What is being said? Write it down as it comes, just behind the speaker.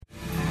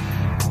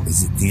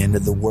Is it the end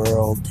of the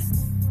world?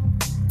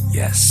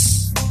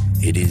 Yes,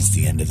 it is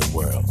the end of the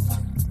world.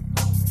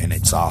 And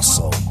it's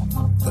also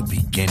the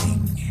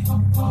beginning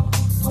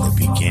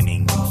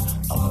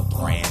of a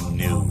brand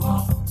new,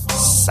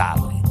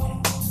 solid,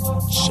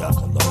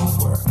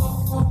 juggalo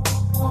world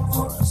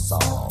for us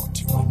all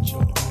to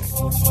enjoy.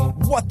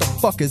 What the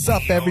fuck is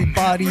up,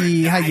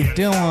 everybody? How you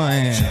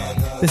doing?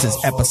 This is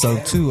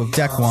episode 2 of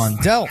Deck One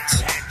Dealt.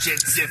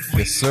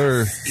 Yes,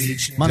 sir.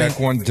 Deck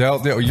One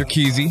Dealt. Oh, you're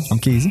Keezy. I'm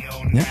Keezy.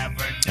 Yeah.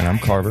 And I'm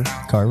Carver.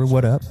 Carver,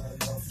 what up?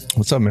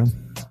 What's up, man?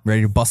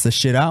 Ready to bust this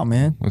shit out,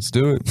 man. Let's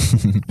do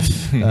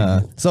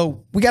it.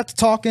 So we got to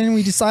talking and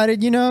we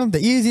decided, the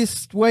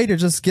easiest way to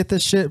just get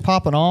this shit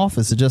popping off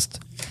is to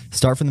just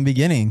start from the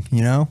beginning,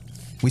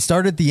 We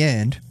started at the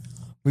end.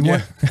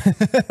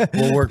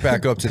 We'll work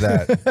back up to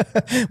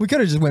that. We could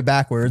have just went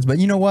backwards, but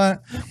you know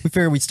what? We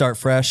figured we'd start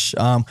fresh.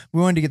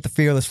 We wanted to get the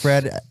Fearless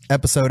Fred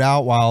episode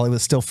out while it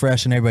was still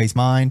fresh in everybody's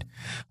mind.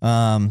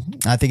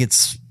 I think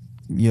it's,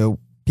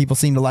 people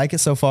seem to like it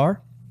so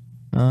far.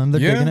 They're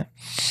digging it.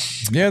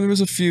 Yeah, there was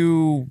a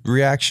few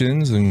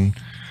reactions, and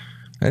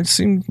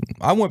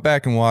I went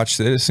back and watched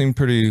it. It seemed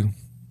pretty.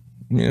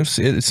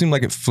 It seemed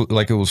like it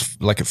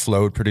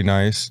flowed pretty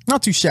nice.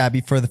 Not too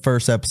shabby for the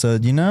first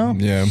episode,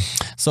 Yeah.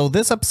 So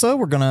this episode,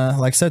 we're gonna,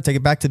 like I said, take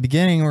it back to the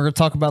beginning. We're gonna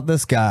talk about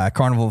this guy,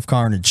 Carnival of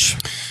Carnage.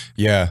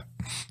 Yeah,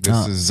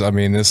 this is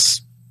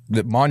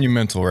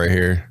monumental right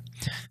here.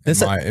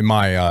 In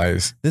my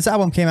eyes, this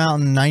album came out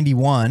in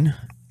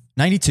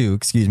 92,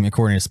 excuse me,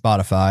 according to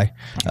Spotify.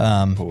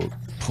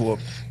 Pull up.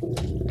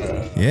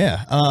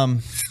 Yeah.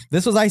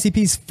 This was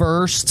ICP's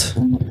first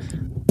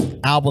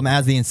album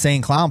as the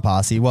Insane Clown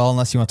Posse. Well,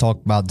 unless you want to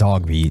talk about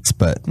Dog Beats,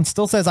 but it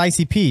still says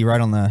ICP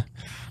right on the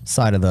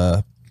side of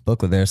the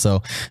booklet there.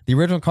 So the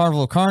original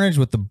Carnival of Carnage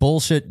with the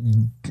bullshit,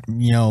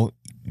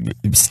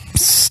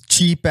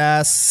 cheap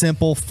ass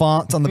simple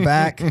font on the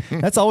back.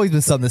 That's always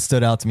been something that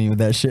stood out to me with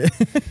that shit.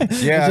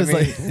 Yeah,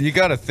 you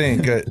got to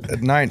think.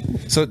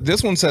 So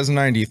this one says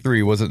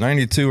 93. Was it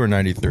 92 or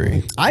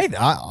 93? I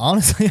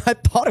honestly I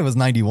thought it was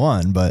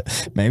 91,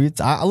 but maybe it's.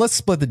 Let's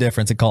split the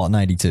difference and call it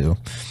 92.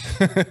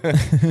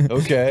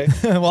 Okay.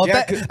 Well,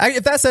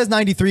 if that says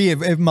 93,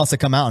 it must have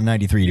come out in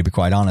 93. To be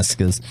quite honest,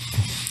 because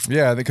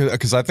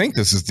I think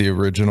this is the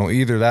original.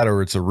 Either that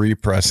or it's a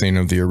repressing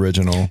of the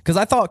original. Because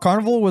I thought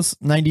Carnival was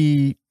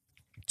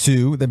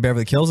 92, then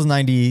Beverly Kills is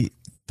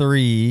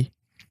 93.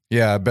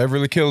 Yeah,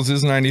 Beverly Kills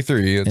is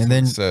 93. And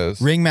then it says.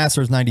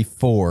 Ringmaster is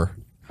 94.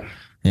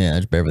 Yeah,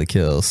 it's Beverly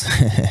Kills.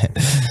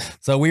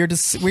 So we're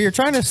still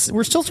trying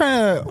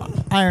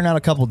to iron out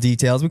a couple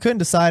details. We couldn't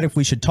decide if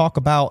we should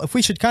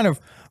kind of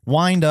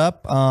wind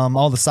up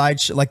all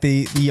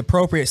the the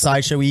appropriate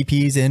sideshow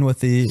EPs in with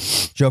the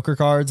Joker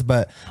cards,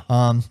 but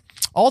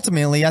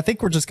ultimately I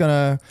think we're just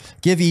gonna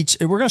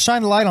we're gonna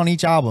shine the light on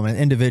each album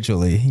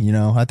individually.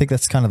 I think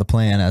that's kind of the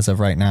plan as of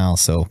right now.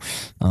 So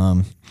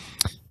I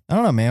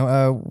don't know,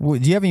 man.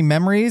 Do you have any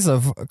memories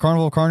of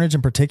Carnival of Carnage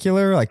in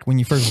particular, like when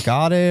you first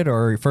got it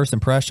or your first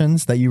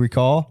impressions that you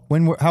recall?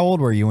 How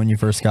old were you when you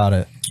first got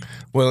it?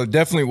 Well, it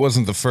definitely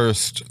wasn't the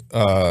first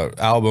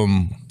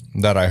album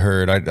that I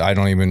heard. I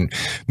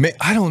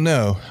don't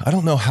know. I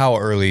don't know how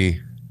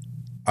early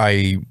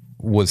I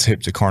was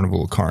hip to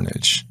Carnival of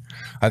Carnage.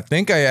 I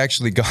think I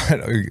actually got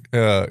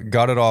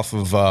it off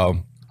of,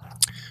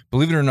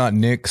 believe it or not,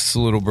 Nick's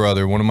little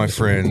brother, one of my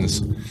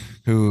friends,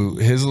 who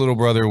his little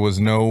brother was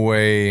no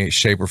way,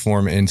 shape, or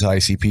form into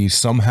ICP.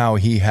 Somehow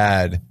he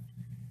had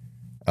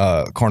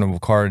Carnival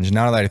of Carnage.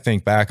 Now that I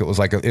think back, it was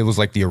like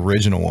the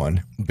original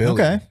one. Billy.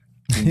 Okay.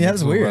 Yeah,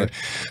 that's weird.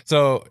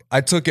 So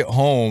I took it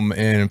home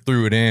and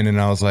threw it in,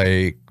 and I was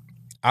like,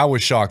 I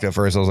was shocked at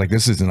first. I was like,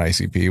 this isn't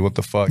ICP. What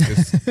the fuck?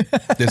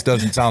 This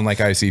doesn't sound like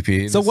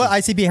ICP. So what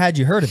ICP had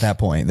you heard at that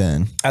point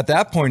then? At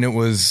that point, it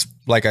was,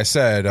 like I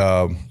said,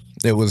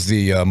 it was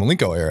the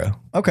Malenko era.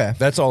 Okay.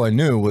 That's all I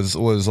knew was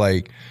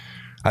like,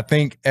 I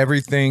think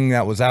everything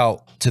that was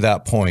out to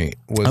that point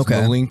was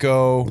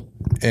Malenko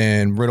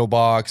and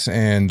Riddlebox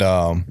and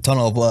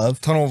Tunnel of Love.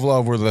 Tunnel of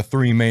Love were the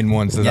three main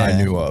ones that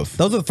I knew of.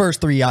 Those are the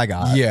first three I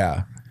got.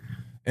 Yeah.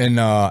 And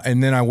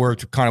then I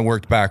worked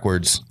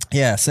backwards.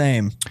 Yeah,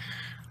 same.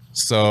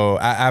 So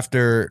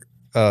after,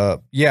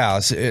 and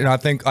I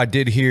think I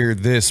did hear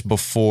this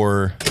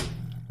before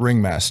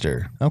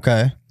Ringmaster.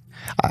 Okay.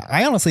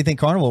 I honestly think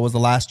Carnival was the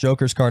last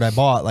Joker's card I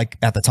bought, like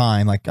at the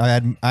time. Like I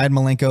had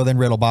Malenko, then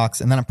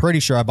Riddlebox, and then I'm pretty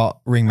sure I bought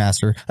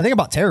Ringmaster. I think I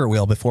bought Terror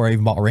Wheel before I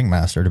even bought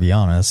Ringmaster, to be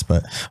honest.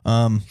 But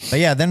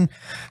yeah, then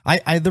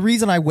the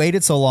reason I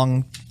waited so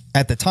long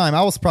at the time,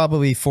 I was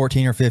probably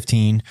 14 or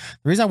 15.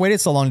 The reason I waited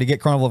so long to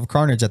get Carnival of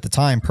Carnage at the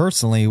time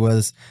personally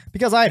was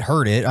because I had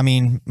heard it. I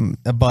mean,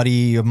 a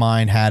buddy of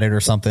mine had it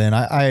or something.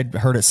 I had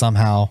heard it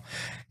somehow,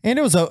 and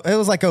it was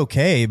like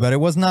okay, but it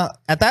was not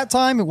at that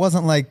time. It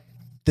wasn't like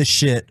the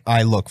shit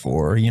I look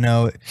for, it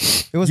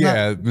was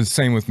it was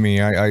same with me.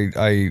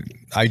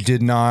 I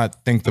did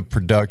not think the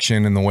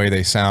production and the way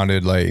they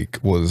sounded like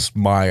was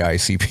my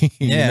ICP.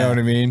 You know what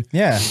I mean?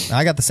 Yeah,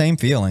 I got the same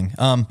feeling.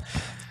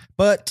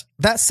 But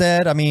that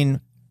said, I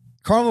mean,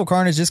 Carnival of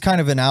Carnage is kind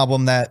of an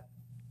album that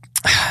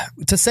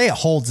to say it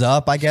holds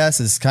up, I guess,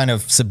 is kind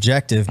of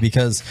subjective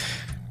because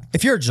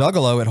if you're a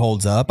Juggalo, it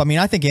holds up. I mean,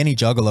 I think any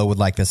Juggalo would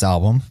like this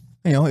album,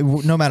 you know,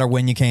 no matter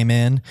when you came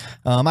in.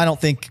 I don't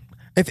think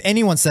if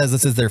anyone says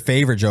this is their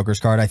favorite Joker's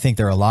card, I think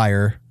they're a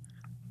liar,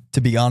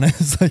 to be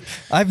honest. Like,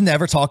 I've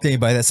never talked to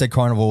anybody that said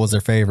Carnival was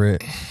their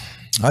favorite.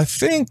 I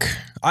think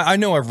I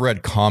know I've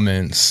read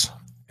comments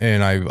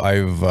and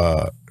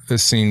I've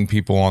seen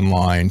people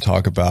online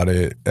talk about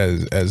it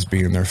as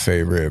being their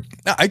favorite.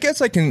 I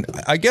guess I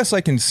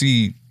can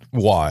see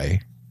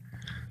why.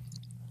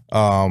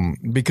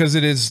 Because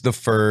it is the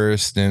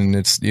first, and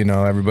it's, you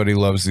know, everybody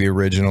loves the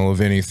original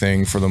of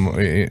anything for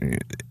the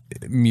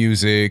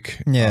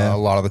music. Yeah. A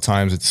lot of the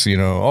times it's, you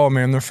know, oh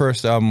man, their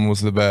first album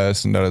was the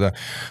best, and da.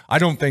 I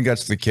don't think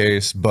that's the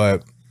case,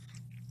 but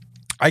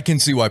I can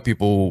see why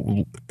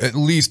people at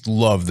least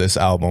love this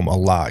album a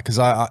lot. Because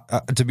I,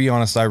 to be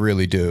honest, I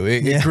really do.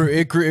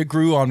 It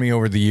grew on me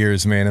over the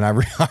years, man, and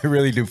I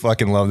really do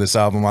fucking love this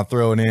album. I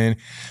throw it in.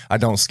 I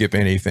don't skip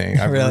anything.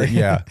 Really?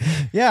 Yeah.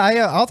 Yeah.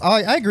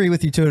 I agree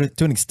with you to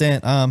an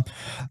extent. I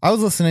was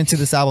listening to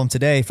this album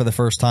today for the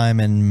first time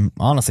in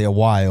honestly a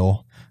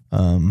while.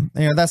 You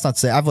know, that's not to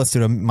say I've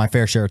listened to it my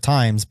fair share of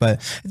times, but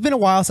it's been a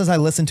while since I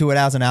listened to it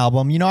as an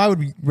album. You know, I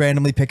would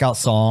randomly pick out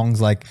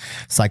songs like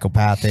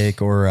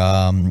Psychopathic or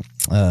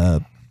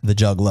The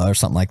Juggalo or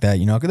something like that.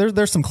 You know,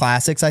 there's some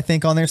classics I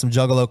think on there, some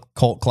Juggalo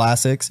cult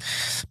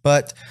classics,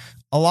 but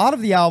a lot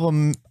of the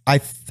album, I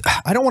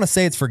don't want to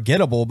say it's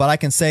forgettable, but I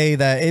can say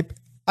that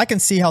I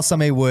can see how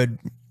somebody would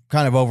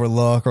kind of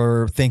overlook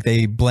or think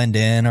they blend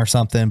in or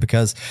something,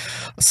 because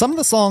some of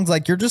the songs,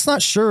 like, you're just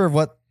not sure of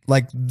what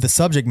like the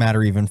subject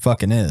matter even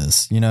fucking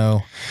is, you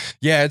know?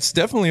 Yeah, it's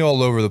definitely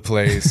all over the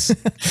place.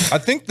 I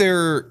think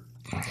they're,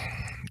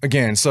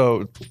 again,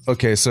 so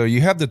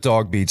you have the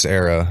Dog Beats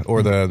era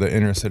or the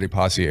Inner City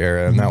Posse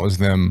era, and that was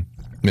them,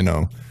 you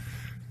know,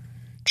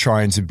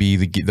 trying to be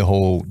the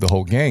whole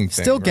gang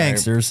thing. Still right?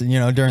 Gangsters, you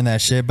know, during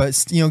that shit,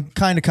 but, you know,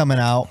 kind of coming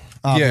out,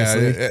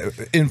 obviously. Yeah,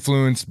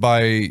 influenced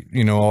by,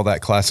 you know, all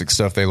that classic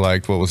stuff they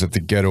liked. What was it?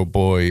 The Ghetto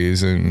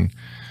Boys and,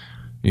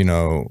 you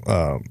know,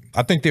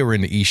 I think they were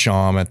into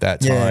Esham at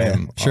that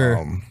time. Yeah,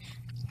 sure.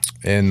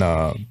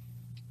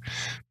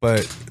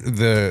 But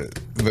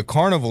the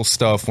Carnival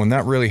stuff, when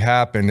that really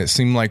happened, it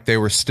seemed like they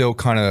were still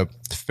kind of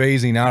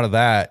phasing out of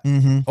that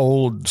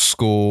old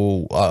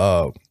school,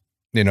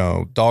 you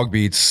know, Dog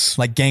Beats,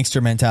 like gangster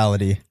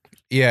mentality.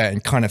 Yeah,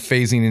 and kind of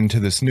phasing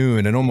into this new,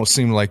 and it almost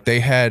seemed like they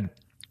had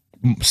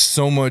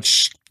so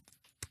much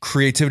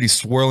creativity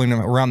swirling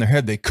around their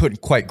head they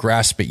couldn't quite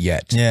grasp it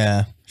yet.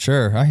 Yeah.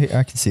 Sure,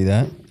 I can see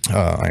that.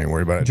 I ain't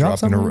worried about it.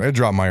 I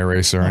dropped my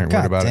eraser. I ain't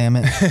worried about damn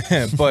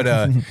it. But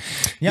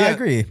yeah, I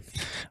agree.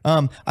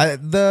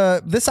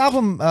 This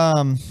album,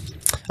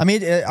 I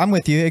mean, I'm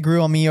with you. It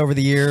grew on me over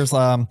the years.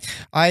 When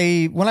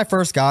I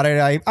first got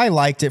it, I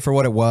liked it for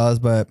what it was,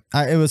 but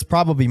it was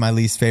probably my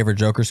least favorite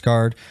Joker's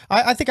card.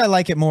 I think I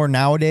like it more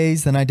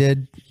nowadays than I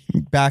did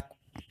back,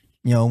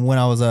 you know, when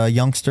I was a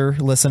youngster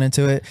listening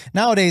to it.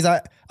 Nowadays,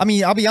 I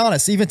mean, I'll be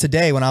honest, even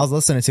today when I was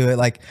listening to it,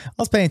 like, I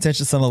was paying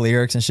attention to some of the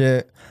lyrics and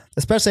shit,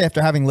 especially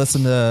after having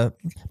listened to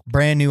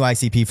brand new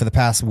ICP for the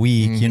past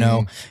week, you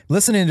know.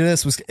 Listening to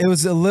this was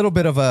a little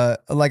bit of a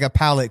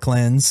palate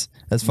cleanse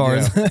as far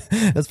as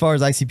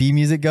ICP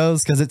music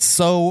goes, because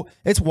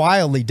it's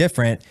wildly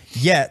different.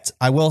 Yet,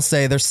 I will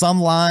say there's some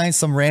lines,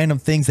 some random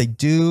things they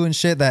do and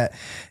shit that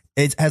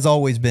it has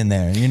always been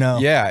there, you know.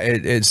 Yeah,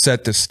 it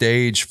set the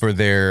stage for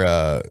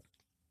their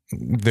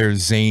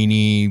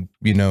zany,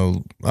 you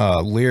know,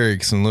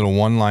 lyrics and little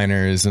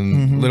one-liners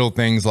and little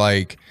things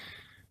like,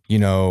 you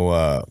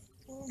know,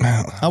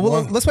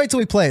 let's wait till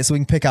we play it so we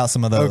can pick out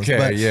some of those.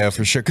 Okay, yeah,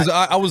 for sure. Because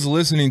I was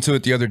listening to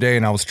it the other day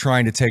and I was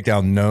trying to take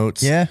down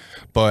notes. Yeah.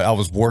 But I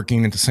was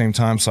working at the same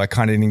time, so I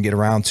kind of didn't get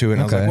around to it.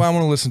 And I was like, well, I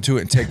want to listen to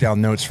it and take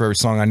down notes for every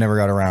song. I never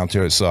got around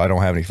to it, so I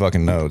don't have any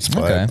fucking notes.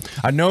 But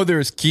I know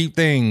there's key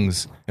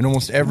things in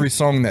almost every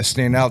song that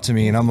stand out to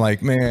me, and I'm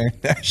like, man,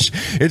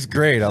 it's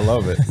great. I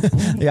love it.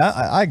 Yeah,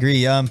 I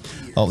agree. Let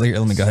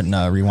me go ahead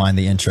and rewind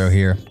the intro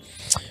here.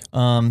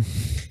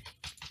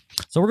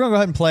 So we're gonna go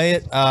ahead and play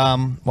it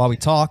while we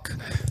talk.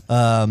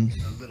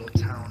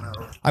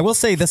 I will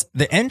say this: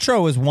 the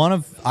intro is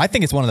I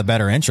think it's one of the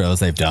better intros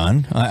they've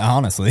done.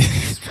 Honestly,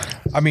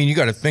 I mean, you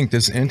got to think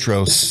this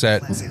intro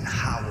set.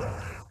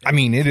 I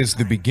mean, it is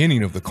the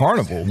beginning of the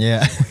carnival.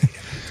 Yeah.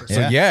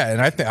 So yeah,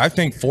 and I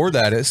think for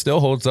that it still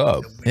holds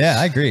up. Yeah,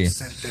 I agree. It's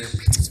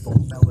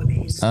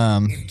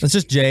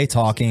just Jay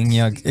talking,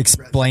 you know,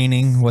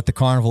 explaining what the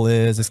carnival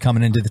is. It's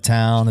coming into the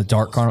town, the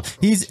dark carnival.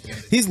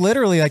 He's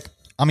literally like,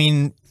 I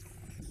mean,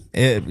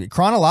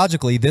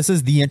 chronologically, this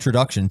is the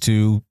introduction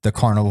to the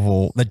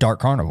carnival, the dark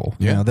carnival.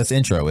 You know, this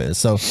intro is,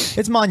 so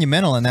it's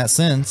monumental in that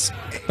sense.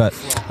 But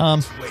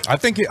I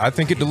think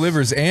it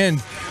delivers,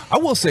 and I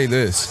will say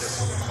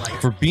this: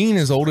 for being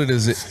as old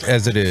as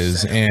it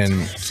is,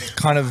 and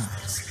kind of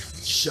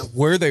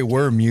where they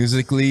were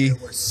musically,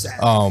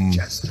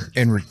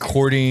 and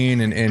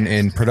recording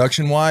and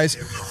production wise,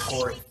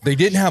 they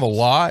didn't have a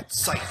lot.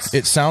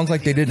 It sounds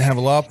like they didn't have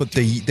a lot, but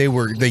they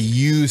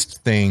used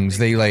things.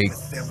 They like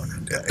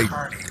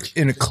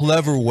in a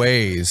clever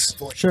ways.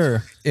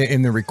 Sure.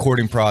 In the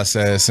recording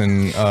process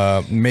and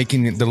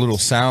making the little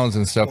sounds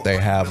and stuff they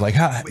have, like,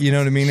 how, you know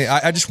what I mean?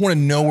 I just want to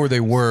know where they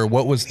were.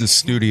 What was the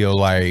studio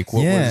like?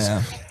 What was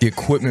the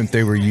equipment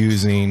they were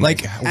using?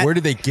 Like, where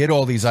did they get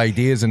all these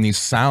ideas and these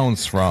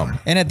sounds from?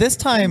 And at this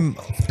time,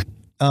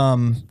 I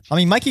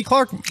mean, Mikey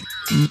Clark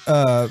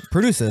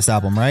produced this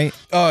album, right?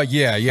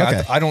 Yeah.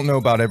 Okay. I don't know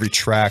about every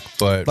track,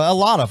 but a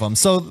lot of them.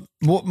 So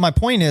my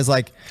point is,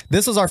 like,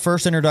 this was our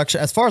first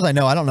introduction. As far as I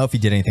know, I don't know if he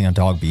did anything on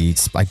Dog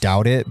Beats. I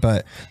doubt it.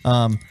 But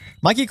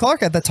Mikey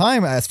Clark at the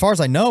time, as far as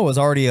I know, was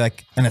already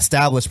like an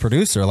established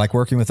producer, like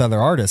working with other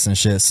artists and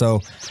shit.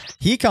 So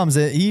he comes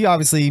in. He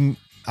obviously,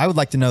 I would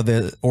like to know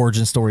the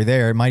origin story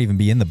there. It might even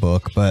be in the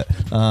book, but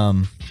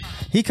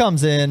he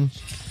comes in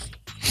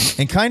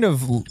and kind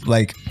of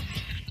like,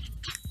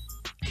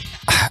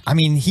 I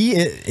mean,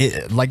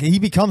 he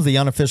becomes the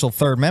unofficial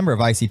third member of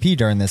ICP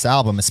during this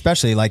album,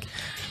 especially like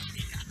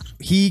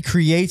he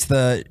creates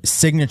the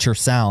signature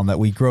sound that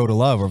we grow to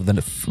love over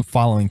the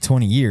following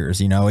 20 years.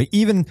 You know,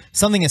 even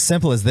something as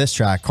simple as this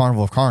track,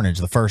 Carnival of Carnage,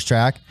 the first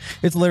track,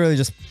 it's literally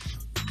just,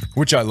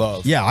 which I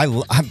love. Yeah, I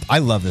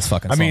love this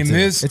fucking song. I mean,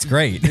 it's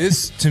great.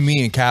 This to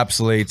me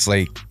encapsulates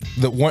like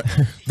the one.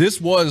 This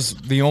was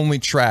the only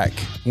track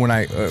when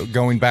I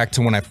going back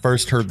to when I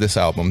first heard this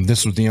album.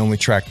 This was the only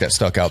track that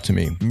stuck out to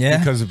me. Yeah,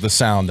 because of the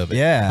sound of it.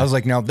 Yeah, I was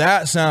like, now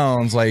that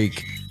sounds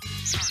like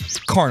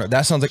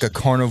that sounds like a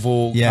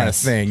carnival kind of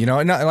thing, you know.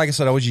 And like I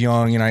said, I was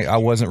young and I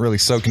wasn't really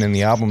soaking in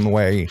the album the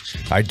way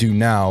I do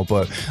now,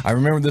 but I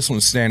remember this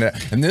one stand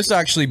out, and this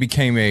actually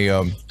became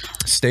a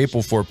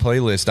staple for a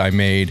playlist I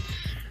made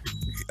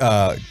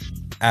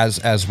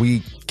as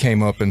we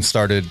came up and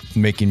started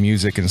making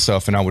music and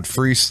stuff, and I would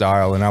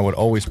freestyle, and I would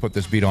always put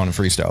this beat on and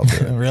freestyle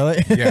to it.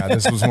 Really? Yeah,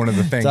 this was one of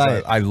the things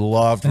I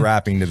loved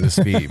rapping to this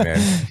beat, man.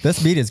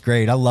 This beat is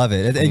great. I love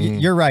it.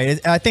 You're right.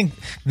 I think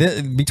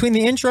between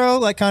the intro,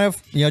 like kind of,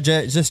 you know,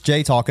 just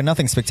Jay talking,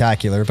 nothing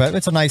spectacular, but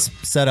it's a nice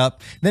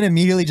setup. Then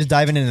immediately just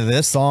diving into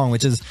this song,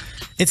 which is,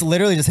 it's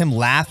literally just him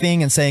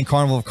laughing and saying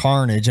Carnival of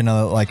Carnage in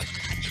a like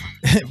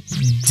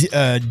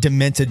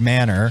demented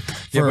manner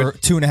for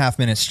 2.5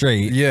 minutes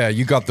straight. Yeah,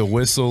 you got the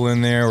whistle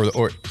in there,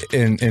 or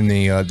in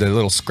the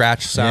little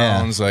scratch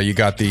sounds. You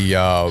got the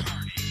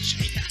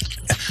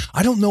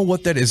I don't know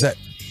what that is. That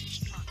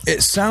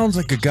it sounds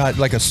like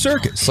like a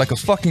circus, like a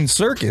fucking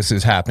circus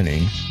is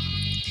happening.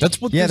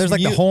 That's what. Yeah, there's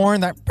like the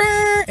horn that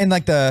and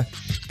like the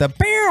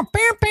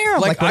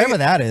like whatever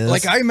that is.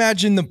 Like I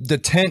imagine the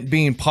tent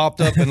being popped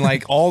up and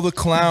like all the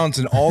clowns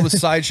and all the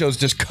sideshows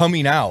just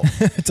coming out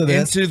into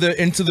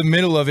the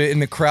middle of it,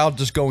 and the crowd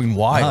just going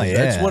wild. Oh,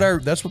 yeah.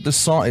 That's what this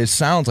song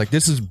sounds like.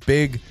 This is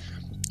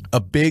a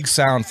big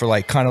sound for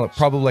like kind of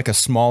probably like a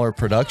smaller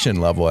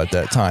production level at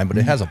that time, but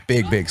it has a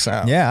big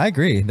sound. Yeah, I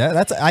agree.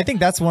 I think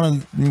that's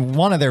one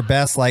of their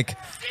best like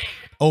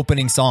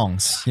opening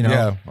songs, you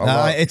know.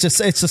 Yeah, it's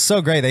just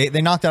so great.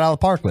 They knocked it out of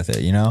the park with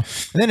it, you know.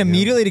 And then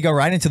immediately to go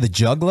right into the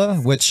Juggler,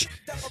 which,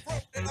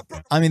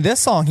 I mean, this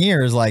song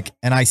here is like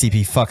an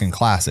ICP fucking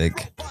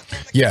classic.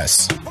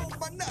 Yes.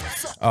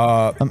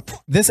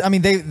 This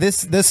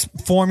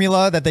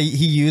formula that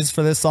he used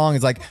for this song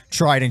is like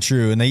tried and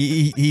true, and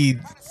he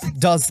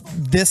does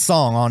this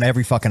song on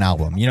every fucking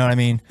album. You know what I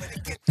mean?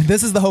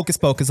 This is the hocus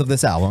pocus of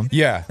this album.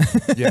 Yeah.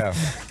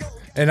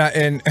 And I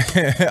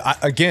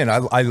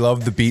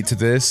love the beat to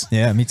this.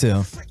 Yeah, me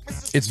too.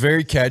 It's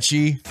very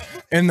catchy,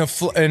 and the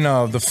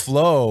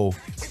flow.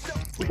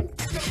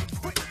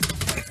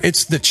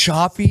 It's the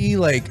choppy,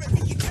 like,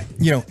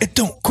 you know, it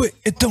don't quit.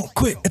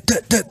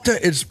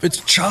 It's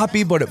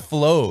choppy, but it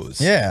flows.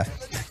 Yeah,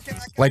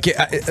 like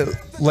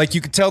like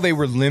you could tell they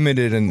were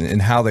limited in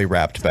how they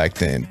rapped back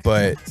then,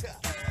 but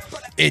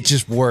it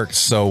just worked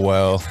so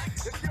well.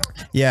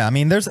 Yeah, I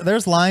mean,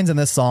 there's lines in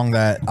this song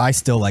that I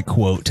still like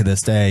quote to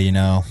this day, you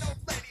know.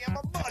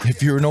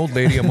 If you're an old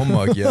lady, I'm gonna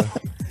mug you.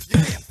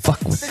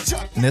 Fuck with it.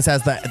 And this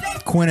has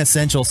that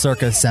quintessential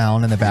circus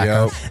sound in the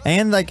background. Yep.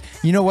 And like,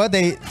 you know what?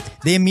 They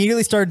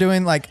immediately started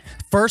doing like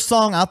first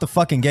song out the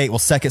fucking gate. Well,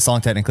 second song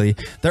technically.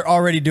 They're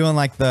already doing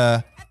like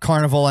the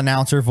carnival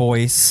announcer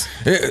voice,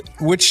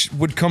 which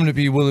would come to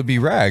be Will It Be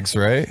Rags,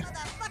 right?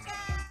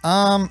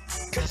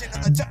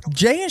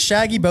 Jay and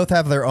Shaggy both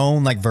have their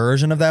own like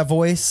version of that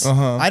voice.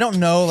 I don't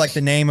know like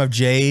the name of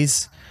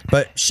Jay's,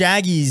 but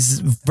Shaggy's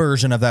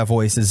version of that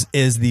voice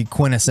is the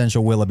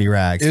quintessential Willoughby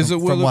Rags. Is it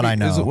Willoughby? From what I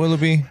know, is it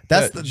Willoughby?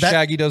 That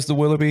Shaggy does the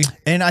Willoughby,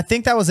 and I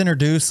think that was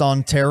introduced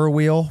on Terror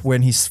Wheel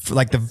when he's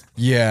like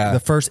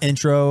the first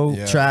intro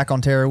track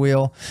on Terror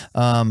Wheel.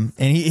 And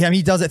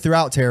he does it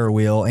throughout Terror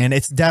Wheel, and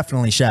it's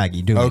definitely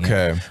Shaggy doing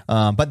it.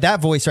 But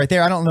that voice right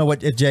there, I don't know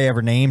if Jay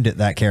ever named it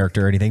that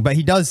character or anything, but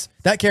he does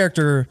that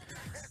character.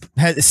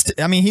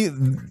 I mean, he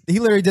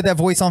literally did that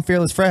voice on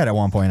Fearless Fred at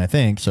one point, I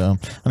think. So,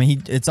 I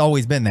mean, it's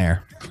always been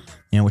there,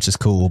 you know, which is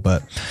cool.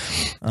 But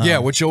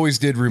which always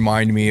did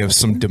remind me of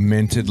some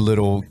demented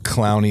little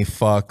clowny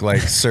fuck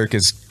like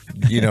circus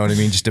you know what I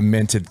mean, just a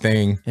minted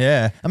thing.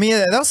 Yeah. I mean,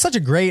 that was such a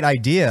great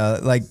idea.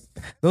 Like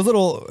those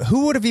little,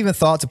 who would have even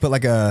thought to put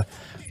like a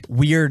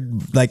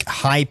weird, like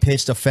high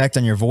pitched effect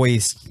on your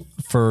voice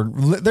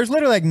there's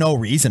literally like no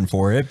reason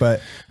for it,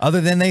 but other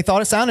than they thought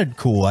it sounded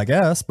cool, I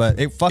guess, but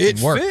it fucking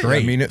worked fit.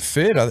 great. I mean, it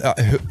fit.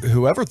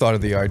 Whoever thought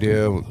of the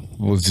idea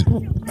was,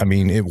 I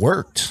mean, it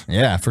worked.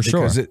 Yeah, for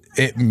sure. Because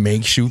it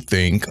makes you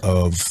think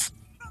of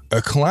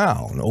a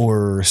clown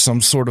or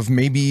some sort of,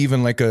 maybe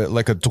even like a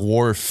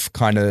dwarf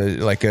kind of,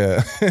 like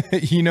a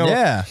you know,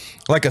 yeah,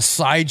 like a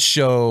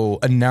sideshow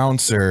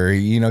announcer.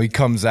 You know, he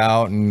comes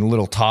out in a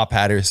little top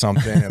hat or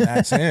something, and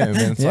that's him.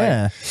 And it's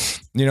yeah, like,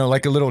 you know,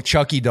 like a little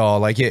Chucky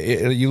doll. Like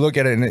you look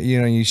at it and, you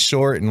know, he's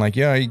short and like,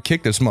 yeah, he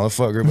kicked this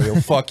motherfucker, but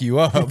he'll fuck you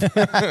up.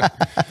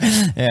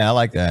 Yeah, I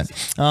like that.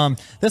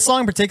 This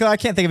song in particular, I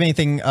can't think of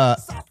anything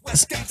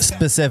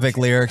specific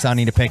lyrics I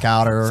need to pick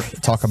out or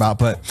talk about,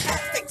 but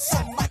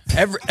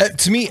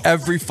to me,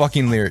 every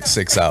fucking lyric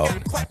sticks out.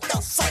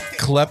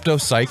 Klepto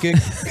psychic?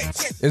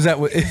 Is that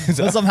what?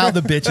 Somehow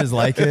the bitches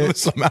like it.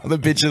 Somehow the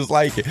bitches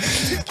like it.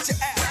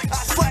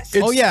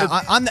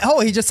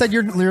 He just said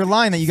your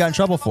line that you got in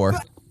trouble for.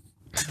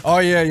 Oh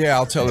yeah.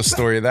 I'll tell the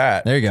story of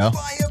that. There you go.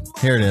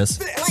 Here it is.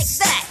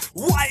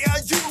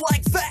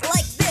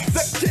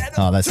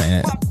 Oh, that's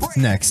ain't it.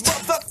 Next.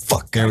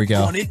 Fuck. There we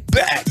go. Want it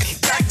back.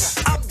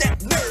 I'm that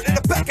nerd in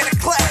the back of the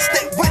class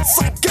that went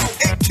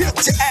psycho and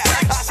killed your ass.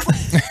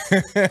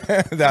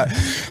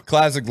 That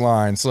classic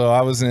line. So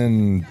I was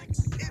in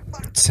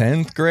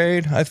 10th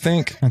grade, I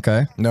think.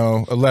 Okay.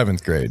 No,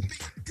 11th grade.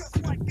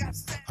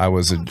 I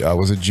was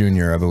a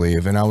junior, I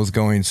believe, and I was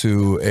going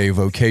to a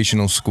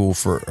vocational school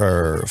for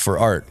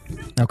art.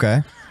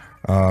 Okay.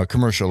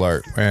 Commercial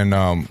art,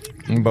 and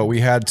but we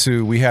had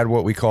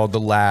what we called the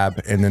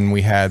lab, and then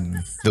we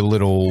had the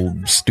little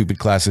stupid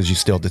classes you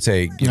still had to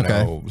take, you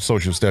know,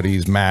 social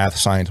studies, math,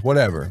 science,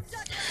 whatever.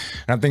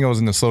 And I think I was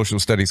in the social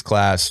studies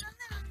class.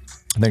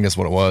 I think that's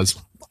what it was.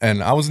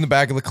 And I was in the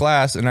back of the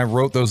class, and I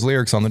wrote those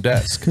lyrics on the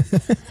desk.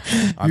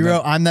 You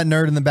wrote, "I'm that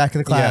nerd in the back of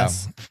the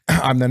class." Yeah,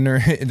 I'm the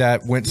nerd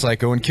that went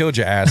psycho and killed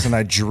your ass. And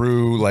I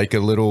drew like a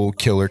little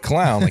killer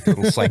clown, like a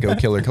little psycho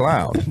killer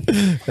clown.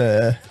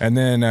 And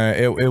then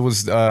it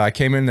was, I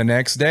came in the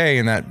next day,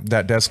 and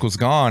that desk was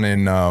gone,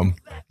 and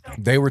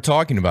they were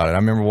talking about it. I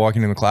remember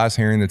walking in the class,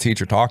 hearing the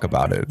teacher talk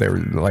about it. They were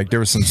like, there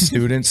were some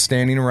students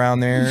standing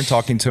around there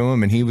talking to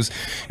him, and he was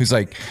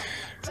like,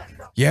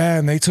 yeah,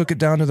 and they took it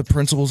down to the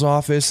principal's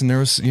office, and there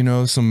was, you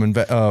know, some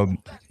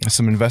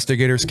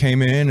investigators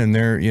came in, and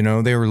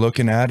they were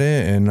looking at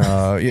it,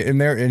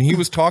 and he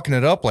was talking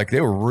it up like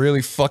they were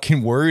really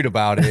fucking worried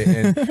about it.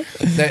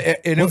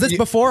 And was this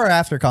before or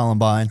after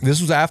Columbine? This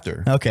was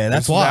after. Okay,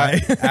 that's why.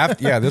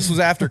 This was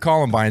after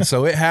Columbine,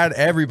 so it had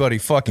everybody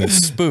fucking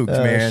spooked,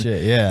 man.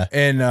 Shit, yeah.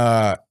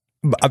 And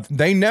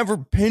they never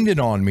pinned it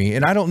on me,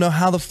 and I don't know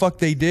how the fuck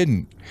they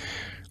didn't.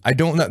 I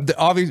don't know.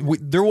 Obviously,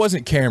 there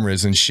wasn't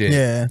cameras and shit.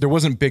 Yeah. There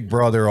wasn't Big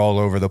Brother all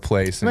over the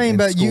place in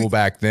school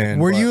back then.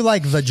 Were you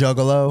like the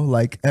Juggalo?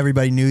 Like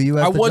everybody knew you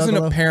as the Juggalo? I wasn't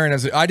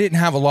apparent I didn't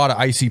have a lot of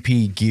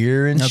ICP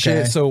gear and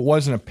shit, so it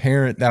wasn't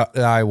apparent that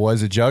I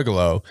was a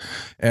Juggalo.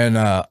 And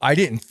I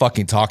didn't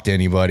fucking talk to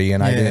anybody,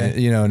 and I didn't,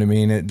 you know what I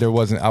mean?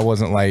 I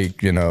wasn't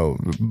like, you know,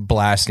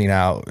 blasting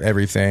out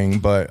everything,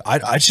 but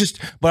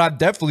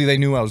definitely, they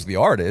knew I was the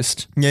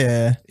artist.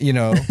 Yeah. You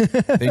know,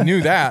 they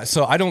knew that.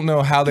 So I don't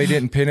know how they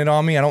didn't pin it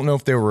on me. I don't know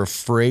if they were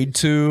afraid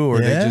to, or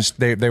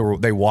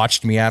they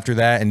watched me after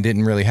that and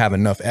didn't really have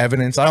enough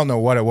evidence. I don't know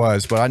what it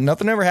was, but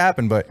nothing ever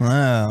happened. But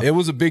it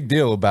was a big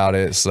deal about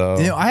it. So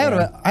you know, I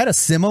had a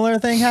similar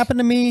thing happen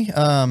to me.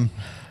 It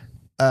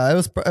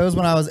was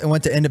when I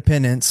went to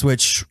Independence,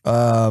 which is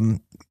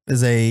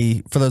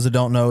for those that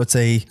don't know, it's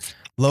a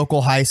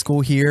local high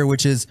school here,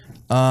 which is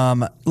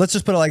let's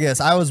just put it like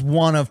this. I was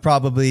one of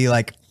probably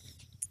like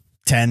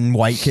 10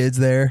 white kids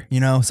there,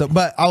 you know? So,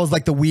 but I was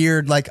like the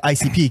weird, like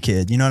ICP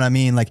kid, you know what I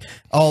mean? Like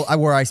I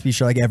wore ICP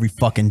shirt like every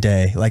fucking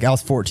day. Like I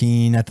was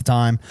 14 at the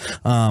time.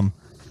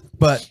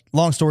 But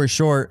long story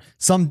short,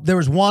 there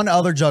was one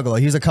other Juggalo.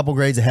 He was a couple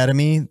grades ahead of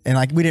me, and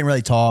like we didn't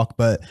really talk,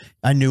 but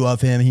I knew of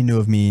him. He knew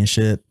of me and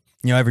shit.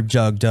 You know, every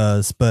Jug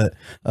does. But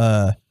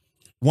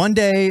one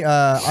day,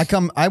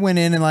 I went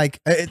in and like,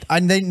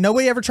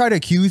 nobody ever tried to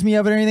accuse me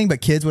of it or anything,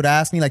 but kids would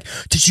ask me like,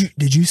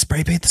 did you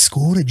spray paint the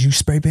school? Did you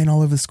spray paint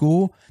all over the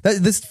school?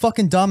 This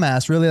fucking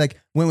dumbass really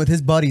like went with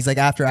his buddies like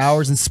after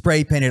hours and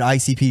spray painted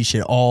ICP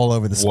shit all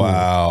over the school.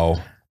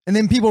 Wow. And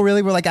then people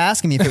really were like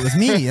asking me if it was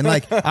me. And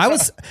like,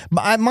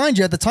 mind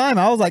you, at the time,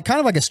 I was like kind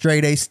of like a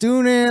straight A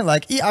student.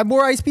 Like I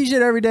wore ICP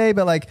shit every day,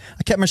 but like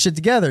I kept my shit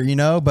together, you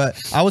know,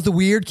 but I was the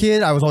weird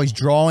kid. I was always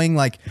drawing.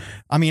 Like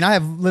I mean, I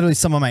have literally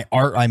some of my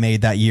art I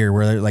made that year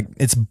where like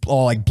it's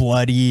all like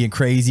bloody and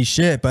crazy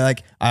shit, but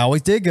like I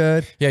always did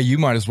good. Yeah, you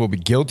might as well be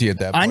guilty at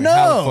that point. I know.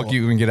 How the fuck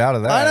you even get out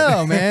of that? I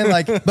know, man.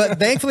 Like, but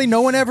thankfully,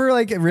 no one ever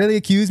like really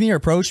accused me or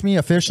approached me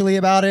officially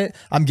about it.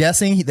 I'm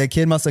guessing the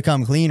kid must have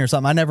come clean or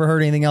something. I never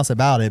heard anything else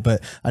about it,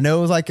 but I know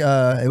it was like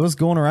it was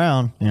going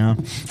around, you know.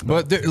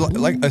 But there,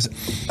 like as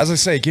I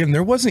say again,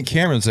 there wasn't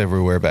cameras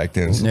everywhere back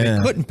then, so Yeah.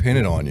 they couldn't pin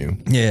it on you.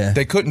 Yeah.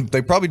 They couldn't.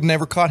 They probably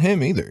never caught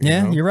him either. Yeah,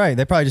 you know? you're right.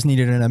 They probably just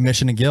needed an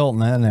admission of guilt,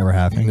 and that never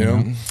happened. You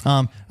Yeah.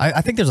 know?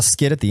 I think there's a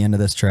skit at the end of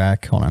this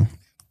track. Hold on.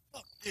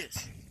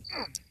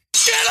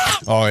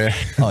 Oh yeah.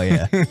 Oh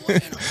yeah.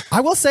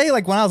 I will say,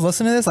 like when I was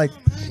listening to this, like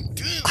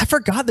I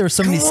forgot there were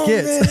so many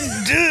skits.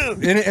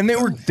 and they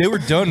were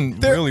done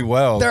really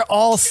well. They're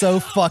all so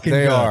fucking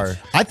They good. are.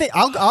 I think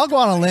I'll go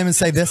on a limb and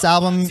say this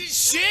album,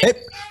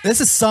 this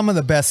is some of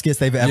the best skits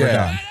they've ever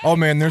done. Oh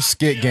man, their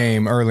skit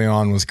game early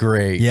on was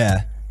great.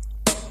 Yeah.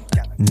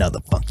 Another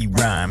funky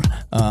rhyme.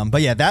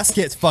 But yeah, that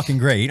skit's fucking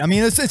great. I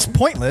mean, it's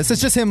pointless.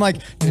 It's just him like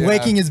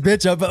waking his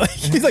bitch up, but like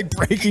he's like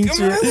breaking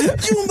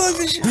shit.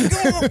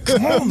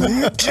 Come on,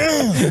 man.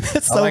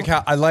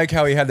 I like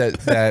how he had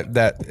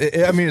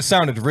that. I mean, it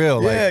sounded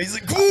real. Like, Yeah, he's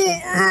like, come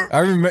on. I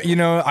remember,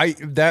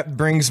 that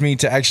brings me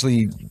to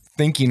actually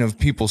thinking of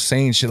people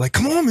saying shit like,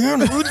 "Come on, man!"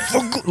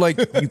 Like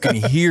you can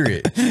hear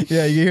it.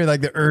 Yeah, you hear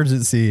like the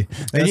urgency.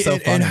 That's so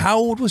funny. And how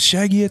old was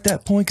Shaggy at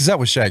that point? Because that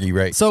was Shaggy,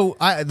 right? So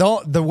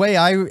the way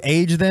I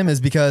age them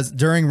is because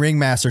during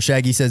Ringmaster,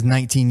 Shaggy says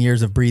 19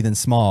 years of breathing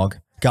smog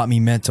got me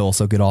mental,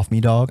 so get off me,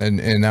 dog.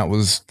 And that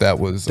was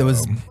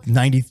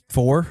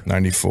 94.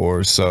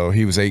 94. So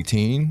he was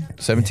 17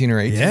 or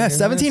 18. Yeah,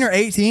 17 or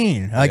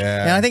 18. Like,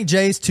 Yeah. and I think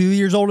Jay's 2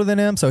 years older than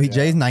him, so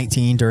Jay's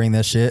 19 during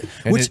this shit.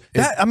 And Which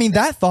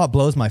that thought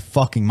blows my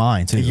fucking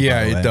mind too.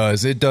 Yeah, by the way. it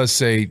does. It does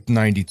say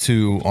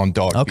 92 on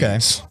Dog Okay.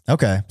 Beats.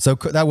 Okay. So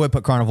that would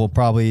put Carnival's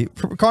probably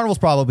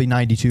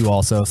 92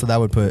 also. So that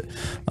would put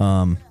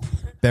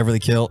Beverly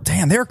Kill.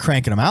 Damn, they were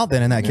cranking them out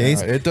then in that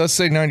case. It does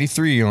say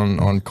 93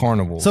 on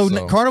Carnival.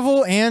 So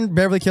Carnival and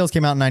Beverly Kills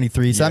came out in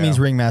 93. So that Yeah. means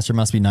Ringmaster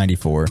must be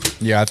 94.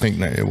 yeah, I think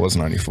it was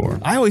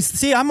 94.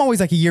 I'm always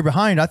like a year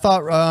behind. I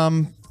thought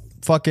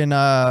fucking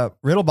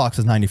Riddlebox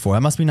was 94.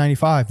 That must be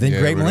 95. Then Yeah,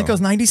 Great Riddle.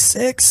 Malenko's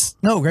 96.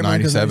 No, Great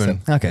Malenko's 97.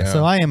 97. Okay, Yeah.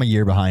 so I am a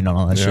year behind on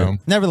all that Yeah. shit.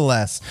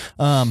 Nevertheless,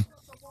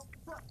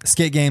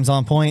 skit game's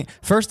on point.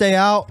 First day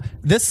out.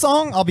 This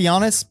song, I'll be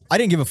honest, I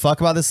didn't give a fuck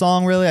about this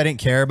song really. I didn't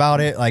care about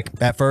it like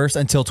at first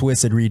until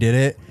Twisted redid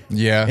it.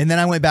 Yeah. And then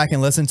I went back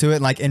and listened to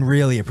it and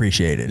really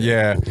appreciated it.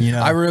 Yeah, You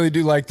know? I really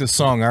do like this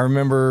song. I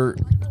remember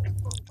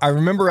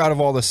out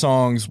of all the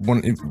songs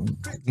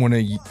when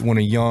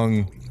a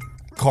young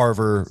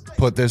Carver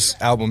put this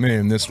album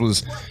in, this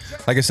was,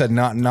 like I said,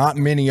 not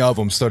many of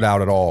them stood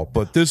out at all,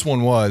 but this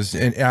one was,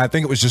 and I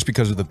think it was just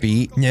because of the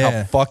beat. Yeah.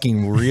 How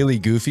fucking really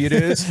goofy it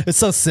is. It's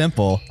so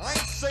simple. I ain't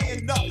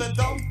saying nothing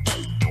though.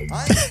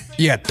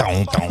 Yeah,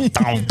 don.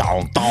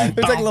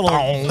 There's like little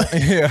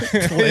Yeah,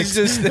 it's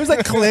just. There's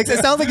like clicks. It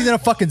sounds like he's in a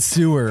fucking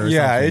sewer. Or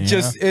Yeah, something, it you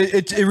just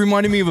know? it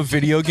reminded me of a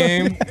video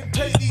game.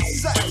 Pay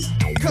these sacks.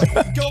 'Cause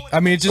we going I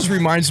mean, it just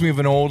reminds me of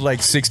an old like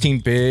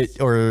 16-bit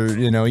or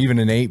even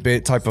an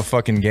 8-bit type of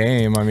fucking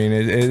game. I mean,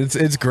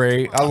 it's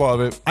great. I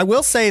love it. I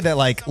will say that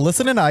like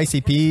listening to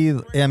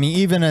ICP, I mean,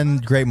 even in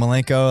Great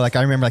Malenko, like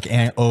I remember like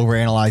over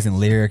analyzing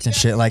lyrics and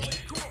shit.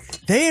 Like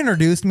they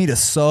introduced me to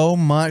so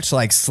much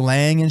like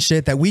slang and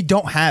shit that we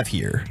don't have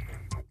here.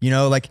 You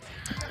know, like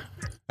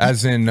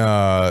As in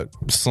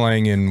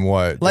slang in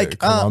what? Like,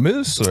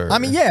 Columbus? Or? I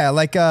mean, yeah,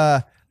 like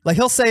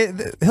he'll say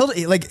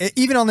like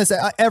even on this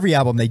every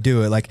album they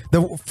do it. Like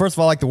first of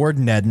all, like the word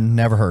Nedden,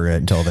 never heard it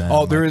until then.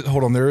 Oh,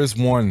 there is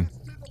one.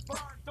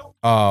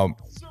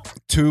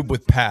 Tube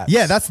with Paps.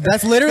 Yeah,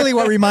 that's literally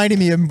what reminded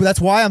me of. That's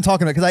why I'm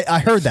talking about because I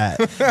heard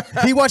that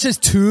he watches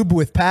Tube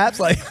with Paps.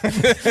 Like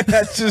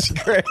that's just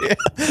great.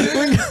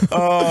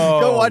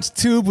 go watch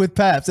Tube with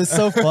Paps. It's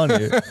so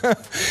funny.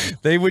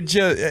 They would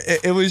just.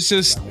 It was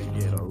just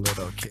get a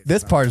little kid.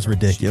 This part is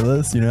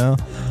ridiculous, you know.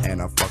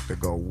 And I fuck to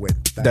go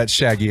with that. that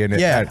Shaggy in it.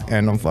 Yeah.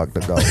 And I'm fucked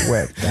to go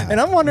with that.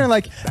 And I'm wondering,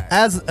 like,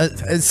 as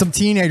some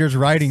teenagers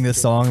writing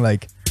this song,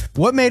 like,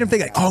 what made him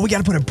think, like, oh, we got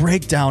to put a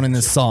breakdown in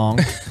this song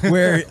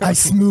where I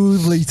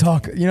smoothly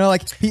talk, you know,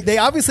 like they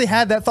obviously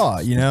had that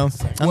thought, you know,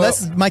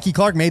 unless Mikey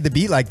Clark made the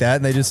beat like that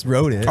and they just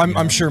wrote it.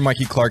 I'm sure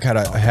Mikey Clark had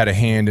a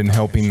hand in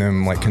helping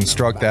them like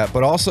construct that,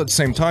 but also at the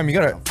same time, you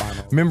gotta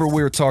remember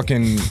we were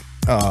talking.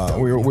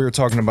 We were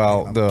talking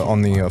about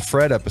on the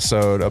Fred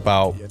episode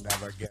about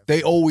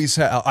they always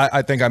had.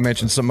 I think I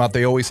mentioned something about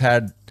they always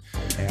had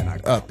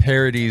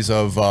parodies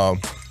of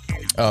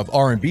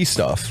R&B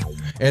stuff.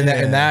 And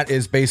that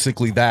is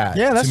basically that.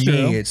 Yeah, that's to true.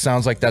 me, it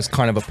sounds like that's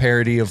kind of a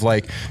parody of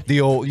like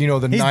the old,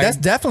 the That's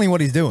definitely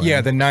what he's doing.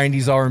 yeah, the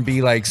 90s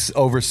R&B like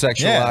over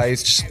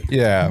sexualized.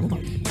 Yeah.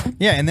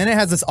 Yeah, and then it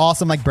has this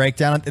awesome like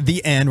breakdown at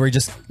the end where he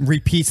just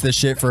repeats this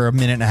shit for a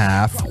minute and a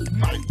half.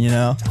 You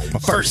know,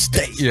 first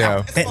date.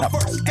 Yeah.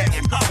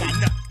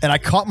 and I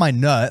caught my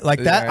nut like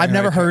that. Yeah, I've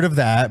never okay. heard of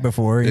that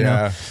before. You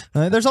Yeah.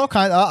 know, there's all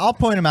kinds. I'll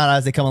point them out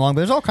as they come along.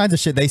 But there's all kinds of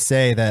shit they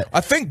say that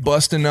I think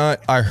Bust a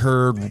Nut I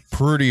heard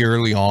pretty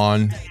early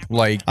on,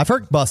 like I've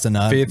heard. Bust a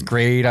nut. 5th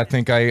grade. I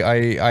think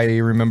I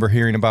remember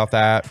hearing about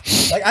that.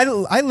 Like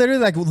I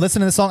literally like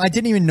listened to the song. I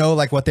didn't even know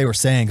like what they were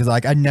saying because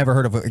like I never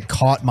heard of it.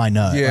 Caught my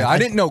nut. Yeah, Like, I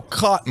didn't know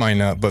caught my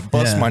nut, but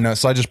bust Yeah. my nut.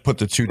 So I just put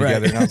the two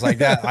together, and I was like,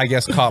 that. I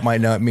guess caught my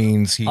nut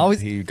means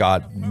he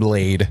got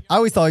laid. I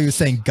always thought he was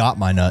saying got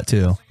my nut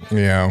too.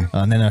 Yeah.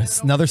 And then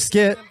another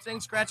skit.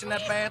 Scratching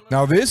that bad.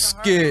 Now this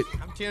skit,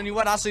 I'm telling you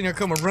what, I seen her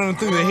come running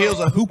through the hills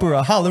of Hooper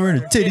a hollering,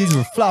 her titties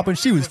were flopping.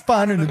 She was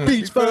finding the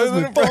beach buzz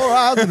with 4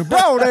 eyes and a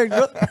brown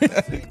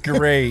egg.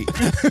 great.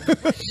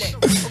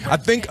 I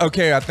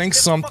think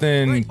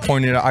something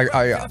pointed.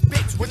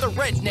 bitch with a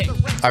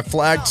redneck. I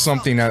flagged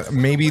something.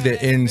 Maybe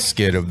the end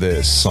skit of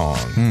this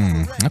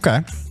song.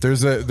 Okay.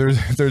 There's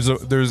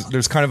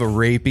kind of a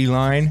rapey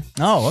line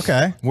Oh,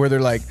 okay. where they're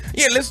like,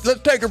 yeah, let's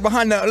take her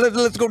behind that.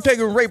 Let's go take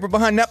her and rape her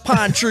behind that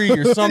pine tree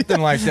or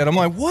something like that. I'm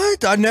like,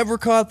 what? I never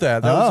caught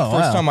that. That was Oh, the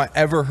first wow. time I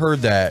ever heard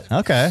that.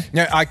 Okay.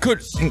 Yeah, I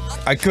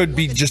could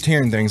be just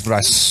hearing things, but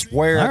I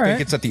swear All I think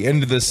right. it's at the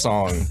end of this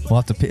song.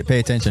 We'll have to pay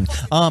attention.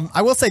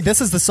 I will say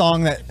this is the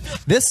song that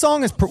this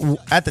song is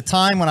at the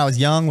time when I was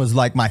young was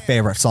like my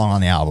favorite song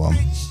on the album.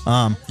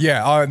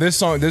 Yeah, this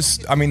song,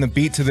 the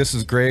beat to this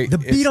is great. The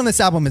beat on this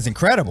album is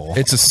incredible.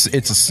 It's a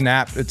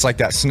snap. It's like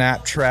that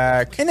snap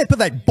track. And they put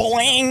that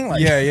boing.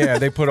 Like, Yeah.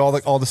 They put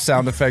all the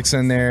sound effects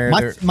in there.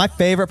 My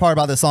favorite part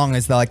about this song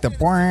is like the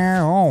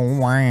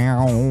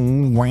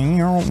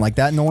like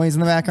that noise in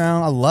the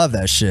background. I love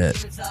that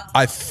shit.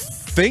 I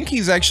think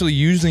he's actually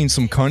using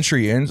some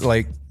country and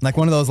like Like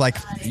one of those like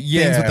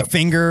things with the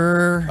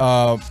finger.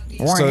 so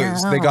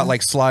they got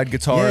like slide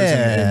guitars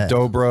Yeah. and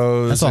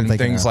dobros That's what I'm and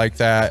thinking things of. like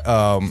that.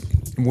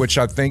 Which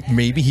I think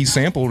maybe he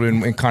sampled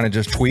and kind of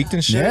just tweaked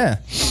and shit. Yeah.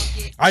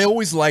 I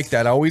always liked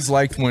that. I always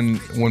liked when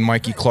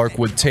Mikey Clark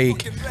would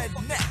take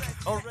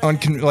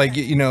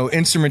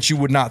instruments you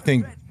would not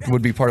think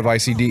would be part of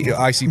ICP.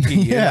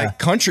 Yeah. And like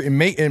country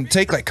and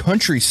take like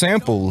country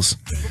samples.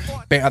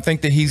 I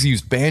think that he's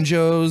used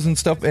banjos and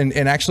stuff and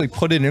actually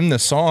put it in the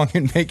song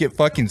and make it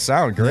fucking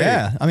sound great.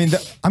 Yeah. I mean,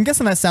 I'm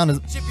guessing that sound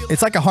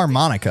it's like a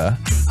harmonica.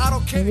 I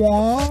don't care.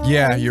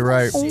 Yeah, you're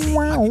right.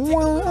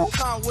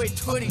 Conway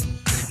Twitty.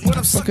 When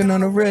I'm Sucking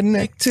on a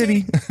redneck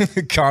titty.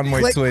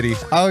 Conway Like- Twitty.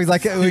 I always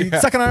like it.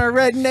 Sucking on a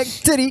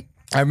redneck titty.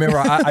 I remember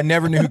I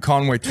never knew who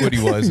Conway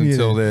Twitty was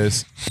until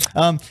this.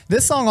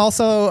 This song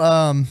also,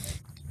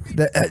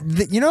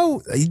 you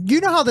know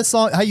how this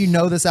song, how you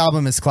know this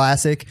album is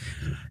classic.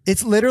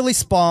 It's literally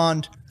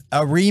spawned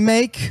a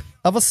remake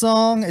of a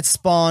song. It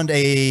spawned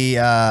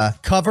a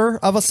cover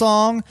of a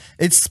song.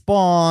 It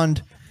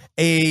spawned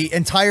a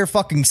entire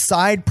fucking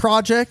side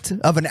project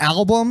of an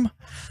album.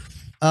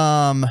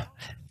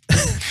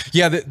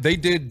 Yeah, they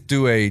did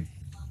do a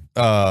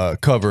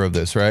cover of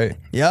this, right?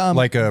 Yeah,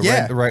 like a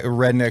yeah.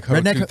 Redneck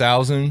Ho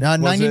 2000.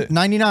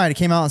 99, it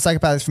came out in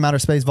Psychopathics from Outer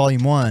Space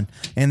Volume 1,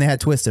 and they had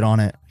Twisted on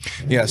it.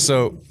 Yeah.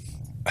 So,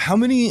 how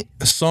many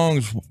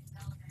songs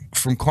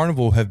from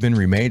Carnival have been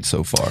remade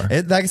so far?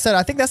 Like I said,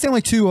 I think that's the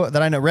only two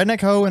that I know.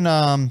 Redneck Ho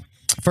and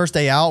First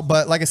Day Out.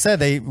 But like I said,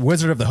 they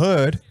Wizard of the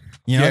Hood.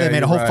 You know, they made a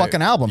you're whole right.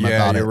 fucking album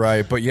about you're it.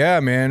 right. But yeah,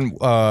 man,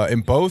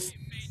 in both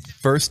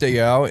First Day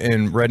Out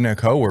and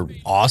Redneck Ho were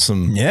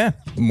awesome. Yeah.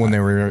 When they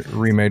were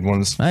remade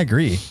ones. I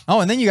agree. Oh,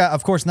 and then you got,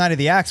 of course, Night of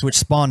the Axe, which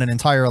spawned an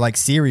entire like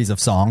series of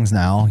songs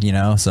now. You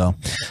know, so.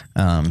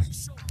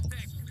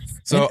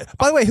 So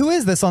By the way, who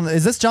is this on?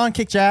 Is this John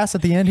Kick Jass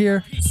at the end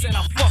here, said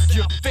I fuck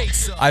your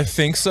face up. I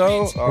think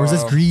so. or is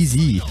this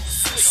Greasy?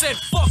 Said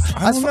fuck.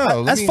 I don't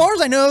know. As far as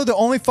I know, the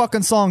only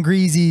fucking song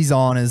Greasy's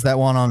on is that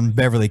one on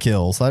Beverly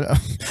Kills.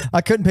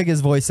 I couldn't pick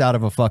his voice out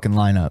of a fucking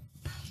lineup.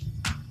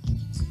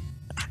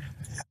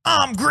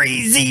 I'm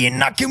Greasy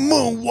and I can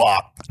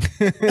moonwalk.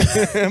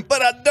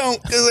 but I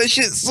don't because that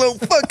shit's so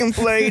fucking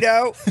played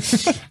out.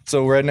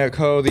 So Redneck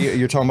Ho,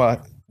 you're talking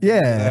about?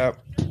 Yeah.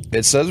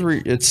 It says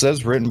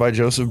written by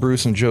Joseph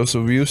Bruce and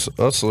Joseph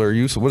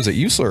Usler. What is it?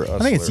 Usler? I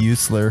think it's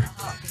Usler.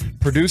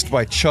 Produced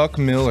by Chuck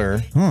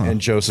Miller and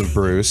Joseph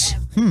Bruce.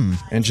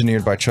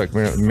 Engineered by Chuck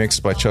Miller,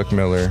 mixed by Chuck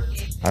Miller.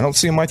 I don't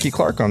see a Mikey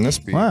Clark on this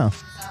beat. Wow.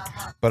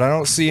 But I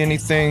don't see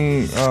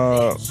anything.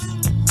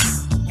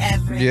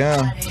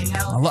 Yeah.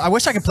 I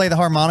wish I could play the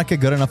harmonica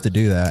good enough to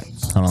do that.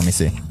 Hold on, let me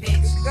see.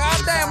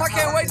 God damn, I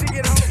can't wait to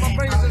get home with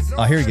my fingers.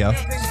 Oh, here we go. All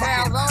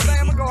day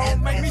I'm gonna go home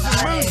and make me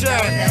some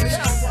moonshine.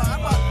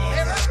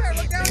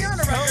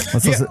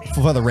 Let's listen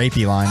for the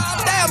rapey line.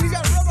 Damn, you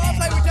got to rub off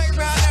like we take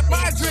behind that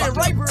pine tree and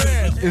rape her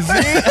ass. Is he?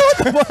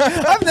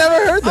 I've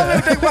never heard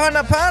that. Take behind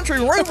that pine tree,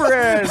 rape her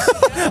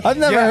ass. I've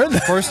never heard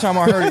that. First time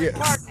I heard it.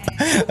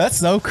 That's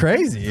so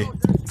crazy.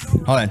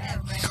 Hold on.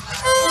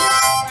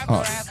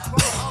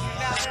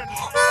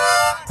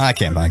 I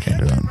can't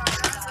do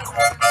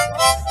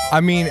that. I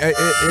mean,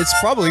 it's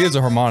probably is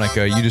a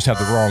harmonica. You just have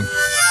the wrong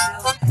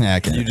Yeah, I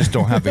can. You just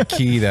don't have the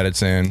key that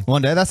it's in.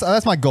 One day,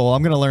 that's my goal.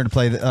 I'm gonna learn to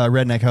play the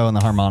Redneck Ho and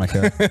the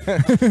harmonica.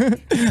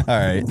 All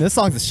right, this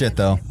song's the shit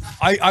though.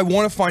 I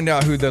want to find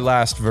out who the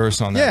last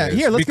verse on that Yeah, is.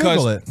 here, let's because,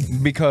 Google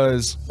it.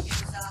 Because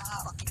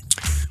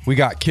we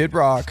got Kid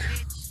Rock,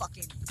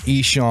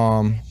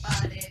 Esham,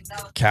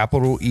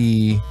 capital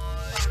E.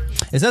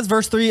 It says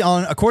verse 3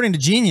 on according to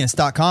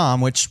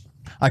Genius.com, which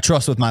I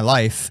trust with my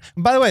life.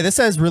 And by the way, this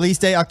says release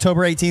date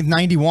October 18th,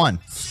 91.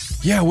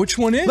 Yeah, which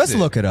one is Let's it?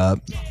 look it up.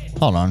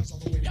 Hold on.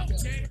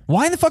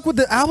 Why the fuck would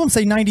the album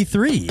say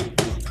 93?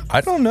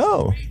 I don't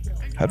know.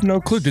 I have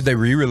no clue. Did they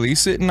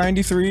re-release it in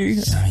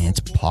 93? I mean, it's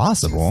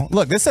possible.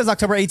 Look, this says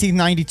October 18th,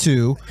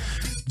 92.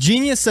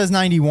 Genius says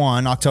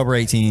 91, October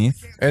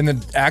 18th. And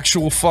the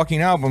actual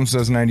fucking album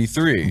says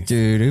 93.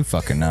 Dude, who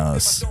fucking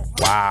knows?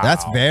 Wow.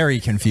 That's very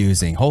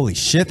confusing. Holy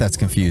shit, that's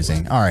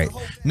confusing. All right.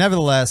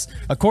 Nevertheless,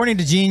 according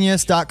to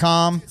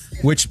Genius.com,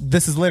 which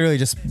this is literally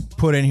just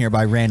put in here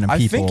by random I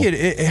people. think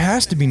it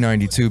has to be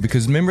 92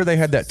 because remember they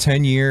had that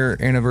 10-year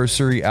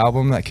anniversary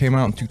album that came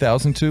out in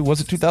 2002?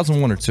 Was it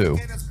 2001 or 2?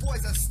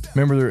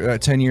 Remember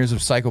 10 years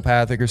of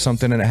Psychopathic or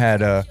something, and it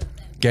had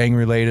gang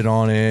related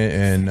on it,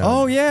 and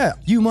Oh yeah.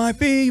 you might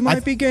be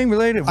gang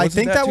related. I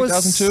think that was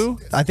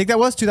 2002, I think that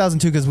was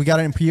 2002 because we got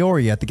it in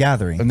Peoria at the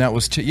Gathering. and that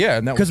was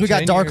Because we got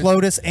 10 Dark years.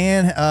 Lotus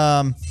and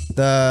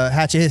the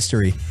Hatchet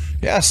History.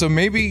 Yeah, so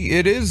maybe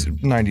it is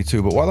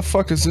 92, but why the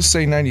fuck does this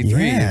say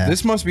 93? Yeah.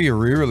 This must be a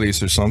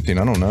re-release or something.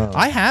 I don't know.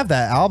 I have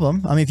that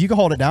album. I mean, if you can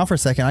hold it down for a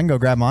second, I can go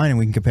grab mine and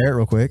we can compare it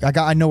real quick.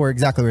 I know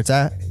exactly where it's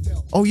at.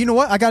 Oh, you know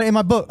what? I got it in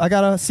my book. I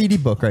got a CD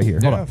book right here.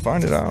 Hold yeah, on.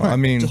 find it out. I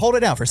mean, Just hold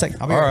it down for a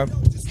second. I'll be all right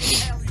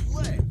right.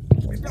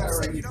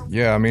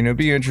 Yeah, I mean, it'd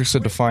be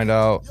interested to find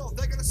out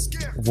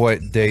what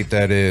date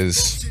that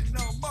is.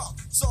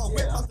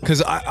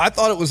 Because I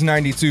thought it was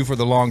 92 for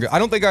the longest. I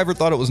don't think I ever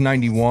thought it was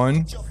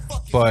 91,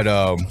 but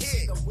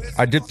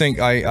I did think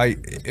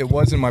it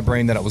was in my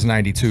brain that it was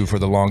 92 for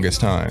the longest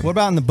time. What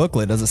about in the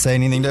booklet? Does it say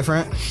anything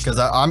different? Because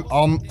I'm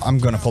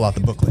going to pull out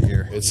the booklet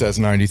here. It says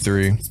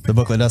 93. The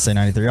booklet does say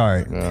 93. All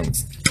right.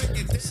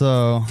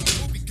 So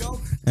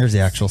there's the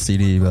actual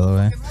CD, by the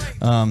way.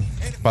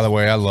 By the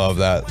way, I love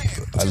that.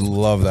 I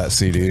love that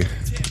CD.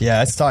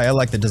 Yeah, it's tight. I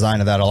like the design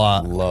of that a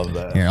lot. Love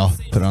that. Here, I'll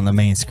put it on the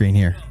main screen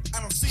here.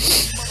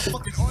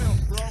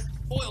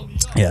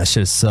 Yeah, that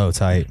shit is so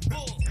tight.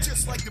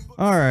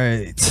 All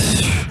right.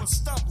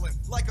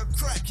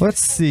 Let's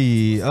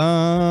see. You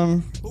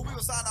know,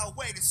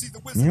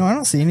 I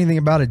don't see anything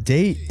about a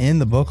date in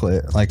the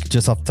booklet, like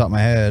just off the top of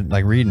my head,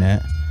 like reading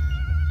it.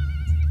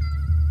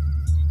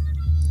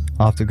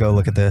 I'll have to go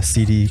look at the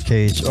CD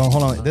cage. Oh,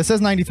 hold on. This says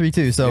 93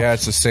 too. So Yeah,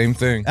 it's the same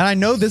thing. and I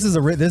know this is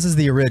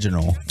the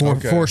original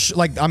Okay.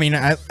 like I mean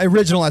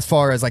original as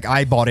far as like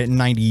I bought it in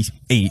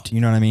 98. You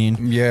know what I mean?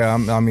 Yeah,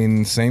 I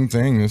mean, same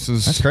thing. This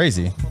That's is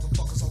crazy.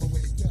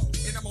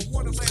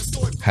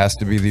 has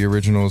to be the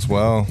original as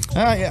well.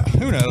 Yeah.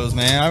 Who knows,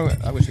 man?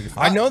 I wish we could.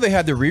 I know they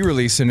had the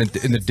re-release and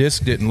the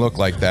disc didn't look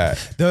like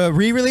that. The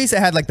re-release, it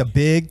had like the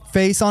big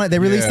face on it. They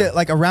released Yeah. it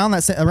like around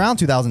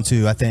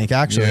 2002, I think,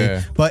 actually.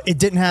 Yeah. But it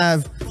didn't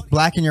have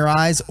Black in Your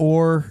Eyes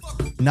or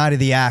Night of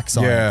the Axe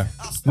on Yeah, it,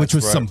 which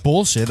was right. some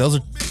bullshit. Those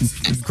are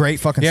great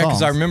fucking Yeah, songs.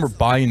 because I remember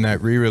buying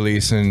that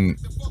re-release and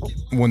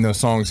when those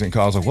songs didn't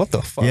come, I was like, what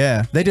the fuck?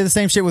 Yeah, they did the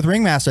same shit with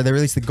Ringmaster. They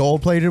released the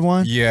gold-plated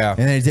one. Yeah.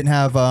 and it didn't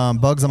have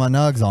Bugs on My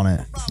Nugs on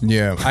it.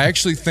 Yeah. I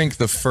actually think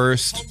the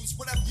first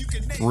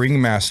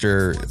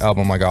Ringmaster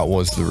album I got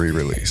was the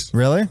re-release.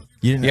 Really?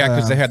 You didn't? Yeah,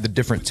 because they had the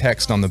different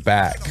text on the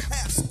back.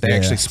 They Yeah.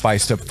 actually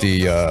spiced up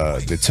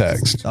the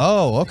text.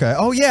 Oh, okay.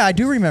 Oh, yeah, I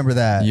do remember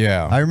that.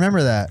 Yeah. I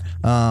remember that.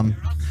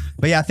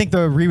 But yeah, I think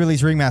the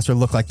re-release Ringmaster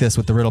looked like this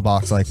with the riddle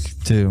box, like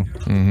too.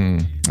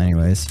 Mm-hmm.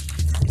 Anyways,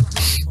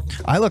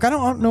 I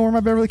don't know where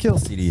my Beverly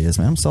Hills CD is,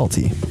 man. I'm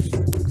salty.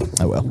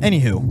 Oh well.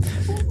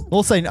 Anywho,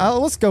 we'll say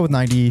let's go with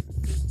 92.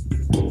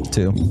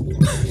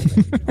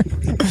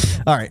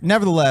 All right.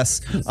 Nevertheless,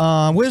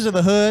 Wizard of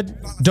the Hood,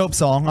 dope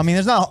song. I mean,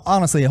 there's not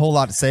honestly a whole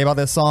lot to say about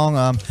this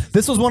song.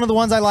 This was one of the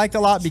ones I liked a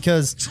lot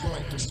because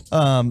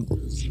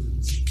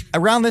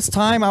around this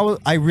time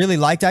I really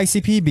liked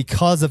ICP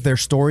because of their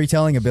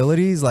storytelling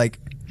abilities. Like,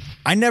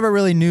 I never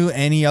really knew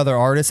any other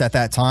artists at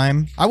that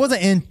time. I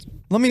wasn't in.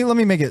 Let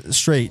me make it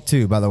straight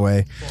too, by the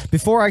way.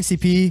 Before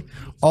ICP,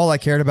 all I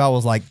cared about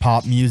was like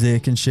pop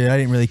music and shit. I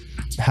didn't really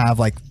have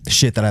like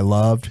shit that I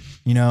loved,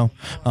 you know.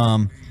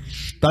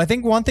 But I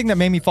think one thing that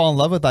made me fall in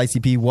love with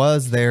ICP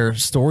was their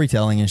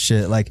storytelling and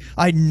shit. Like,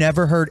 I'd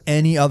never heard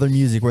any other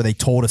music where they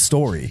told a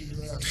story.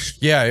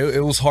 Yeah,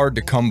 it was hard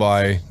to come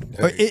by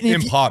in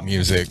if- pop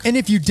music. And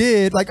if you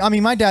did, like, I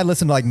mean, my dad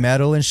listened to like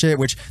metal and shit,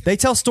 which they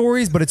tell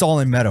stories, but it's all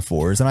in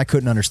metaphors, and I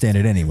couldn't understand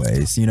it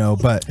anyways, you know.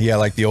 But Yeah,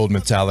 like the old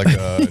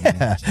Metallica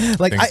and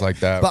like things like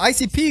that. But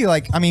ICP,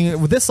 like, I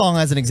mean, with this song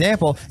as an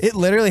example, it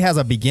literally has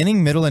a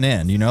beginning, middle, and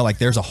end. You know, like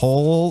there's a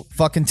whole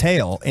fucking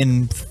tale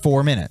in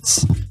 4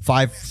 minutes,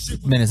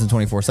 5 minutes and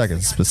 24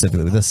 seconds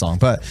specifically with this song.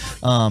 But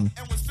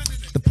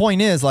the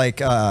point is,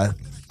 like,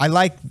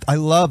 I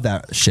love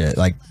that shit.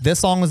 Like this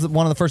song was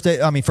one of the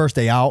first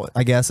day out,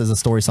 I guess, is a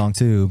story song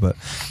too. But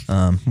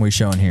what are you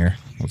showing here?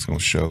 What's gonna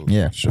show?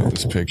 Yeah. Show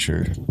this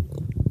picture.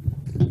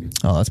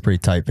 Oh, that's a pretty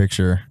tight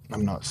picture.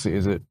 I'm not see.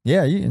 Is it?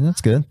 Yeah,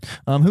 that's good.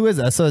 Who is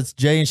that? So it's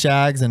Jay and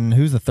Shags, and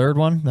who's the third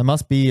one? That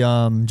must be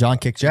John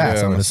Kick Jazz. Yeah,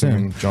 I'm I'm gonna assume.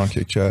 assuming John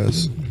Kick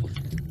Jazz.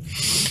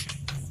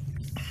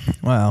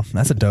 Wow,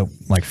 that's a dope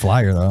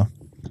flyer though.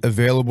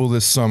 Available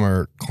this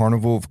summer,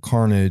 Carnival of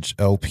Carnage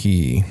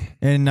LP.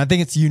 And I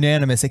think it's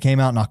unanimous. It came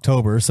out in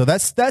October, so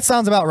that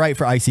sounds about right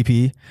for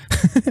ICP.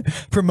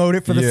 Promote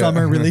it for the Yeah.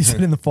 summer, release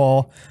it in the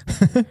fall.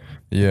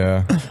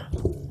 Yeah.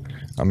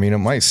 I mean, it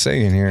might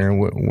say in here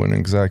when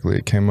exactly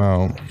it came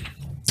out.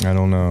 I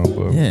don't know.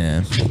 But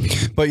Yeah.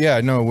 But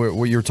yeah, no,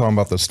 what you're talking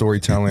about, the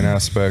storytelling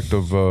aspect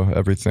of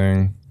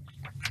everything.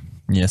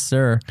 Yes,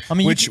 sir. I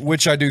mean,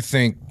 Which I do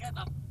think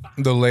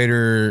the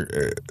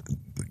later,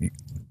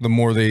 the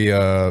more they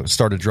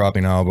started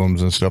dropping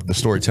albums and stuff, the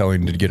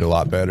storytelling did get a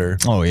lot better.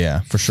 oh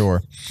yeah, for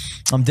sure.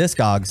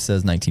 Discogs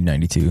says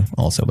 1992.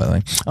 Also, by the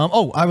way.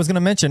 I was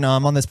gonna mention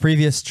on this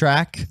previous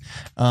track,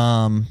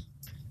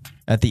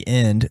 at the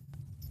end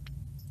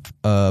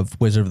of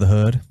Wizard of the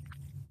Hood.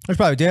 Do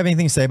you have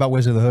anything to say about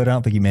Wizard of the Hood? I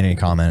don't think you made any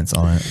comments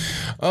on it.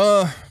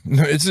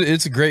 No,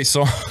 it's a great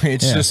song.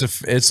 It's Yeah.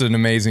 just it's an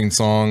amazing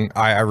song.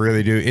 I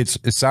really do.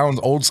 It sounds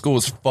old school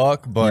as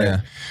fuck, but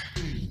Yeah.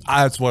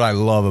 that's what I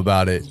love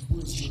about it.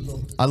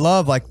 I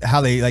love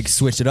how they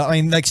switched it up.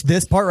 I mean,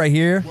 this part right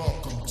here.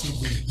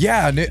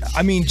 Yeah,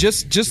 I mean,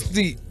 just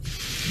the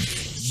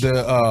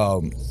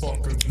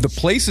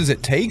places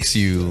it takes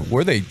you,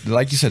 where they,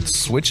 like you said,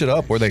 switch it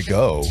up where they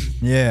go.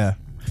 Yeah.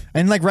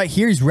 And right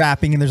here he's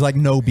rapping and there's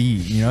no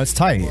beat. It's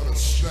tight.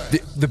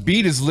 The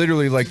beat is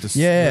literally like the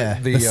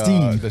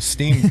steam. the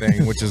steam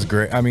thing, which is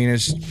great. I mean,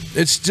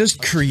 it's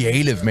just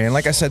creative, man.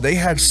 Like I said, they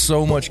had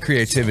so much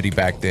creativity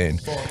back then,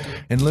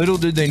 and little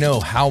did they know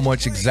how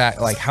much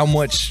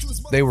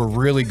they were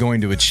really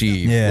going to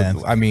achieve. Yeah.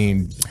 I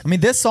mean,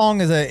 this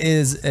song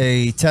is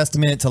a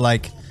testament to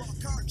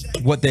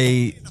what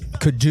they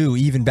could do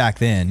even back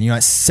then.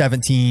 At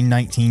 17,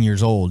 19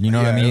 years old. You know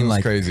what I Yeah, mean? it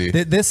was crazy.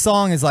 This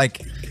song is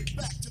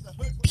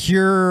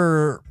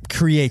pure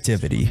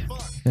creativity.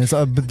 It's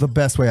the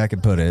best way I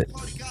could put it.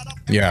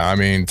 yeah, I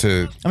mean,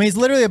 it's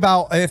literally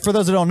about, for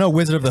those who don't know,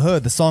 Wizard of the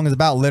Hood, the song is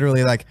about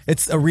literally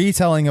it's a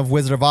retelling of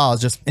Wizard of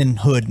Oz, just in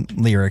hood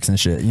lyrics and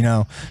shit,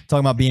 talking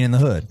about being in the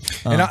hood.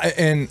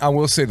 and I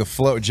will say the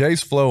flow,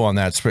 Jay's flow on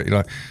that's pretty,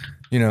 like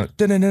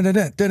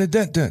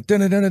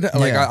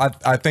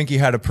I think he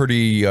had a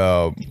pretty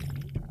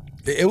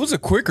it was a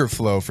quicker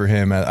flow for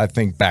him, I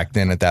think, back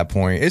then at that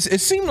point.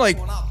 It seemed like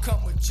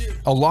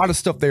a lot of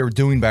stuff they were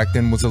doing back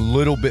then was a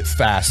little bit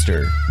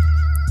faster.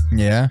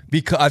 Yeah.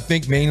 I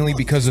think mainly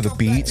because of the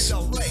beats,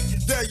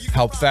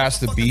 how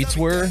fast the beats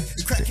were.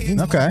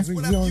 Okay.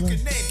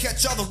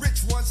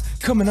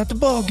 Coming out the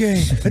ball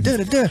game.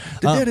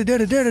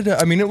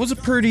 I mean, it was a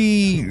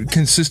pretty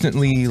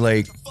consistently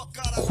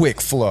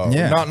quick flow.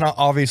 Yeah. Not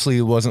obviously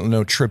it wasn't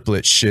no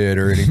triplet shit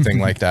or anything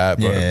like that.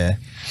 But Yeah.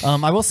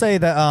 I will say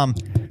that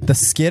the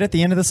skit at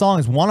the end of the song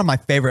is one of my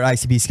favorite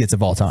ICP skits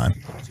of all time.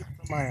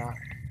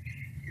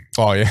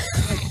 Oh yeah.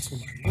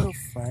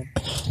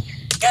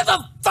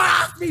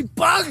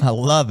 I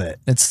love it.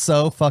 It's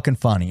so fucking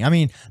funny. I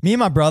mean, me and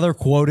my brother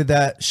quoted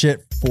that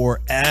shit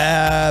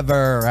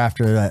forever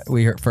after that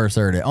we first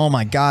heard it. Oh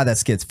my God, that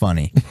skit's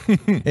funny.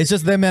 It's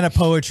just them in a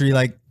poetry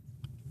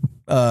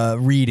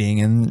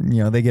reading,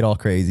 and they get all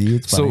crazy.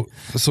 It's funny.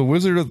 So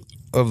Wizard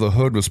of the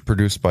Hood was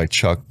produced by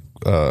Chuck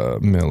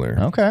Miller.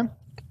 Okay.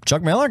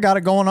 Chuck Miller got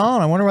it going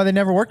on. I wonder why they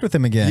never worked with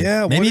him again.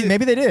 Yeah,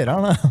 maybe they did. I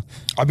don't know.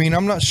 I mean,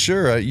 I'm not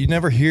sure. You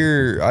never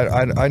hear.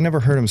 I never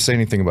heard him say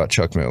anything about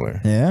Chuck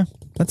Miller. Yeah,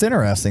 that's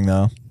interesting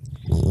though.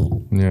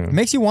 Yeah. It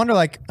makes you wonder.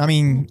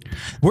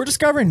 We're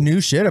discovering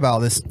new shit about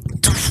this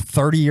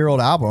 30-year-old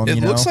album.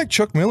 It looks like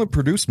Chuck Miller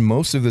produced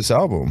most of this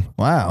album.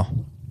 Wow.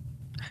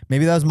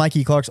 Maybe that was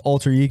Mikey Clark's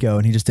alter ego,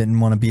 and he just didn't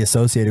want to be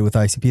associated with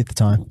ICP at the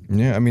time.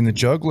 Yeah, I mean, the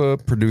Juggler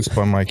produced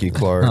by Mikey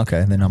Clark.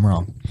 Okay, then I'm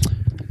wrong.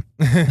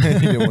 He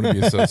didn't want to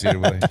be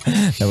associated with it.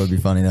 That would be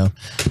funny though.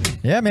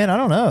 Yeah, man, I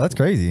don't know. That's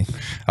crazy.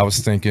 I was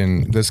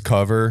thinking this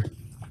cover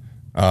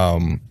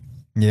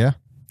Yeah.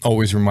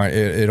 always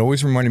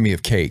reminded me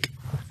of cake.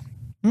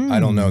 I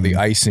don't know, the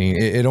icing.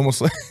 It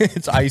almost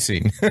it's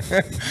icing.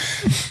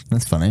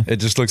 That's funny. It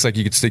just looks like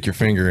you could stick your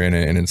finger in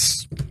it, and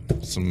it's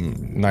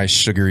some nice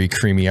sugary,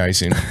 creamy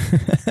icing.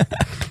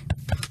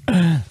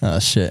 Oh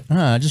shit!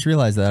 I just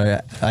realized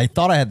that I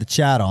thought I had the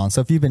chat on.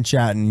 So if you've been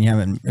chatting, we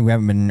haven't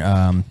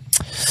been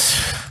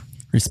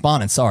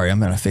responding. Sorry, I'm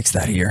gonna fix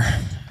that here.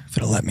 If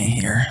it'll let me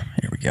here.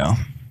 Here we go.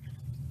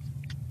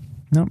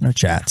 Nope, no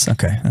chats.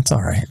 Okay, that's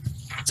all right.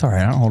 It's all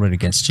right. I don't hold it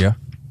against you.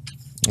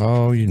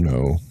 Oh, you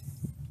know.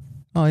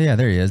 Oh yeah,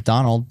 there he is.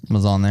 Donald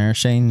was on there.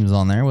 Shane was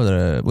on there. What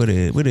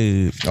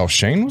a. Oh,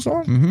 Shane was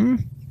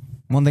on?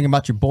 One thing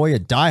about your boy, a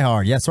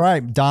diehard. Yes,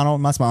 right,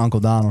 Donald. That's my Uncle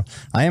Donald.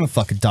 I am a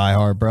fucking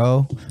diehard,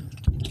 bro.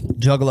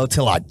 Juggalo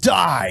till I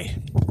die.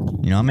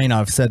 I may not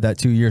have said that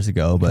 2 years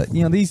ago, but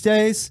these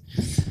days,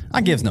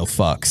 I gives no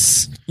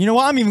fucks. You know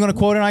what? I'm even going to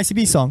quote an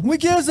ICP song. We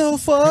gives no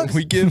fucks.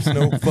 We gives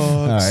no fucks.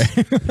 All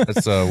right.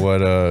 That's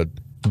what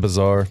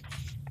Bizarre.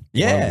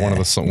 Yeah. One of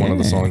the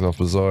songs off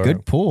Bizarre.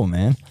 Good pull,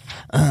 man.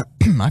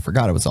 I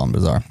forgot it was on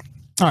Bizarre.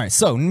 All right,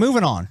 so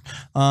moving on.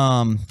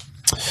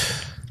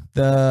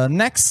 The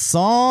next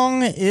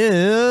song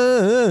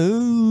is.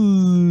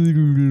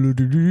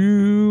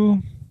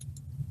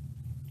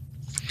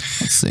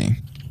 Let's see.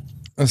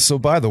 So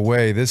by the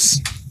way, this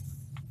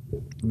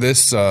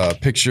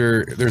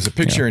picture, there's a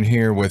picture in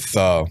here with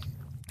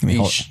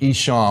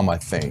Isham, I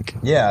think.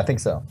 Yeah, I think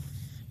so.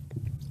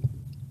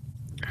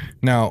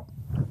 Now,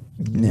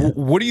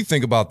 what do you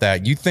think about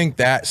that? You think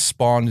that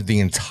spawned the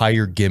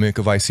entire gimmick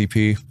of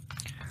ICP?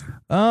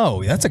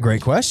 Oh, that's a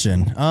great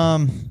question.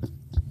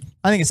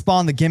 I think it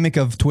spawned the gimmick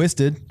of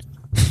Twisted.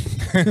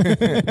 Yeah,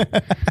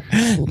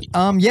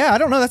 I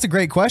don't know. That's a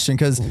great question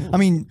because I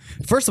mean,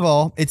 first of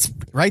all, it's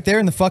right there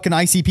in the fucking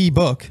ICP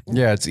book.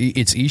 Yeah,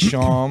 it's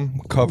Isham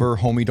cover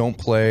Homie Don't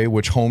Play,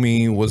 which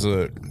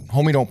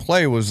Homie Don't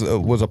Play was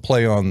a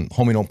play on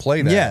Homie Don't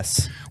Play That.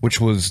 Yes. Which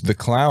was the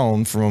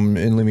clown from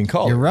In Living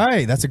Color. You're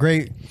right. That's a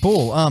great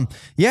pull.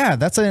 Yeah,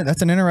 that's an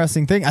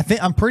interesting thing.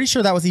 I'm pretty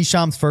sure that was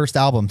Isham's first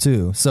album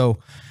too. So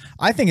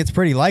I think it's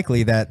pretty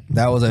likely that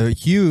was a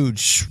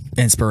huge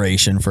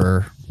inspiration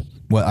for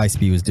what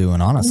ICP was doing,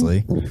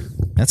 honestly.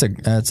 That's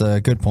a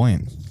good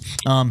point.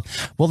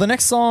 Well, the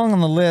next song on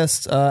the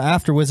list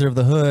after Wizard of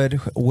the Hood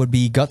would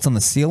be Guts on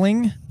the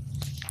Ceiling,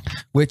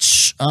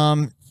 which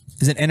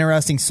is an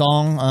interesting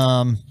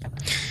song.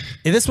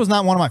 This was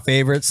not one of my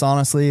favorites,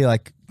 honestly,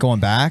 like going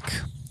back.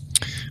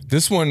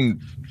 This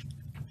one,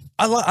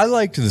 I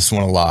liked this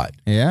one a lot.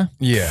 Yeah?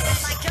 Yeah.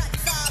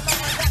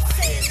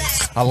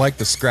 I like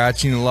the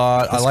scratching a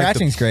lot. The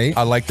scratching's great.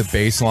 I like the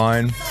bass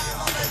line.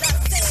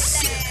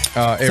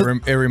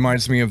 It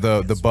reminds me of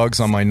the bugs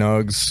on my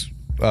nugs,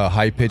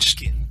 high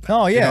pitched.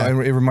 Oh yeah, You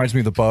know, it reminds me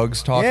of the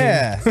bugs talking.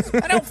 yeah.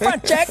 I don't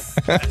front check.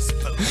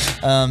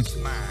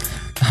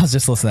 I was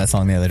just listening to that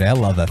song the other day. I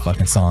love that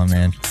fucking song,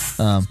 man.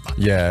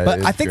 Yeah, But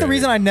it's I think the great.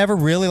 reason I never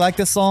really liked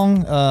this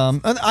song,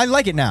 I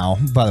like it now,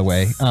 by the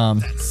way.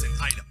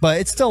 But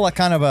it's still like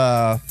kind of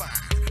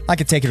I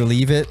could take it or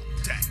leave it.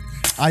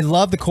 I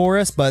love the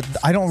chorus, but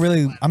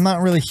I'm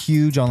not really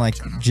huge on like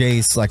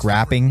Jay's like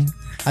rapping.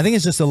 I think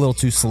it's just a little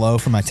too slow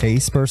for my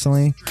taste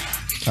personally.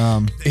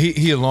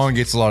 he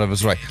elongates a lot of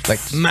his like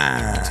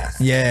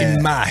Yeah.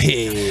 in my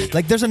head.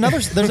 Like there's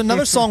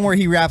another song where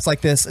he raps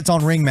like this. It's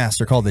on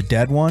Ringmaster called The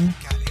Dead One.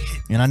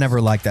 And I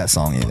never liked that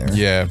song either.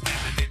 Yeah,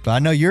 But I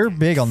know you're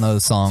big on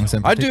those songs.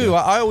 In I do. particular.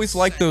 I always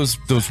like those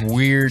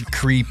weird,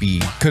 creepy.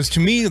 Because to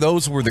me,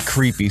 those were the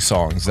creepy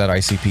songs that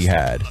ICP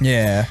had.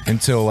 Yeah.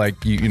 Until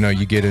like you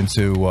get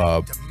into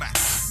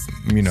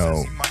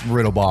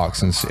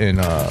Riddlebox and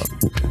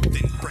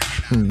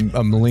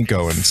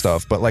Malenko and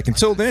stuff. But like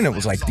until then, it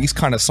was like these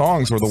kind of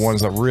songs were the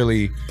ones that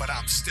really,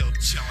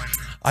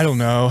 I don't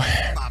know,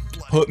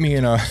 put me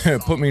in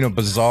a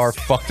bizarre,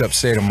 fucked up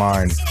state of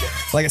mind.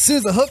 Like as soon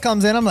as the hook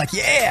comes in, I'm like,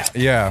 yeah,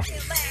 Yeah.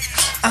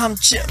 I'm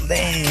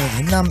chilling.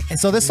 And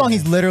so this song,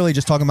 he's literally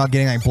just talking about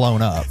getting like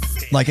blown up.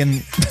 Like in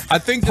I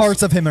think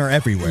parts of him are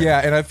everywhere. Yeah,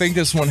 and I think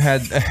this one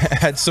had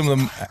some of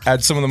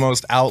the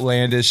most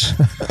outlandish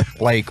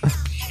like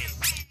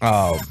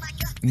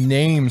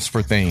names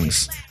for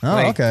things. Oh,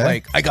 okay.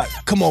 Like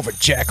come over,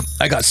 Jack.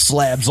 I got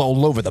slabs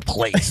all over the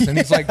place. And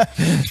he's like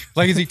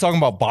is he talking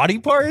about body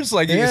parts?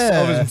 Like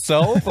Yeah. of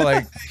himself?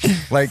 Like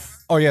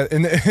oh yeah,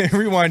 and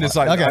Rewind is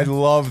like Okay. I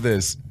love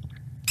this.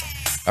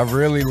 I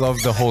really love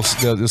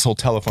this whole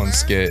telephone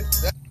skit.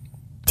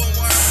 Cool,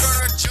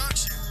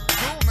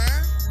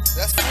 man.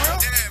 That's for real?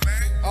 Yeah,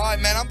 man. All right,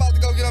 man. I'm about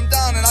to go get them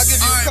down, and I'll give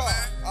you a call.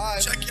 All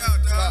right. Check you out,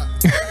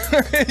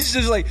 dog. It's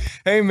just like,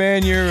 hey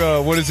man,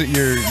 you're what is it?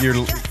 You're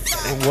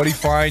what do you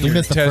find? You Your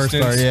missed the first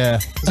intestines. part, yeah.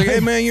 It's like, hey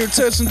man, your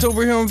intestines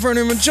over here in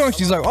Vernon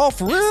Junction. He's like, oh,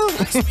 for real?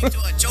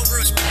 Joe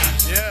Bruce.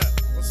 Yeah.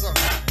 What's up?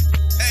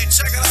 Hey,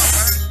 check it out,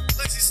 man.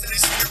 Lexi said he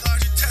seen your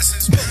large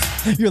intestines,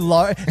 man.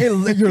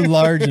 You're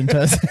large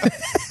intestine.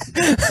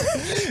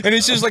 And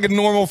it's just like a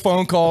normal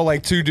phone call,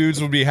 like two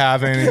dudes would be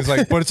having. And it's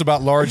like, but it's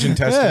about large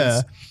intestines.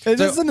 Yeah. It's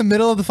So- just in the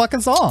middle of the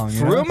fucking song.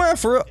 For real, man?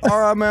 For real? All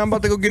right, man. I'm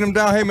about to go get him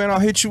down. Hey, man, I'll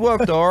hit you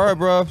up, though. All right,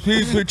 bro.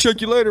 He'll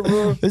check you later,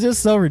 bro. It's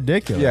just so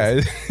ridiculous.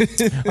 Yeah.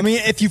 I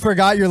mean, if you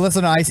forgot you're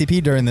listening to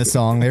ICP during this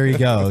song, there you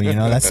go. You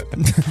know, that's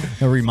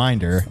a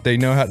reminder. They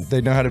know how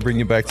to bring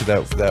you back to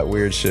that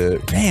weird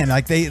shit. Man,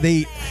 like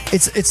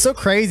it's so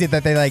crazy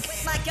that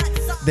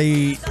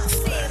they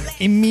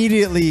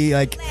immediately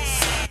like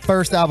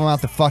first album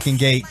out the fucking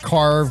gate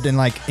carved and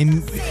like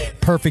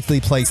perfectly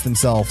placed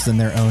themselves in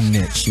their own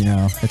niche. You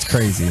know, it's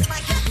crazy.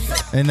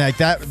 And like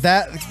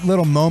that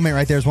little moment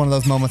right there is one of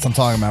those moments I'm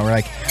talking about where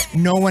like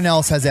no one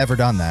else has ever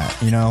done that.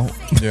 You know,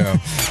 Yeah.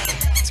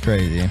 it's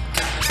crazy.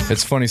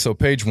 It's funny. So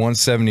page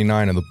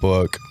 179 of the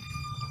book,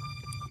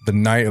 the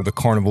night of the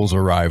carnival's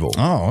arrival.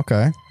 Oh,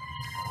 okay.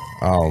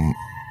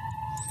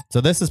 So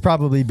this is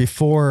probably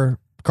before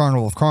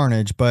Carnival of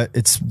Carnage, but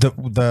it's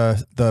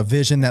the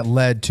vision that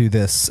led to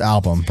this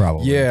album,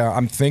 probably. Yeah,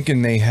 I'm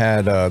thinking they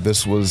had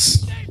this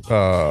was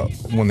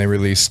when they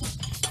released,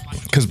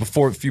 because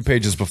before a few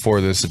pages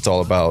before this, it's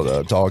all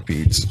about Dog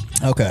Beats.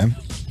 Okay.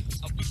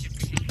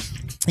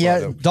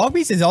 Yeah, Dog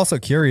Beats is also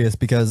curious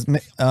because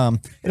it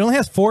only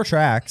has 4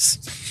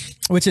 tracks,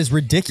 which is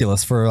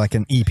ridiculous for like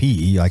an EP.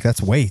 Like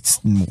that's way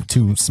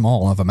too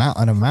small of an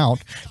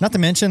amount. Not to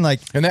mention like,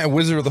 And that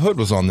Wizard of the Hood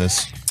was on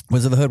this.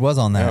 Wizard of the Hood was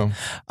on that.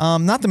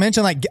 Not to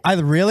mention like I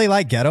really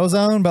like Ghetto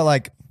Zone, but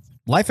like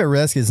Life at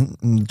Risk is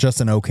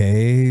just an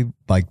okay,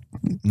 like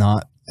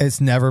not. It's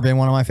never been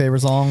one of my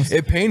favorite songs.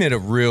 It painted a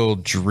real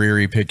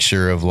dreary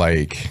picture of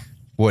like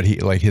what he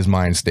like his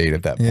mind state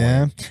at that point.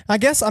 Yeah, I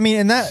guess. I mean,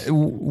 and that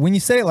when you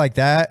say it like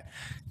that,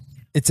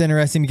 it's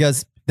interesting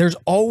because there's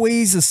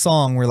always a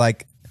song where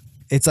like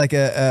it's like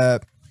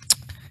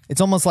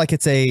it's almost like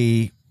it's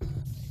a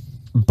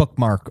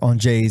bookmark on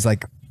Jay's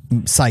like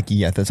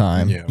psyche at the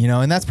time. Yeah. You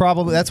know, and that's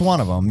one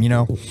of them. You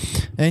know,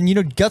 and you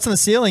know, Guts on the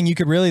Ceiling you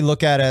could really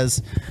look at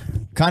as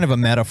kind of a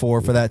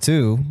metaphor for that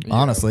too.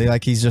 Honestly,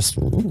 like he's just.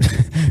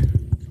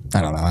 I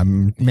don't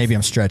know. Maybe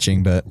I'm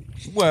stretching, but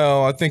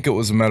Well, I think it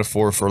was a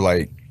metaphor for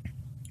like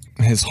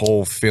his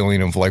whole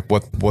feeling of like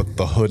what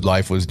the hood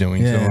life was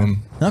doing to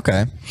him.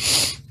 Okay.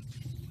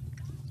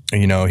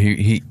 You know,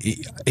 he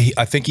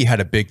I think he had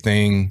a big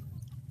thing.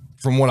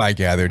 From what I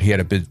gathered, he had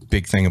a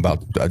big thing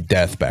about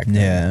death back then.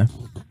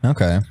 Yeah.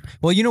 Okay.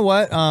 Well, you know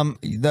what?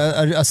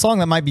 A song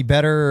that might be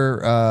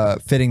better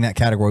fitting that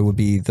category would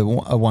be the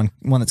one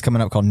that's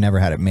coming up called "Never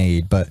Had It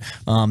Made." But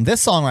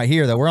this song right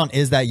here that we're on,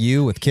 "Is That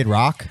You" with Kid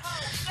Rock.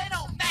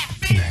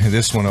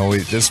 This one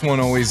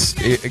always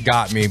it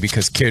got me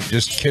because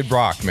Kid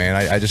Rock, man.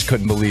 I just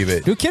couldn't believe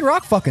it. Dude, Kid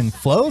Rock fucking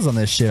flows on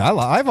this shit.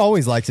 I've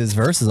always liked his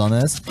verses on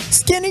this.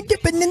 Skinny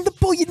dipping in the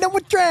pool, you know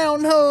what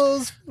drown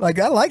hoes. Like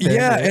I like that.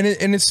 Yeah,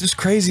 and it's just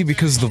crazy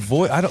because the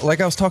voice.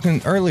 I was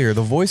talking earlier.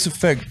 The voice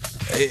effect.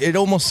 It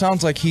almost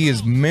sounds like he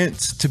is meant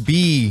to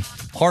be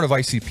part of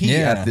ICP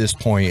at this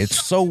point.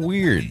 It's so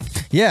weird.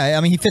 Yeah,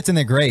 I mean, he fits in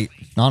there great.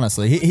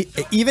 Honestly, he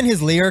even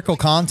his lyrical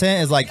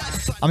content is like,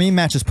 I mean, he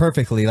matches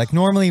perfectly. Like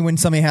normally when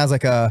somebody has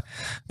like a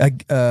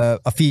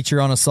feature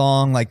on a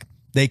song, like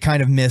they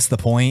kind of miss the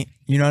point.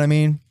 You know what I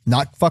mean?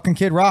 Not fucking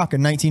Kid Rock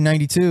in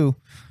 1992.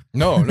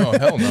 No,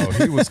 hell no.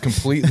 He was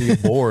completely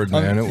bored,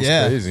 man. It was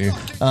crazy.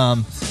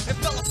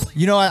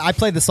 You know, I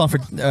played this song for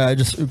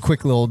just a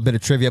quick little bit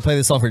of trivia. I played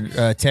this song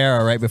for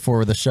Tara right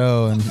before the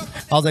show, and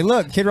I was like,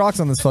 "Look, Kid Rock's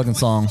on this fucking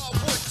song."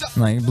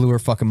 And like, it blew her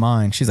fucking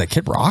mind. She's like,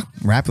 "Kid Rock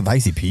rap with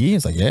ICP?"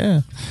 It's like,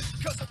 "Yeah."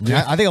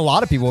 I think a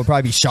lot of people would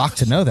probably be shocked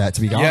to know that.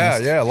 To be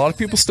honest, Yeah. A lot of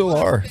people still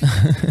are.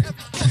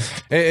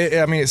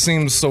 I mean, it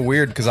seems so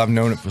weird because I've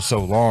known it for so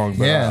long,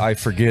 but I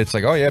forget. It's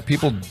like, oh yeah,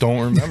 people don't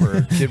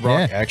remember Kid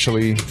Rock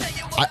actually.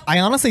 I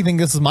honestly think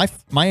this is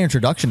my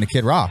introduction to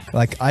Kid Rock.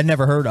 Like I'd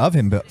never heard of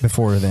him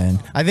before then.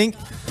 I think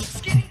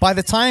by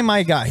the time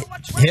I got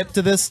hip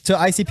to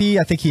ICP,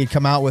 I think he had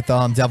come out with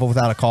Devil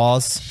Without a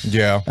Cause.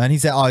 Yeah, and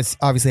he's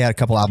obviously had a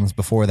couple albums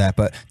before that,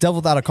 but Devil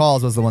Without a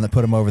Cause was the one that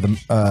put him over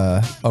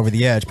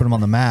the edge, put him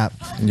on the map.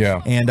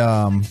 Yeah, and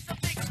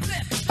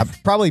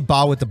probably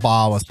Ba with the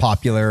Ba was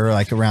popular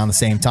like around the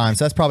same time,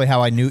 so that's probably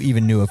how I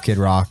knew of Kid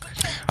Rock.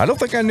 I don't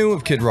think I knew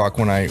of Kid Rock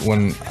when I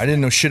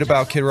didn't know shit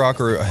about Kid Rock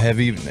or have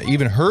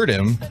even heard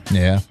him.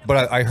 Yeah,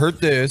 but I heard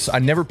this. I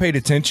never paid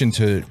attention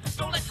to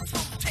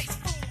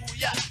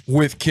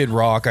with Kid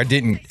Rock. I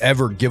didn't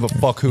ever give a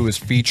fuck who was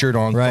featured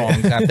on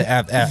songs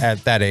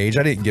at that age.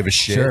 I didn't give a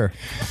shit. Sure.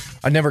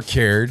 I never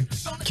cared.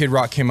 Kid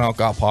Rock came out,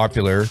 got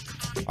popular.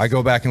 I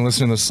go back and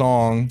listen to the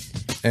song,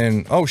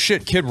 and oh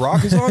shit, Kid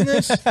Rock is on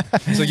this.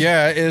 So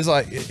yeah,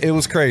 it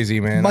was crazy,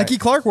 man. Mikey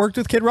Clark worked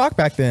with Kid Rock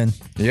back then.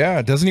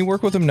 Yeah, doesn't he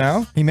work with him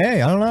now? He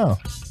may. I don't know.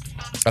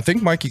 I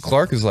think Mikey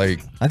Clark is like.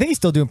 I think he's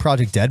still doing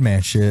Project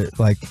Deadman shit.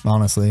 Like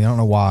honestly, I don't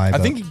know why. I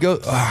think he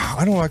goes.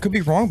 I don't know. I could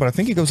be wrong, but I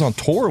think he goes on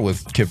tour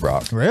with Kid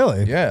Rock.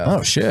 Really? Yeah.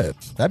 Oh shit,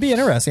 that'd be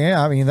interesting.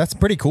 Yeah, I mean that's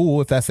pretty cool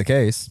if that's the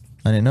case.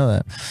 I didn't know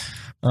that.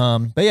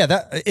 But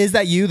yeah, Is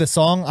That You, the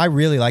song, I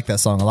really like that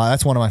song a lot.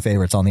 That's one of my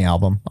favorites on the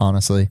album,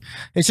 honestly.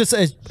 It's just,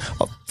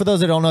 for those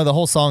that don't know, the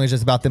whole song is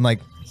just about them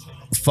like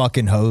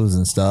fucking hoes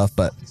and stuff,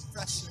 but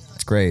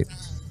it's great.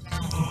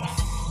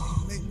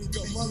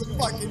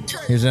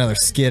 Here's another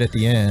skit at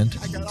the end.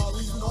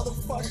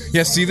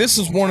 Yeah, see, this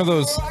is one of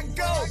those.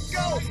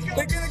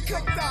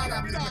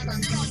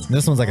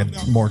 This one's like a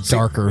more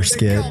darker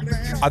skit.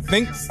 I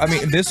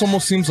mean, this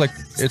almost seems like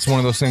it's one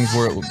of those things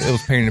where it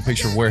was painting a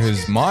picture of where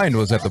his mind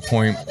was at the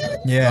point.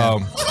 Yeah.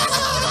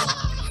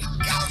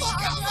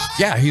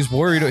 Yeah, he's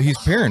worried. He's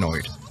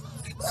paranoid.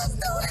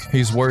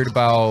 He's worried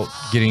about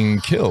getting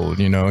killed.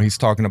 You know, he's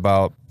talking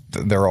about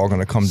they're all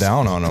going to come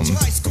down on him.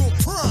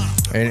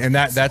 And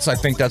that's I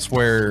think that's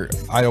where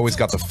I always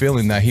got the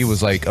feeling that he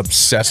was like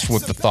obsessed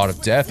with the thought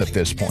of death at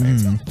this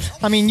point.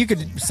 I mean, you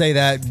could say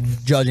that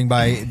judging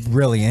by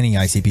really any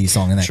ICP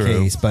song in that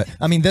case, but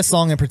I mean, this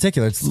song in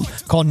particular,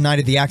 it's called Night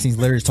of the Axe. He's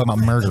literally just talking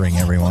about murdering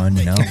everyone,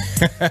 you know,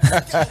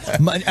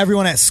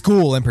 everyone at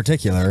school in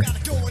particular.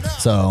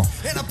 So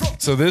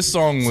So this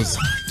song was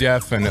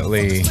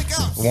definitely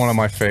one of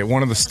my favorite,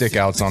 one of the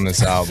stickouts on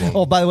this album.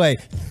 Oh, by the way,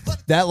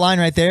 that line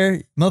right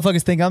there,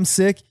 motherfuckers think I'm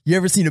sick. You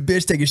ever seen a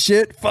bitch take a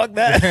shit? Fuck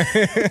that.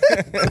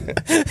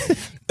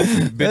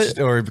 Bitch,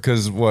 or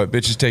because what?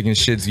 Bitches taking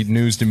shits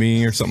news to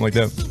me or something like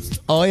that.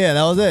 Oh yeah,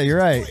 that was it. You're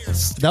right.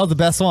 That was the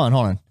best one.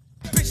 Hold on.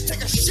 Bitch,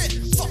 take a shit.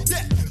 Fuck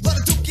that. Let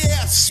her do your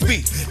ass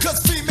Speak.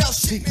 Cause female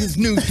shit It's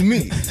news to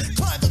me.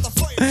 climb to the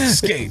frame.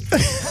 Escape.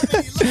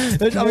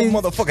 I mean,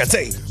 motherfucker,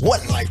 say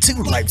 1 life,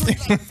 2 life.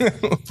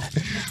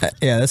 50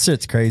 yeah, that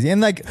shit's crazy.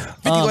 And like,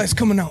 lights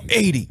coming out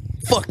 80.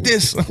 Fuck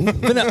this.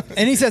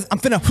 and he says, "I'm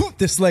finna hoot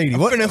this lady."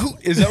 What?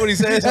 Is that what he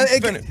says?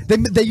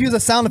 They use a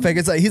sound effect.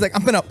 It's like he's like,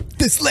 "I'm finna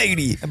this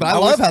lady," but I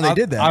love how they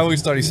did that. I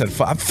always thought he said,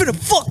 "I'm finna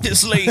fuck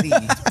this lady."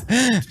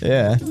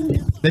 Yeah,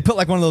 they put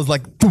like one of those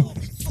like.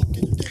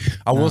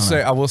 I will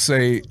say,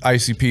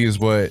 ICP is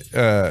what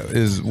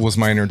was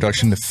my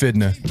introduction to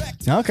fitna.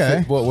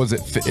 Okay. What was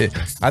it?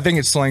 I think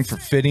it's slang for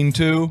fitting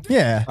too.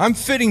 Yeah. I'm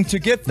fitting to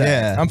get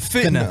that. Yeah. I'm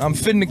fitting. Finna. I'm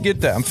fitting to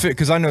get that. I'm fit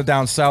because I know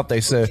down south they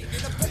say,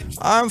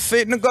 "I'm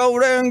fitting to go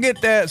there and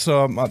get that."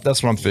 So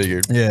that's what I'm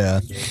figured.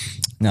 Yeah.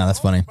 No, that's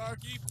funny.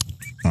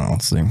 Oh,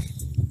 let's see.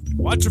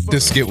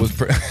 This skit was.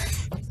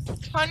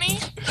 Honey,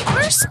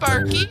 where's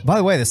Sparky? By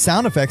the way, the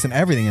sound effects and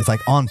everything is like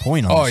on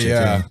point on Oh this shit,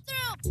 yeah.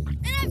 too. And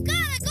I've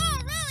gotta go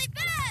really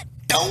bad.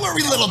 Don't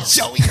worry, little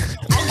Joey.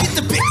 I'll get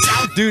the bitch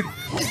out. Dude,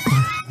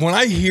 when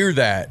I hear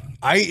that,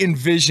 I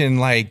envision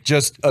like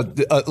just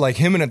like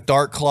him in a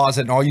dark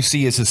closet, and all you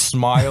see is his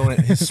smile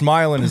in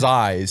his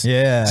eyes.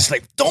 Yeah. Just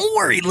like, don't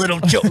worry, little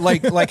Joe.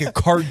 like a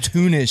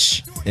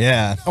cartoonish,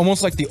 Yeah.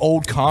 almost like the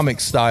old comic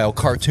style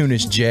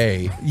cartoonish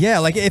Jay. Yeah,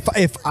 like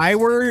if I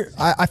were,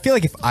 I feel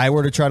like if I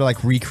were to try to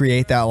like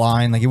recreate that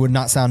line, like it would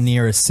not sound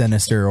near as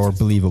sinister or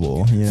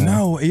believable. You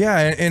know? No,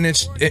 yeah, and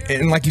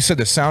and like you said,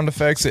 the sound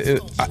effects.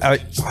 I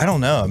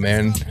don't know,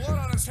 man.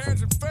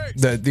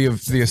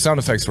 The sound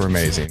effects were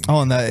amazing.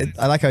 Oh, and I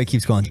like how he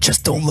keeps going.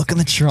 Just don't look in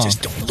the trunk.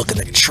 Just don't look in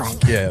the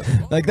trunk. Yeah.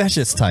 Like that's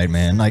just tight,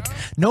 man. Like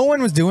no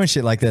one was doing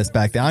shit like this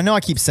back then. I know I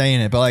keep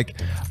saying it, but like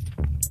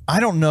I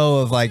don't know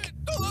of like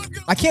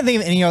I can't think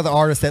of any other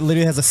artist that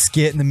literally has a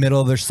skit in the middle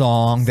of their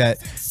song that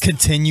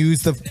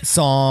continues the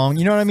song.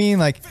 You know what I mean?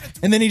 Like,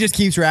 and then he just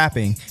keeps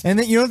rapping. And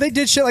then they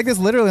did shit like this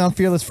literally on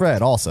Fearless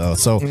Fred also.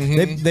 So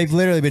they've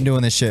literally been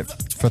doing this shit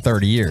for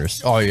 30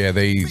 years. Oh yeah,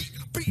 they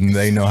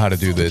know how to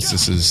do this.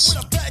 This is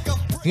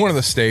one of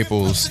the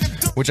staples,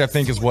 which I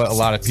think is what a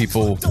lot of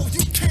people.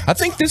 I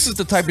think this is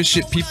the type of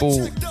shit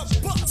people.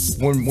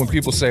 When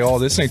people say, "Oh,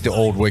 this ain't the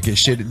old wicked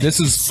shit," this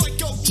is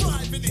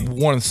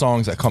one of the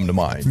songs that come to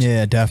mind.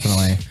 Yeah,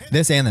 definitely.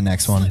 This and the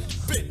next one.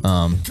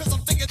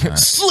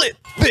 Slip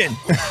bin.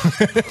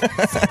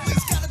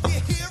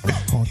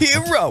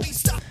 Hero.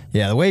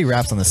 Yeah, the way he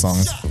raps on this song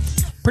is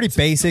pretty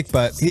basic,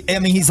 but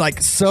he's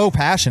like so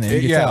passionate. You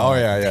can Yeah. tell. Oh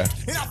yeah. Yeah.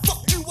 And I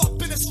fucked you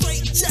up in a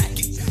straight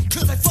jacket.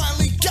 Cause I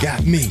finally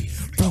Got me.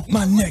 Broke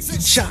my neck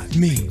and shot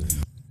me.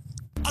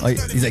 Like,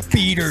 he's like,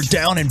 beat her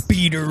down and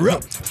beat her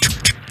up.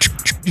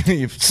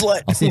 You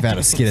slut. I'll see if I had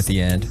a skit at the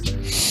end.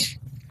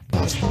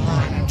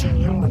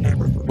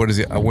 What is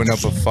it? I went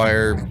up a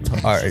fire.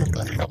 I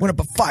Went up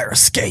a fire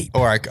escape.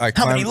 or I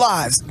How many climbed-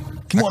 lives?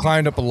 Come I on.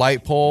 climbed up a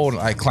light pole and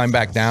I climbed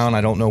back down.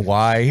 I don't know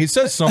why. He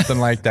says something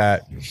like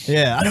that.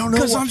 Yeah, I don't know.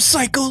 Because I'm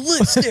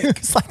psycholistic.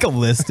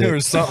 psycholistic. Or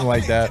something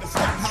like that.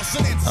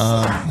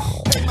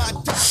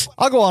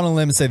 I'll go on a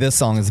limb and say this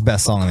song is the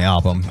best song on the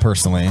album,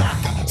 personally.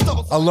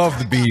 I love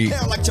the beat.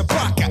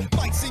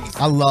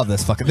 I love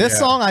this fucking. This Yeah.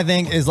 song, I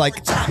think, is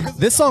like.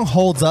 This song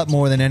holds up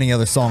more than any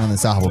other song on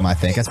this album, I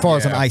think. As far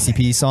as an Yeah.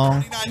 ICP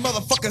song.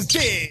 motherfuckers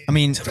dead. I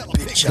mean,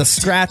 the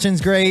scratching's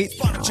great.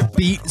 The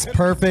beat is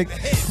perfect.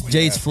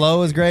 Jay's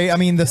flow is great. I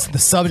mean, the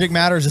subject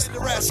matter is just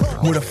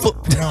with a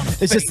foot down.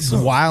 It's just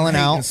wilding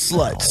out.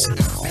 Sluts.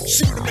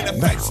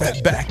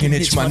 Back and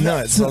itch my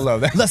nuts. I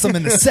love that. Unless I'm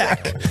in the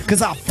sack,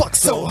 cause I'll fuck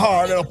so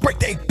hard it'll break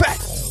their back.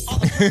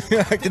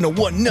 In a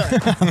one nut.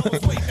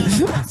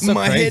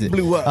 My Crazy. head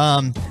blew up.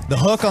 The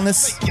hook on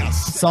this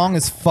song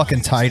is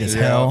fucking tight as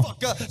hell.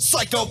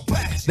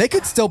 Psychopath. They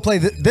could still play.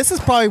 This is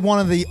probably one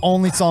of the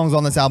only songs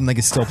on this album they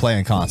could still play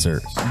in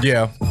concert.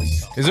 Yeah.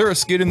 Is there a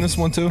skit in this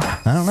one too?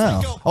 I don't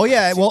know. Oh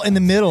yeah, well in the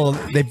middle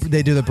they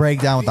do the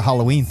breakdown with the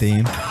Halloween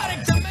theme.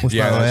 Which,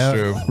 Yeah, by the way, that's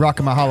true.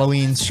 Rocking my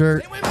Halloween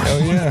shirt. Oh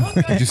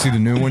yeah. Did you see the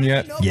new one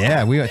yet?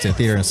 Yeah, we went to the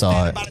theater and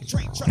saw it.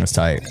 It was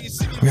tight.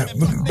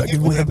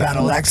 With a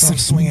battle axe, I'm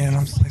swinging and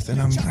I'm slicing,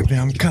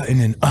 I'm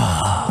cutting and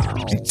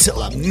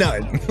until I'm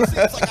nutting.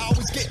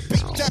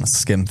 Let's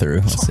skim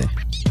through. Let's see.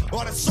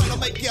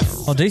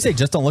 Oh, did he say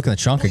just don't look in the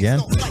trunk again?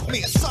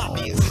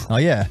 Oh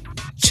yeah.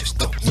 Just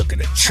don't look in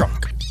the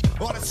trunk.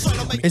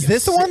 Is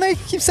this the one they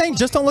keep saying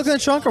just don't look in the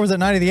trunk, or was it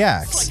Night of the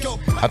Axe?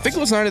 I think it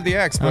was Night of the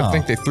Axe, but Oh. I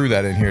think they threw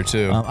that in here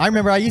too. I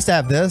remember I used to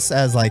have this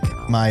as like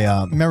my.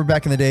 Remember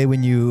back in the day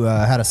when you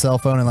had a cell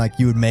phone and like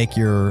you would make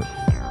your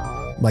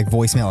like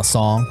voicemail a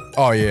song.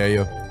 Oh yeah,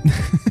 yeah.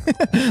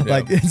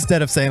 Like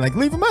instead of saying like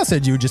leave a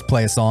message, you would just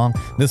play a song.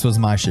 This was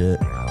my shit.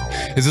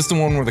 Is this the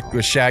one where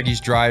the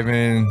Shaggy's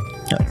driving?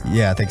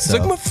 Yeah, I think so. It's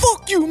like, "Man,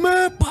 fuck you,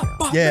 man.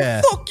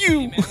 Yeah. Fuck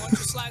you.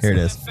 Here it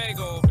is.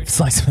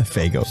 Slice of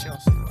Fago.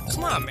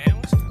 Come on,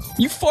 man.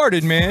 You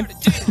farted, man.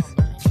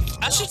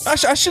 I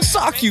should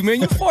sock you,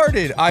 man. You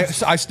farted.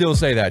 I still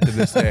say that to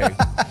this day.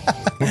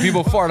 When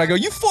people fart, I go,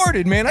 you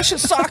farted, man. I should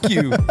sock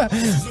you.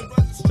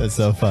 That's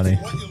so funny.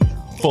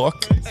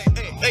 Fuck.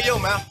 Hey, yo,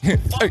 man.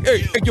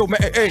 Hey, yo,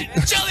 man. Hey.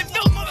 Jelly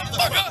Bill,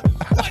 motherfucker.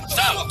 What's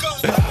up?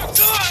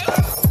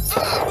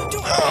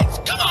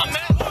 Come on,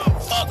 man.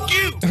 Fuck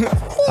you.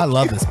 I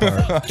love this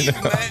part.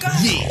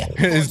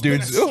 This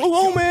dude's,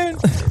 oh, man.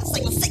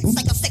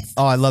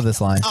 Oh, I love this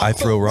line. I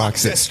throw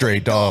rocks at stray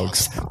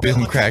dogs.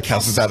 Building crack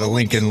houses out of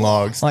Lincoln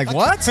logs. Like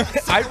what?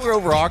 I throw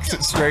rocks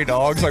at stray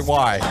dogs. Like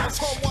why?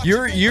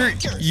 You're a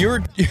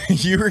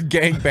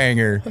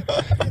gangbanger.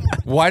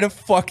 Why the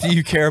fuck do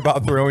you care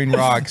about throwing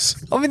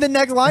rocks? I mean, the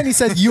next line he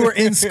says, "You were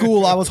in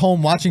school. I was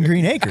home watching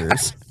Green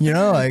Acres." You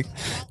know, like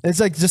it's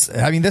like just.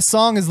 I mean, this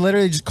song is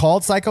literally just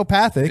called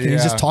 "Psychopathic," and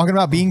he's just Yeah. talking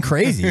about being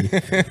crazy.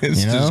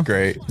 It's just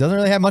great. Doesn't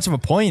really have much of a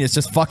point. It's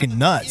just fucking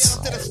nuts.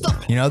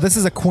 You know, this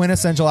is a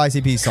quintessential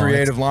ICP song.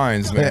 Creative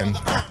lines, man.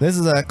 This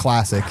is a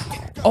classic.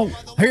 Oh,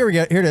 here we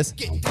go. Here it is.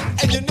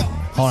 And you know,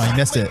 Hold on, you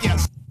missed it. and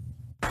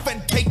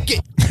take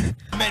it.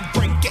 Man,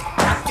 break it.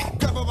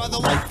 Grab her by the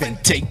life and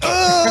take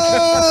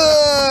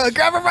it.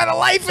 Grab her by the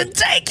life and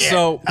take it.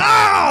 So-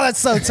 oh, that's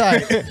so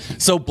tight.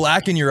 So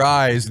Black in Your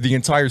Eyes, the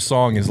entire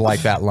song is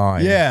like that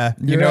line. Yeah,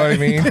 You know what I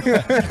mean?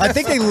 I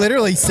think they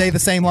literally say the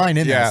same line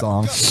in Yeah. that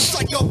song.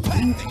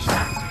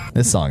 Psychopath.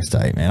 This song's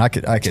tight, man.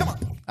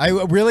 I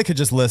really could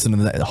just listen to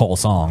the whole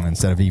song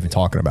instead of even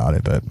talking about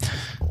it. But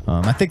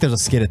I think there's a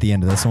skit at the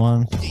end of this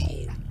one.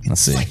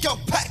 Let's see.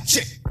 Psychopath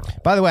chick.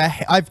 By the way,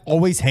 I've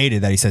always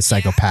hated that he says Well,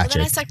 then I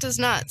psychopathic. sucked his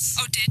nuts.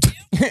 Oh, did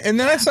you? And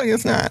then I sang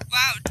it's not.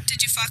 Wow,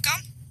 did you fuck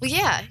him? Well,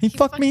 yeah. He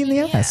fucked me in the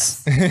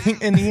ass.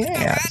 In the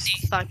ass.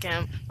 Randy. Fuck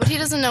him. What he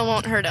doesn't know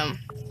won't hurt him.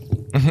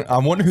 I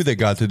wonder who they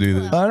got to do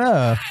this. I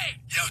know. Hey,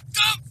 you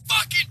dumb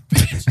fucking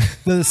bitch.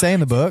 Does it say in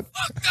the book?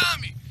 Fuck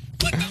Tommy.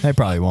 What the They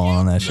probably won't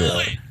on that shit.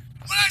 When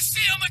I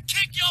see him, I'ma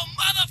kick your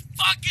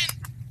motherfucking.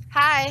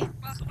 Hi.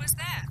 Well, who was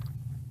that?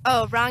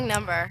 Oh, wrong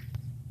number.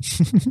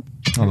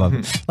 I love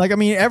it. Like, I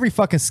mean, every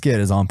fucking skit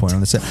is on point on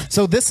this.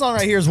 So this song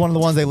right here is one of the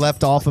ones they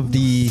left off of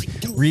the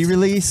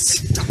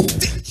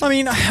re-release. I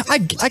mean, I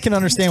can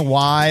understand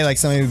why like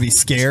somebody would be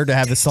scared to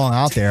have this song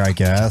out there, I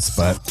guess.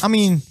 But I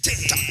mean,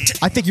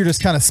 I think you're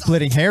just kind of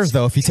splitting hairs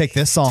though if you take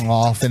this song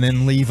off and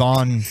then leave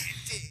on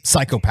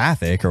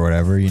Psychopathic or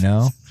whatever, you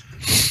know.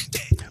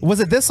 Was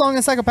it this song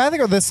in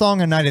Psychopathic or this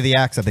song in Night of the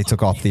Axe that they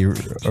took off the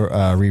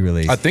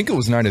re-release? I think it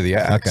was Night of the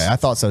Axe. Okay, I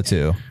thought so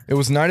too. It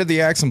was Night of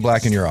the Axe and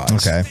Black in Your Eyes.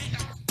 Okay.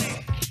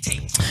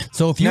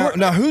 So if you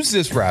Now who's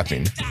this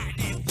rapping?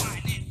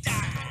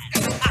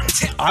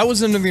 I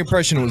was under the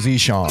impression it was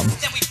Esham.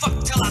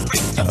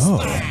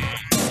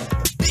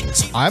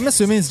 I'm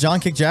assuming it's John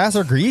Kick Jazz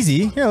or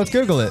Greasy. Here, let's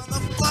Google it.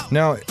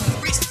 Now,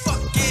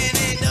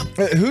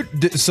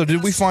 so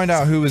did we find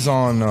out who was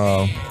on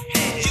was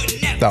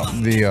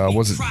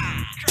it?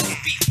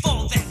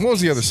 What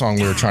was the other song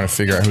we were trying to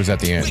figure out who was at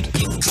the end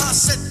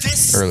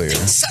earlier?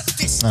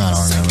 I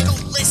don't remember.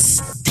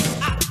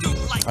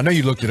 I know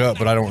you looked it up,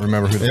 but I don't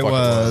remember who the It fuck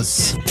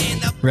was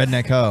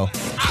Redneck Ho. it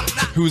was.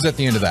 Who was at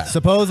the end of that?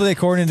 Supposedly,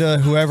 according to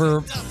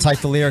whoever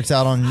typed the lyrics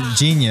out on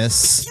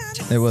Genius,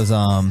 it was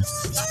John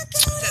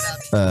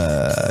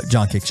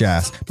Kick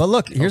Jazz. But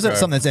look, here's Okay.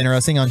 something that's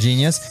interesting on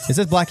Genius. It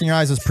says Black in Your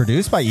Eyes was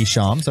produced by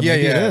Esham, so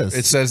maybe it is.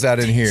 It says that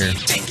in here.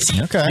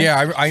 Okay.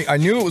 Yeah, I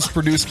knew it was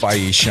produced by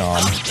Esham.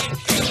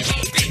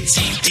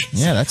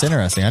 Yeah, that's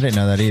interesting. I didn't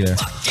know that either.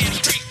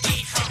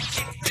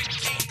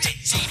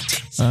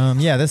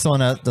 Yeah, this one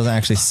doesn't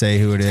actually say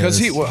who it is.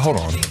 Because hold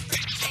on.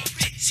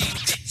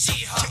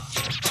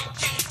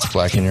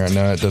 Black in Your Eyes.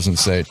 No, it doesn't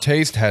say.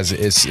 Taste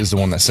is the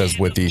one that says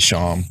with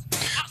Esham.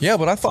 Yeah,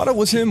 but I thought it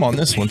was him on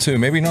this one too.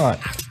 Maybe not.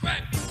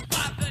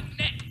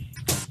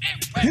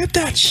 Hit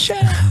that shit.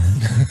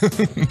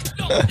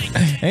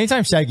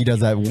 Anytime Shaggy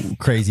does that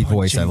crazy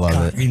voice, I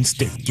love it.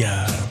 Instead,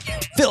 yeah.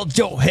 Filled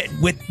your head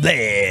with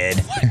lead,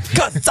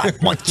 cause I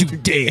want you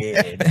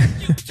dead.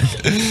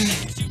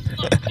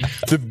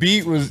 The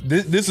beat was.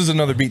 This is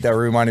another beat that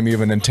reminded me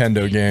of a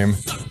Nintendo game.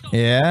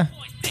 Yeah.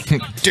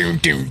 Doom,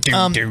 doom,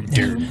 doom, doom,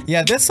 doom.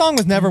 Yeah, this song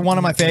was never one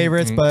of my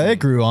favorites, but it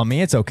grew on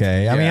me. It's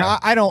okay. I mean, Yeah.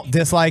 I don't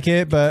dislike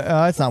it, but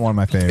it's not one of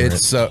my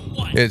favorites.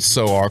 It's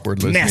so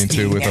awkward listening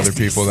to with other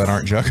people that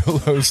aren't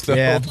juggalos though.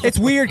 Yeah, it's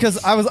weird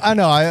because I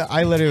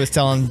literally was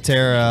telling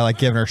Tara, like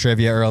giving her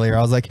trivia earlier.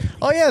 I was like,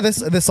 oh yeah,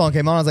 this song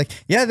came on. I was like,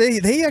 yeah,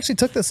 they actually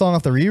took this song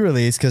off the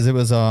re-release because it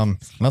was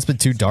must have been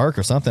too dark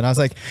or something. I was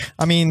like,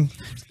 I mean,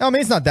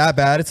 it's not that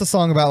bad. It's a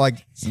song about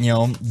like, you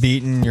know,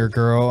 beating your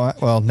girl.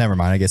 Well, never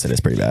mind. I guess it is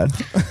pretty bad.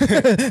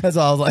 That's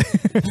all I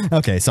was like.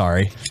 Okay,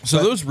 sorry.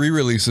 So those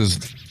re-releases,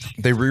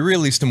 they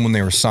re-released them when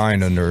they were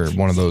signed under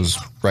one of those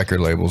record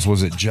labels.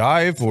 Was it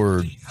Jive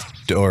or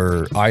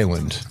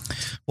Island?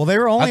 Well, they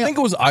were only I think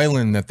it was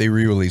Island that they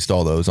re-released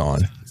all those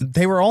on.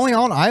 they were only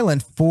on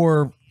Island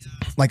for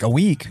like a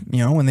week,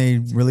 when they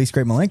released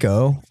Great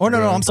Milenko. Oh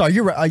no, I'm sorry.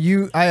 You're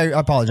right. I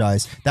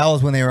apologize. That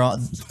was when they were on.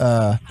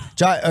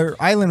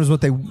 Island was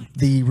what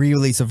the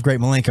re-release of Great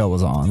Milenko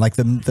was on, like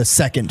the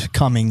second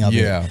coming of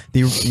it.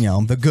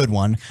 The good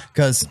one,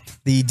 because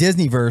the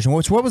Disney version.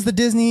 What was the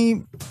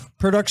Disney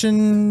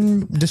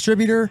production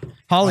distributor?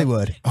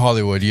 Hollywood.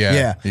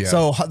 Yeah.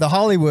 So the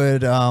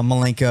Hollywood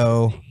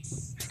Milenko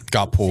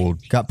got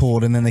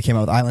pulled, and then they came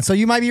out with Island. So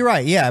you might be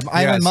right. Yeah,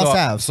 Island must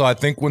have. So I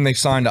think when they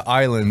signed to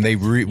Island, they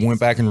went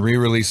back and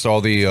re-released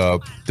all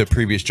the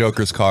previous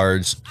Joker's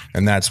cards,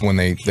 and that's when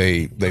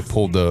they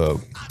pulled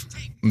the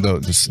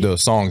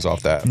songs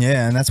off that.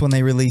 Yeah, and that's when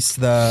they released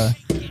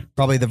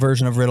probably the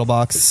version of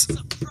Riddlebox.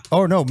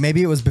 Oh no,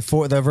 maybe it was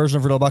before the version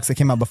of Riddlebox that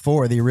came out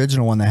before the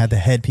original one that had the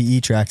head PE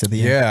tracks at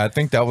the end. Yeah, I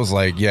think that was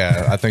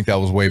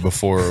way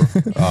before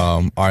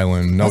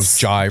Island. That was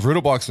Jive.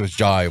 Riddlebox was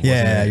Jive.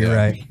 Yeah, you're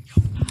right.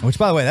 Which,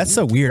 by the way, that's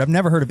so weird. I've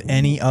never heard of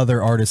any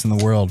other artist in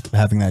the world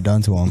having that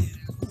done to them.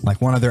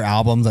 Like one of their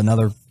albums,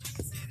 another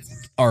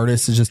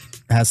artist just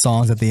has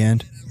songs at the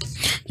end.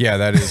 Yeah,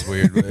 that is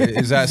weird.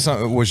 Is that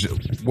something?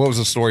 What was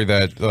the story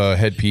that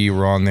Head P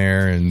were on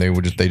there and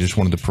they just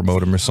wanted to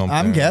promote him or something?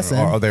 I'm guessing.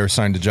 Or they were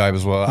signed to Jive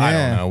as well. Yeah. I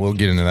don't know. We'll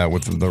get into that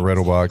with the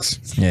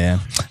Riddlebox. Yeah.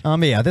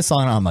 But yeah, this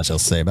song, not much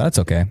else to say, but it's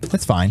okay.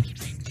 It's fine.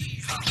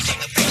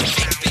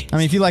 I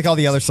mean, if you like all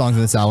the other songs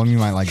in this album, you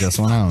might like this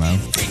one. I don't know.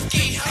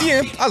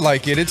 Yeah, I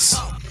like it. It's.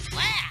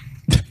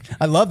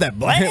 I love that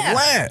blah.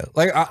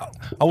 Like I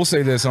will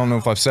say this. I don't know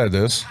if I've said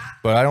this,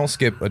 but I don't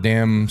skip a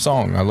damn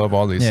song. I love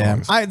all these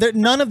songs.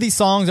 None of these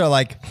songs are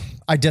like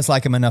I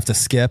dislike them enough to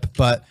skip,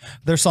 but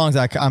they're songs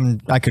I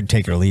could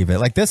take or leave it.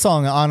 Like this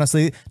song,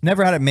 honestly,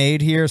 Never Had It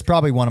Made Here is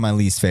probably one of my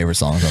least favorite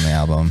songs on the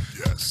album.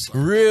 Yes.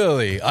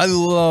 Really, I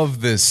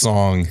love this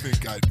song. I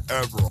think I'd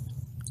ever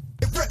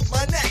rip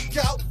my neck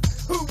out.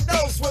 Who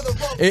knows where the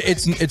road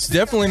It's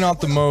definitely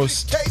not the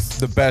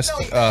best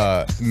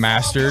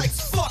mastered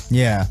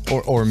Yeah.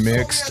 or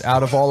mixed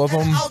out of all of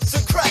them.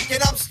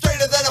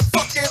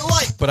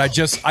 But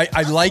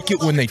I like it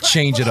when they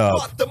change it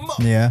up.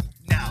 Yeah.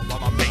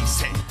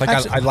 Like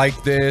Actually, I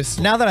like this.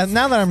 Now that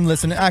I'm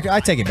listening,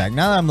 I take it back.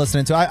 Now that I'm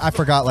listening to it, I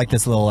forgot like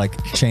this little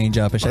like change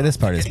up and shit. This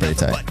part is pretty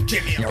tight.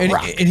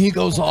 And he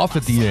goes off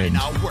at the end.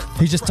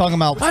 He's just talking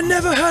about I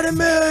never had it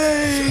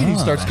made. He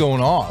starts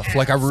going off.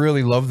 Like I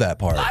really love that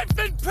part. I've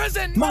been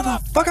prison,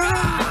 Motherfucker.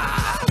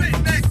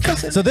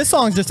 So this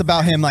song's just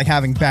about him like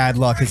having bad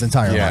luck his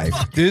entire life.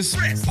 This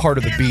part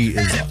of the beat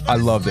is I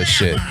love this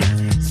shit.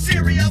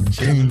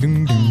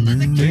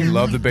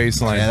 Love the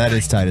bass line. Yeah, that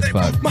is tight as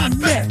fuck. My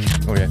neck.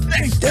 Oh yeah.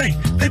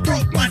 They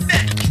broke my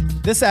neck.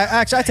 This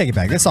actually, I take it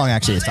back. This song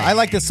actually is tight. I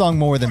like this song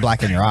more than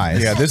Black in Your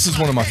Eyes. Yeah, this is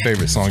one of my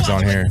favorite songs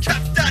on here.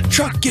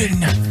 Trucking,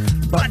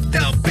 but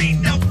there'll be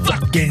no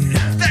fucking.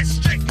 That's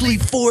strictly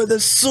For the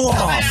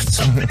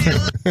soft. Here,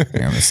 I'm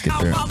gonna skip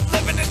through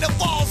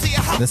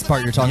it. This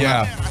part you're talking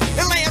about.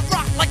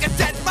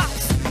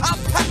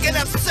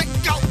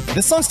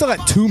 This song's still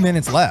got 2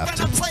 minutes left.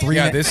 It's 3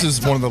 Yeah, minutes. this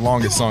is one of the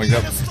longest songs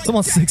ever. It's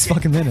almost 6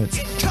 fucking minutes.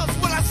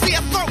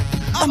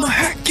 I'm a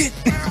hack it.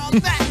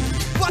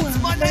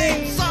 What's my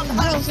name?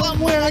 Somehow,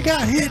 somewhere I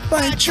got hit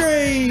by a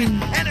train.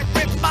 And it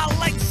ripped my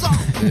legs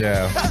off.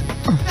 Yeah.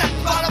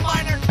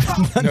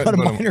 Nothing but a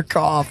minor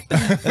cough.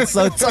 That's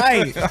so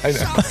tight. I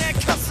know.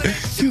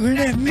 Shooting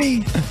at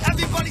me.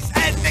 Everybody's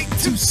adding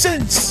 2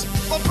 cents.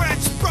 My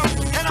branch broke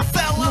and I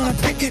fell on a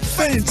picket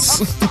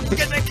fence. I'm stuck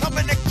and they're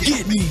coming to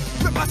get me.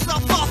 Rip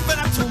myself off and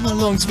I took my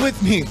lungs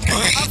with me.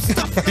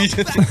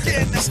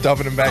 I'm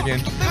Stuffing him back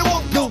in. They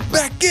won't go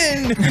back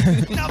in.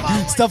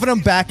 Stuffing them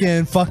back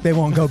in. Fuck, they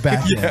won't go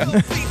back in.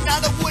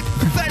 Not a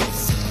wooden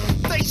fence.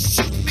 They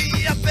shoot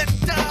me up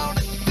and down.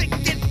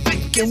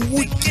 Thinking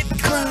wicked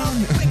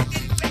clown.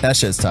 That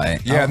shit's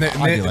tight. Yeah, and,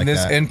 I do like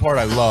this that. end part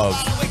I love.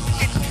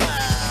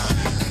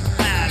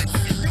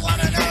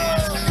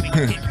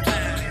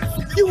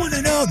 You want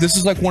to know? This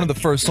is like one of the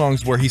first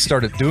songs where he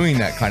started doing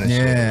that kind of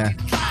shit. Yeah.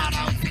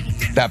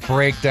 That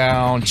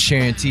breakdown,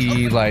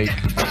 chanty, like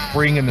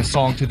bringing the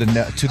song to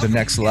the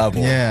next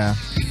level. Yeah.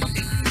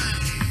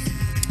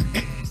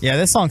 Yeah,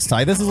 this song's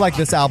tight. This is like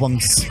this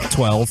album's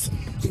 12.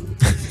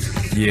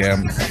 Yeah,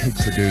 who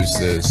produced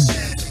this?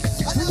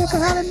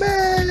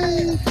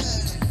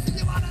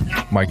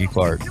 Mikey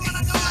Clark.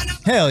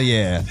 Hell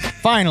yeah.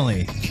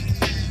 Finally.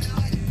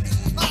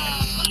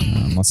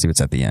 Let's see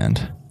what's at the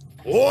end.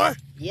 Boy,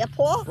 Yeah,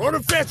 Paul? run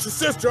and fetch your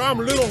sister. I'm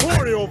a little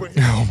horny over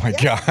here. Oh my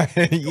god.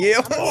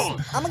 Yeah.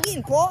 I'm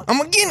again, Paul. I'm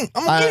again.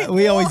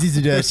 We always used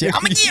to do that shit.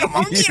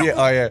 Yeah,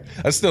 oh yeah.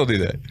 I still do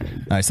that.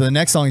 All right, so the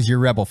next song is Your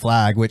Rebel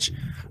Flag, which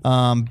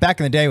back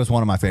in the day was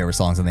one of my favorite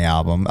songs on the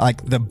album.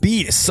 Like the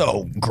beat is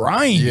so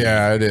grindy.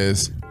 Yeah, it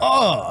is.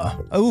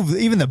 Oh,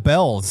 even the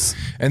bells.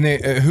 And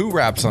they who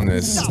raps on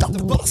this? Stop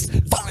the bus.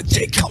 Finally,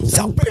 J comes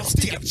out, barrel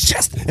steel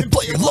chest, and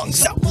blow your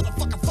lungs out.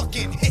 Motherfucker,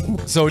 fucking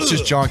hit. So it's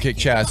just John Kick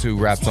Chas who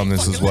raps on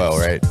this as well,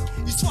 right?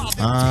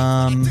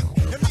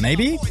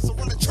 Maybe?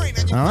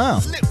 I don't know.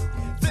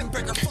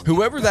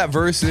 Whoever that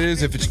verse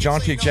is, if it's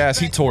John Kick Chas,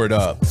 he tore it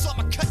up.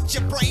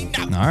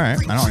 All right,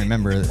 I don't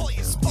remember it.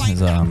 His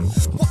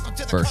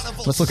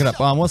verse. Let's look it up.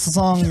 What's the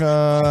song?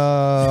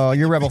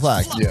 Your Rebel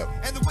Flag. Yeah.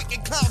 And the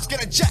wicked clowns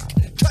get a jack.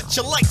 Cut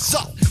your lights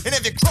up. And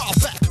if you crawl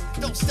back,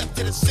 don't step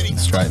to the city.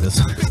 Let's try this.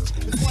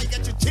 That's why you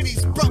got your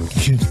titties broke.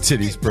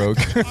 Titties broke.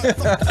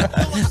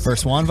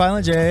 Verse 1,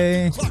 Violent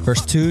J.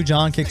 Verse 2,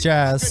 John Kick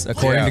Jazz.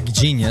 According Yeah. to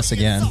Genius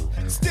again.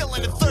 Still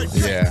in the third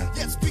grade. Yeah.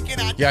 Speaking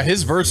out. Yeah,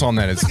 his verse on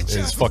that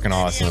is fucking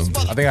awesome.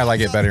 I think I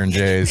like it better than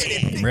Jay's.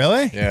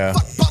 Really? Yeah.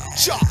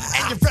 Fuck y'all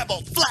and your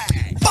rebel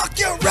flag. Fuck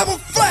your rebel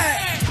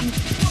flag.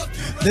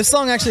 This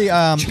song actually,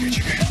 I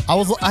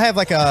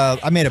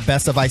made a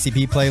best of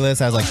ICP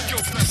playlist. It has like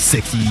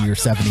 60 or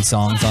 70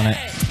 songs on it,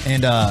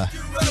 and I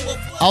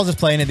was just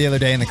playing it the other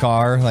day in the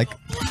car. Like,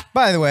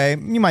 by the way,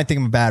 you might think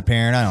I'm a bad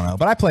parent. I don't know,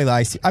 but I play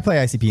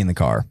ICP in the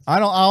car. I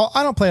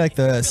don't play like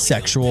the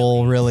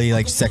sexual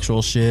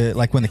shit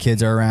like when the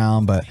kids are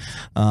around. But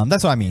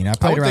that's what I mean. I I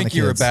played would around think the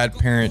you're a kids. bad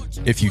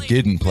parent if you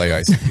didn't play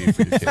ICP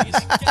for your kids.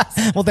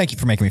 Well, thank you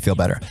for making me feel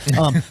better.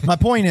 My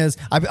point is,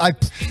 I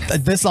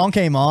this song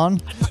came on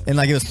and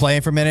like it was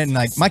playing for a minute, and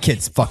like my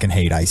kids fucking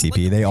hate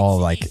ICP. They all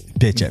like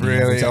bitch at me.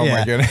 Really? Oh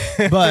my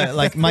goodness. But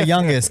like my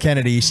youngest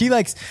Kennedy, she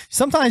likes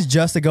sometimes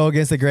just to go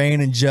against the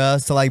grain and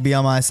just to like be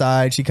on my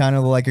side. She kind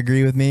of like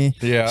agree with me.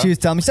 Yeah. She was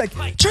telling me, she's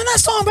like, turn that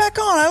song back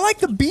on. I like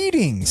the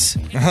beatings.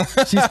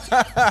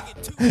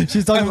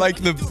 She's talking like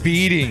the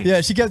beating.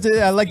 Yeah, she kept.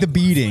 I like the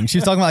beating. She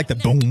was talking about like the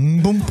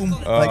boom, boom, boom.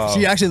 Like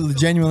she actually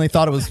genuinely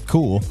thought it was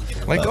cool.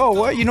 Like, oh,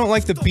 what? You don't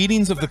like the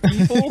beatings of the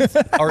people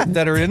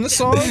that are in the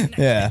song?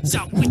 Yeah.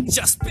 So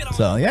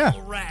yeah.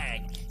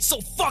 So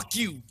fuck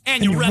you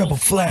and your rebel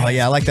flag. Oh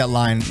yeah, I like that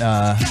line.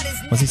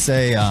 What's he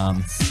say?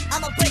 I'ma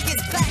break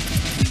his back.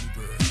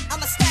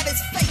 I'ma stab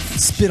his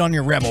face. Spit on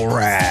your rebel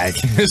rag.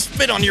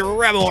 Spit on your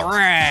rebel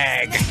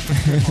rag.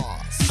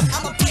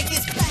 I'ma break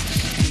his back.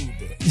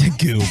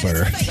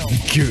 Goober.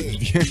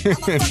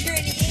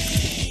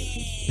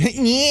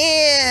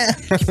 Yeah.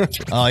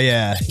 Oh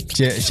yeah,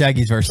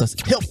 Shaggy's verse.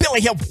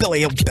 Hillbilly, hillbilly,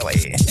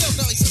 hillbilly.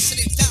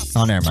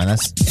 Oh, never mind.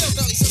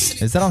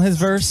 Is that on his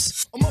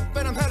verse?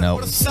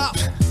 No.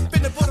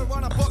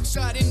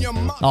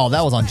 Oh,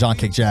 that was on John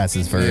Kick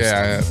Jazz's verse.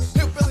 Yeah.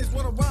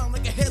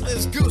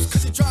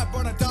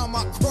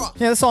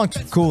 Yeah, this song's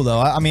cool though.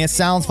 I mean, it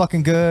sounds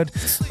fucking good.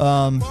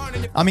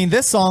 I mean,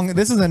 this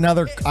is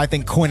another, I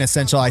think,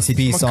 quintessential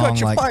ICP song. Cut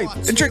your like, pipe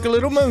and drink a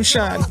little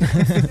moonshine.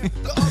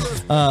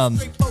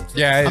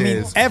 Yeah, it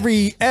is.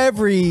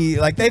 every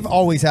like they've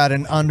always had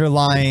an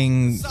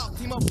underlying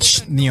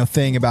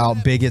thing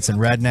about bigots and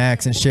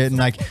rednecks and shit, and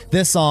like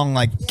this song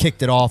like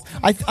kicked it off.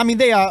 I mean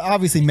they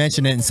obviously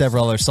mention it in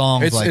several other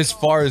songs. It's like, as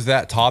far as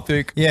that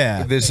topic.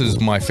 Yeah. This is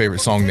my favorite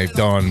song they've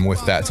done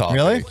with that topic.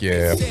 Really?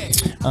 Yeah.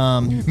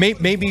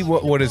 Maybe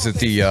what is it?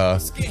 The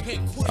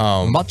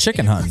about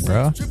chicken hunting,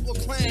 bro.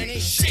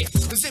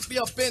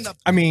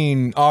 I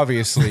mean,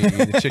 obviously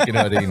the chicken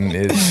hunting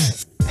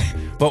is.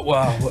 But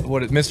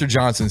what Mr.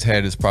 Johnson's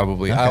head is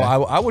probably. Okay.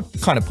 I would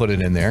kind of put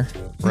it in there,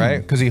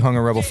 right? Because he hung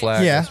a rebel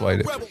flag. Yeah. That's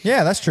why.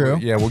 Yeah, that's true.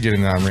 Yeah, we'll get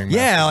in that ring.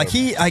 Yeah, like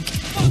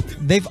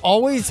they've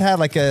always had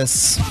like a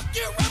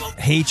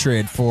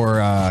hatred for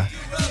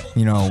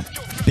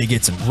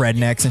bigots and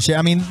rednecks and shit.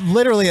 I mean,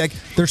 literally, like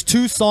there's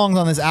 2 songs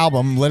on this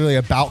album literally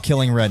about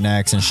killing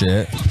rednecks and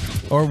shit,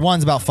 or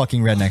one's about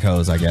fucking redneck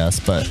hoes, I guess.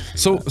 But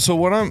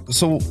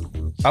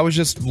I was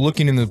just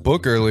looking in the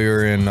book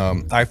earlier, and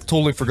I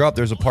totally forgot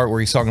there's a part where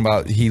he's talking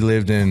about he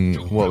lived in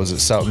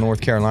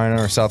North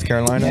Carolina or South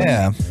Carolina.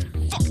 Yeah.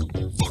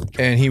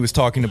 And he was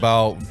talking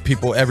about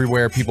people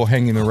everywhere, people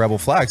hanging the rebel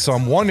flag. So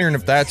I'm wondering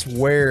if that's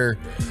where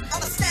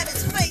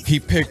he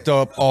picked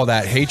up all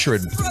that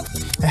hatred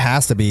It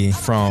has to be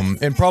from,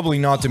 and probably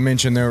not to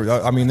mention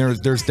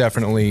there's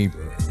definitely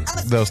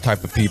those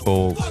type of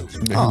people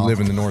who live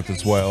in the North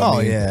as well.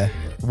 Oh, yeah.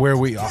 Where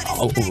we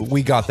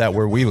got that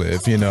where we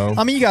live,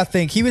 I mean, you got to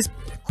think he was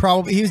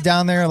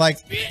down there like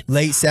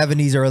late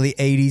 70s, early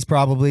 80s,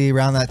 probably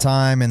around that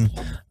time, and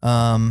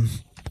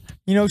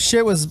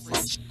shit was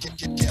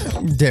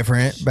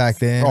different back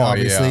then,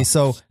 obviously. Yeah.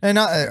 So, and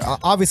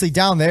obviously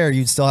down there,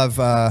 you'd still have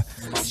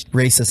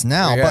racists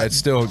now. Yeah, but it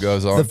still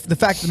goes on. the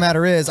fact of the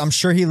matter is, I'm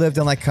sure he lived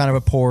in like kind of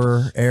a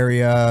poor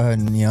area,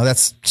 and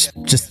that's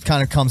just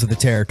kind of comes with the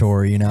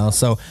territory,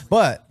 So,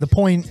 but the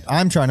point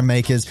I'm trying to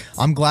make is,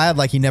 I'm glad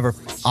like he never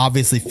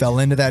obviously fell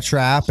into that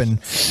trap and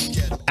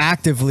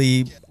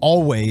actively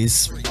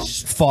always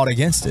fought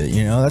against it.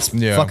 That's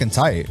fucking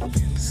tight.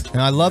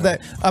 And I love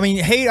that. I mean,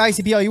 hate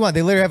ICP all you want.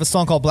 They literally have a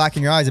song called "Black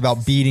in Your Eyes"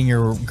 about beating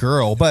your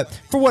girl, but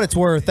for what it's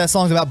worth, that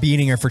song's about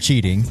beating her for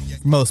cheating.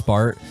 For most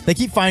part, they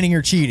keep finding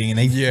her cheating and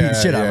they beat the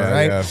shit out of her,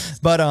 right? Yeah.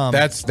 But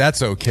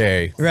that's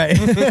okay, right?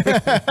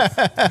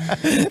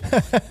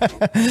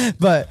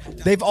 But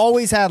they've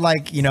always had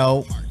like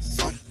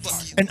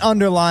an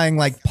underlying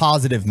like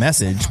positive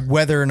message,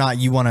 whether or not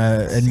you want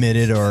to admit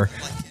it or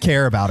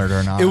care about it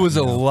or not. It was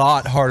a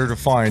lot harder to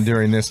find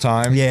during this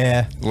time.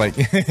 Yeah.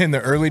 Like in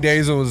the early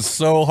days, it was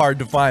so hard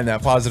to find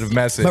that positive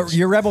message. But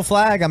your rebel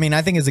flag, I mean,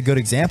 I think is a good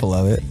example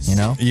of it,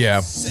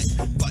 Yeah.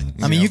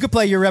 I mean, you could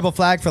play your rebel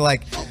flag for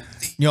like,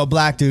 you know, a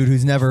black dude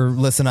who's never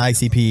listened to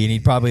ICP, and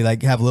he'd probably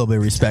like have a little bit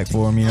of respect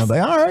for him. You know,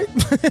 like all right,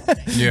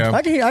 Yeah.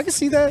 I can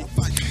see that.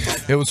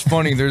 It was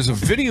funny. There's a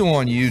video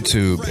on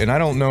YouTube, and I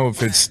don't know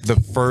if it's the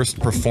first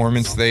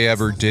performance they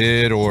ever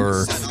did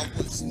or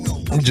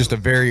just a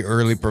very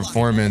early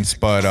performance,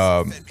 but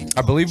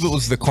I believe it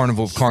was the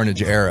Carnival of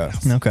Carnage era.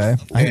 Okay,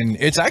 And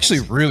it's actually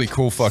a really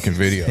cool fucking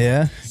video.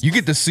 Yeah. You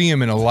get to see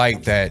him in a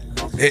light that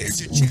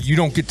you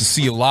don't get to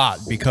see a lot,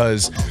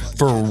 because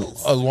for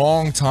a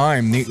long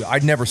time, I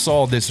never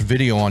saw this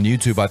video on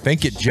YouTube. I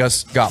think it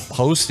just got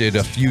posted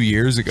a few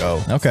years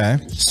ago. Okay,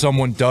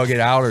 Someone dug it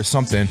out or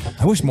something.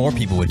 I wish more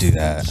people would do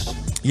that.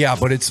 Yeah,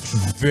 but it's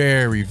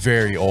very,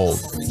 very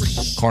old.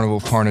 Carnival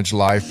of Carnage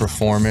live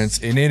performance,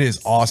 and it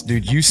is awesome,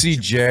 dude.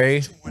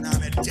 UCJ.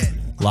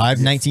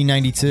 Live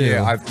 1992.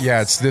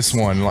 Yeah, it's this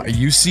one. Like,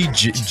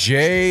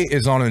 Jay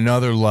is on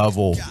another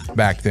level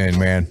back then,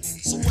 man.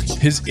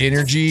 His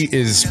energy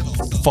is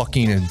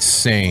fucking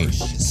insane.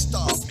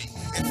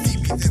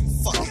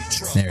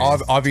 There it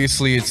is.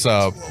 Obviously, it's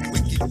a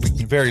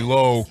very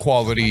low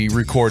quality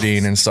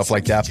recording and stuff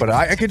like that, but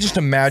I could just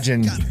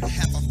imagine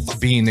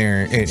being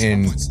there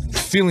and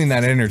feeling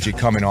that energy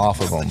coming off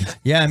of him.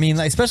 Yeah, I mean,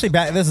 like, especially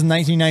back. This is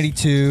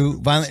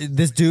 1992.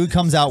 This dude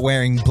comes out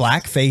wearing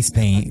black face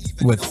paint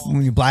with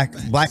black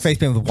face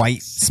paint with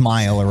white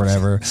smile or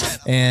whatever,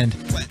 and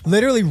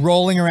literally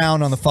rolling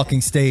around on the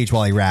fucking stage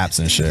while he raps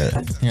and shit.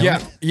 You know?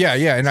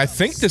 Yeah. And I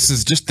think this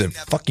is just the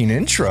fucking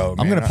intro.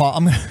 I'm man.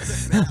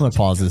 gonna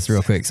pause this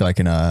real quick so I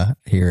can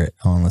hear it.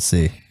 Let's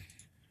see.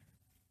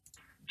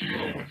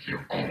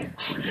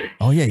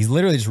 Oh yeah, he's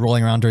literally just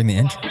rolling around during the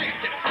intro.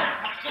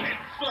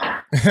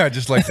 I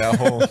just like that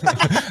whole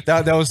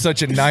that was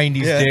such a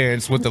 90s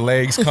dance with the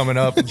legs coming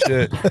up and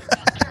shit.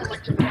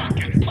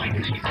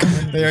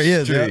 There he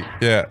is.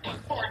 Yeah.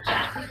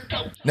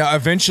 Now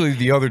eventually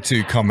the other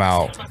two come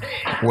out,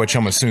 which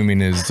I'm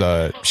assuming is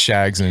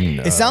Shags and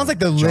It sounds like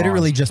they're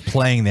literally just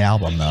playing the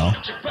album though.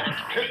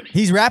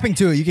 He's rapping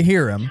to it. You can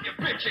hear him.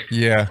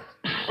 Yeah.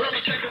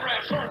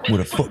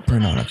 With a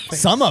footprint on it.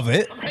 Some of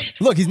it.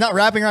 Look, he's not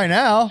rapping right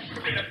now.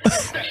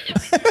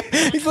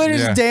 He's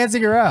literally just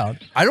dancing around.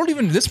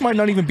 This might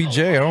not even be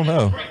Jay. I don't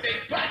know.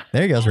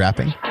 There he goes,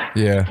 rapping.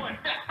 Yeah.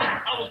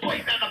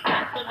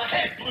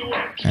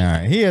 All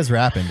right, he is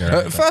rapping.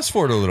 Fast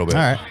forward a little bit.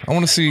 All right. I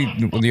want to see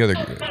the other.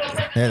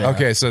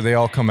 Okay, so they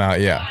all come out.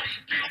 Yeah.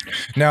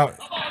 Now,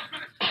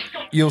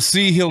 you'll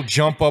see he'll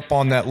jump up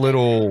on that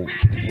little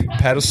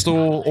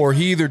pedestal, or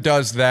he either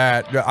does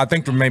that. I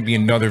think there may be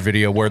another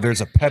video where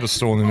there's a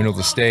pedestal in the middle of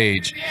the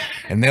stage,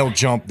 and they'll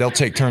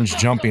take turns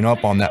jumping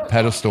up on that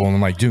pedestal and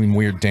like doing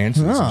weird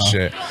dances and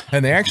shit.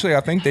 And they actually,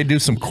 I think they do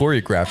some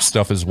choreographed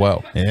stuff as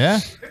well. Yeah.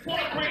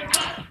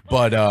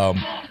 But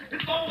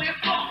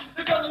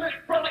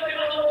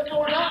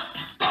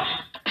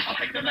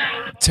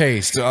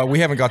Taste. We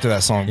haven't got to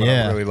that song, but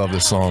I really love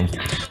this song.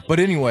 But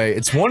anyway,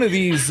 it's one of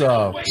these.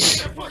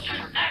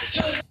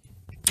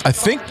 I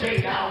think.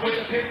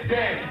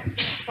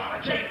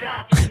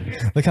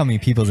 Look how many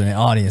people's in the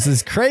audience. This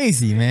is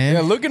crazy, man.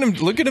 Yeah, look at him.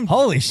 Look at him.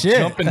 Holy shit!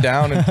 Jumping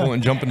down and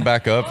pulling, jumping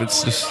back up.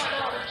 It's just.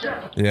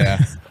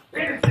 Yeah.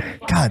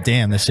 God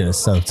damn, this shit is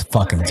so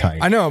fucking tight.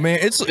 I know, man.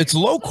 It's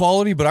low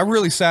quality, but I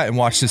really sat and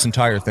watched this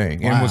entire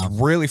thing and was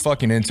really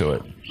fucking into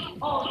it.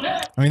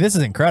 I mean, this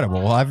is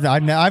incredible. I've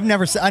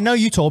never. I know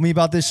you told me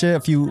about this shit a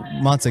few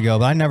months ago,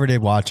 but I never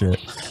did watch it.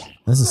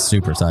 This is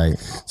super tight.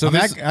 So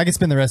I could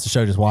spend the rest of the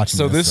show just watching.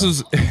 So this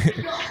is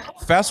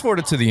fast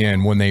forward to the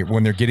end when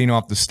they're getting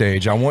off the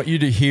stage. I want you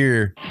to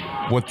hear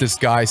what this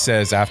guy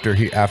says after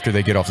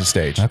they get off the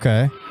stage.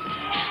 Okay.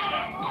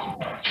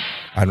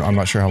 I'm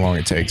not sure how long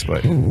it takes,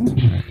 but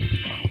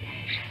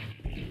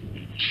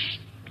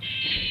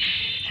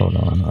hold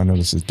on. I know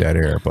this is dead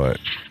air, but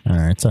all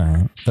right, it's all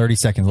right. 30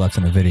 seconds left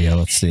in the video.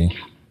 Let's see.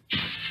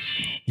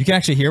 You can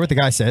actually hear what the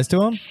guy says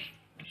to him?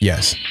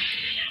 Yes.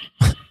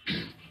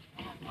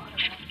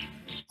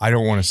 I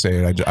don't want to say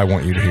it. I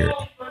want you to hear it.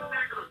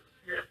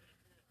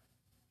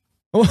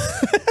 Hold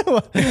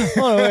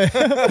on, wait.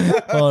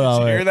 Hold on, Did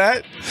you wait. hear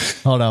that?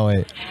 Hold on,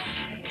 wait.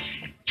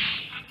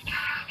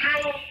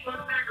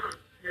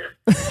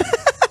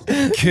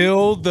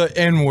 Kill the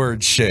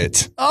N-word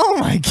shit. Oh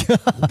my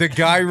god.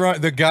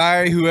 The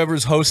guy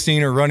whoever's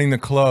hosting or running the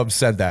club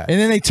said that. And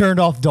then they turned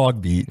off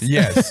dog beats.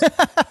 Yes.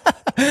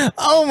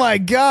 Oh my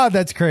god,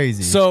 that's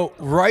crazy. So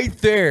right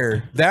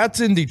there, that's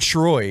in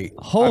Detroit.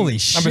 Holy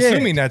shit. I'm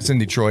assuming that's in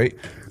Detroit.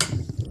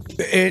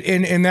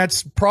 And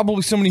that's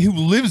probably somebody who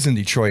lives in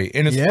Detroit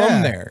and is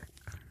from there.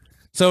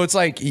 So it's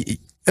like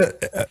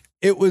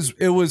it was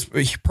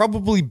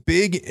probably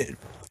big.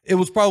 It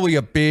was probably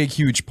a big,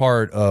 huge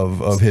part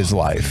of his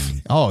life.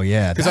 Oh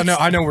yeah, because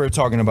I know we were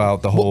talking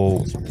about the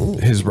whole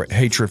his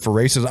hatred for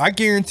racism. I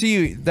guarantee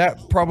you that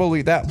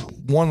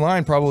one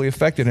line probably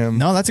affected him.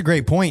 No, that's a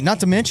great point. Not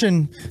to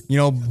mention,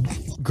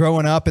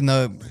 growing up in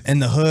the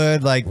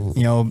hood, like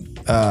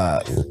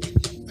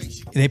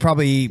they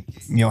probably,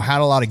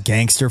 had a lot of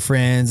gangster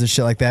friends and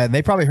shit like that. And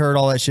they probably heard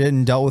all that shit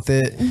and dealt with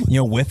it,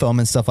 with them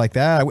and stuff like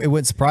that. It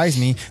wouldn't surprise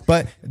me.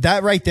 But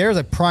that right there is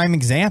a prime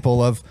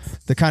example of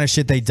the kind of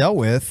shit they dealt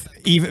with.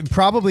 Even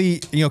probably,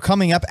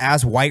 coming up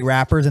as white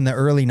rappers in the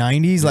early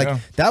 90s,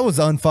 like that was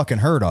unfucking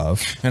heard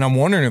of. And I'm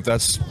wondering if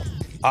that's,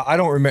 I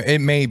don't remember.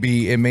 It may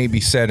be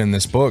said in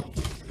this book,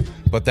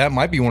 but that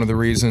might be one of the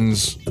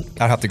reasons.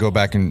 I'd have to go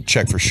back and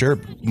check for sure.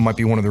 Might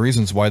be one of the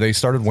reasons why they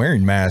started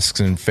wearing masks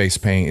and face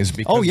paint is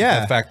because of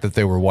the fact that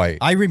they were white.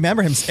 I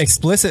remember him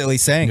explicitly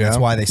saying that's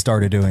why they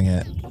started doing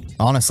it.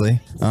 Honestly,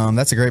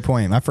 that's a great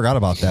point. I forgot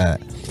about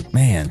that.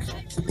 Man,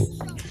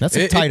 that's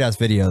a tight ass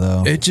video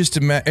though. It just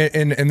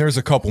and there's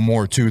a couple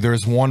more too.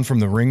 There's one from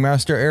the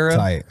Ringmaster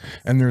era,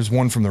 and there's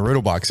one from the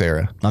Riddlebox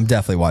era. I'm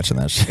definitely watching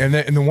that shit.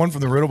 And the one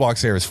from the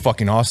Riddlebox era is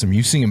fucking awesome.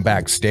 You see him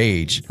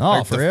backstage. Oh,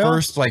 like for the real?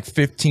 first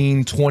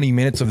 15, 20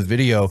 minutes of the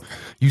video,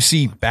 you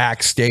see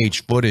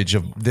backstage footage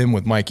of them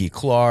with Mikey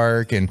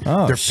Clark and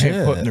they're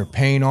putting their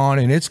paint on,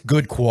 and it's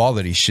good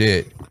quality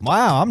shit.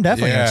 Wow, I'm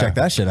definitely gonna check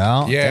that shit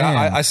out.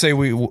 Yeah, I say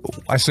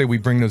we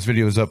bring those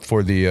videos up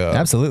for the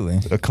absolutely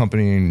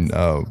accompanying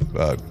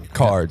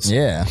cards.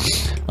 Yeah.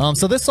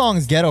 So this song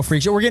is Ghetto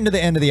Freak Show. We're getting to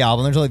the end of the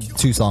album. There's only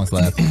 2 songs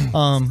left.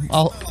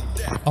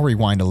 I'll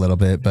rewind a little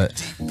bit, but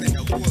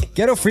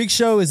Ghetto Freak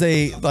Show is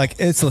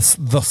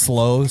the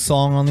slow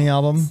song on the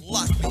album.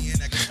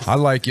 I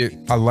like it.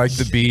 I like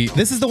the beat.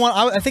 This is the one.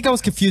 I think I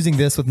was confusing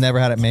this with Never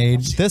Had It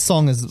Made. This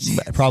song is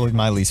probably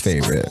my least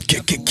favorite.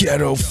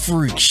 Ghetto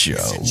Freak Show.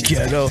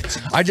 Ghetto.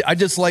 I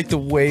just like the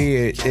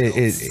way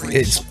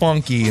it's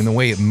funky and the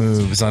way it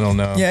moves. I don't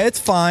know. Yeah, it's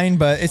fine,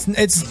 but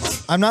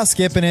it's. I'm not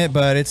skipping it,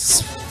 but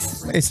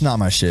it's not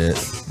my shit.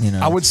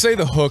 I would say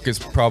the hook is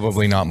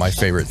probably not my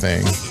favorite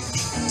thing.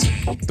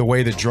 The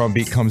way the drum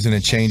beat comes in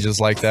and changes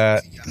like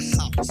that,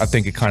 I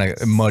think it kind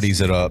of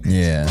muddies it up.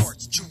 Yeah.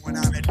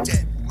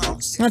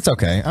 That's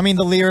okay. I mean,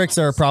 the lyrics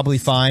are probably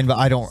fine, but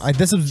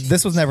this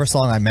was never a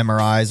song I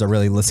memorized or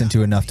really listened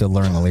to enough to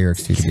learn the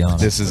lyrics to be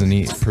honest. This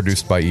is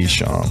produced by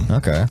Esham.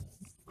 Okay.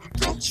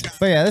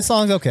 But yeah, this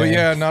song's okay. But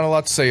yeah, not a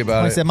lot to say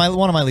about like it. I said,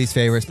 one of my least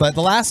favorites. But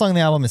the last song on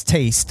the album is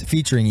Taste,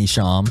 featuring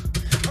Esham.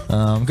 Go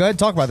ahead and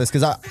talk about this,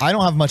 because I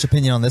don't have much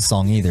opinion on this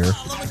song either.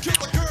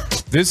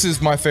 This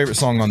is my favorite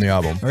song on the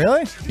album.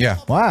 Really? Yeah.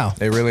 Wow.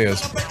 It really is.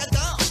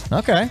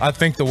 Okay. I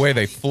think the way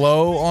they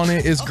flow on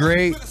it is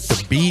great.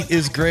 The beat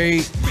is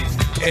great.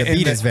 The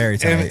beat is very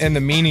tight. And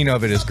the meaning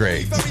of it is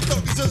great.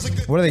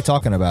 What are they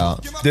talking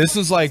about? This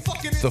is like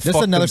This is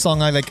another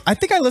song I like. I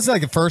think I listened to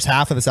like the first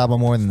half of this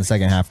album more than the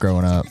second half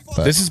growing up.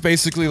 But. This is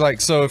basically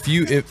like, so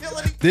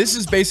if this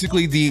is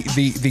basically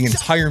the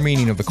entire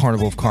meaning of the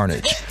Carnival of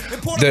Carnage.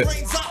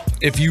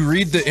 If you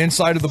read the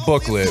inside of the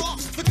booklet,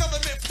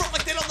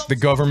 the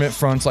government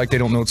fronts like they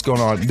don't know what's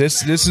going on.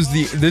 This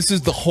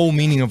is the whole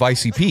meaning of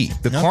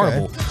ICP. The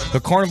carnival. The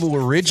carnival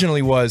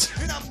originally was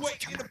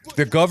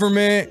the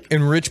government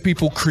and rich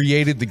people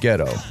created the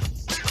ghetto,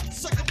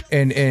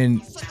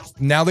 and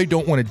now they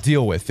don't want to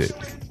deal with it,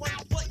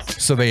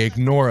 so they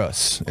ignore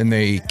us and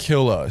they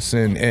kill us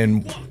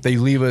and they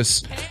leave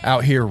us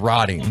out here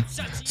rotting.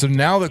 So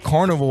now the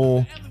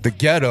carnival, the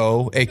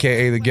ghetto,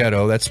 aka the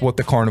ghetto, that's what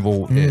the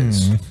carnival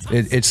is.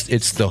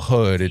 It's the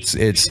hood. It's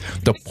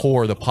the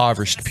poor, the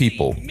impoverished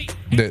people,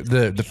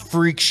 the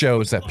freak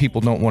shows that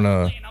people don't want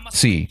to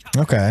see.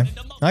 Okay,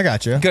 I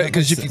got you.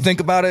 Because if you think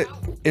about it,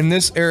 in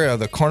this era,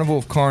 the Carnival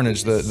of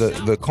Carnage,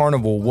 the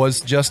carnival was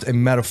just a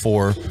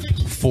metaphor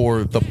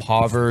for the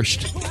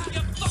impoverished,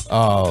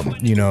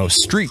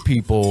 street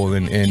people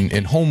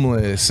and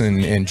homeless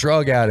and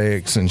drug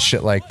addicts and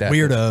shit like that.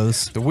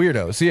 Weirdos. The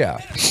weirdos, yeah.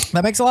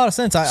 That makes a lot of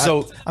sense.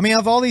 I mean,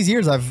 of all these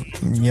years I've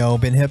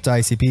been hip to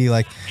ICP,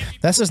 like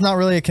that's just not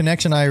really a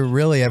connection I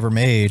really ever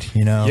made.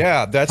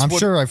 Yeah, I'm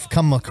sure I've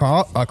come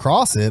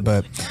across it,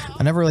 but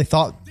I never really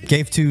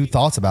gave 2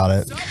 thoughts about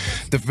it.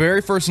 The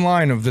very first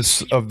line of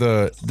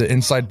the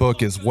inside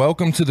book is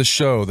 "Welcome to the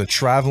show, the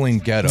traveling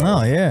ghetto."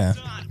 Oh yeah.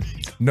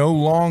 No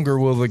longer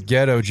will the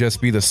ghetto just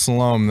be the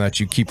slum that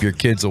you keep your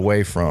kids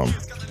away from.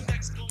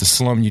 The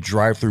slum you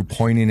drive through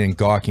pointing and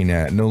gawking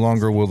at. No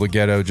longer will the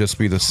ghetto just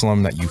be the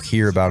slum that you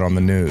hear about on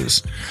the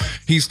news.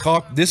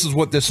 This is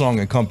what this song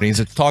accompanies.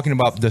 It's talking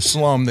about the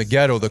slum, the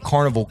ghetto, the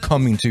carnival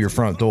coming to your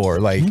front door.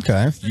 Like,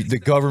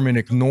 the government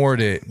ignored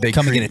it. They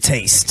come and get a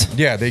taste.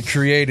 Yeah, they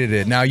created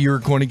it. Now you're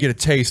going to get a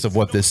taste of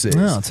what this is.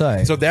 Oh,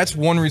 tight. So that's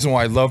one reason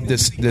why I love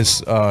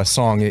this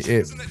song.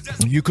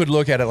 You could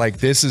look at it like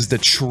this is the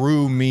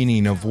true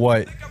meaning of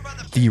what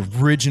the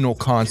original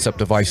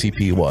concept of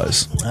ICP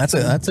was. That's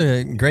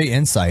a great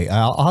insight.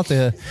 I'll have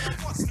to,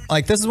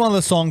 like, this is one of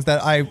those songs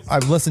that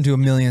I've listened to a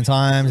million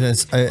times.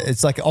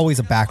 It's like always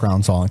a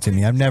background song to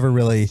me. I've never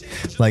really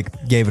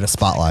gave it a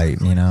spotlight.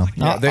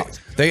 Yeah,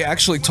 they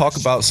actually talk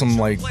about some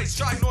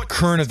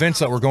current events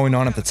that were going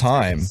on at the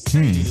time,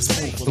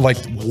 like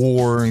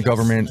war and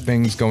government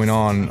things going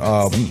on.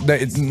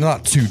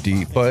 Not too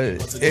deep,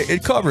 but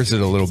it covers it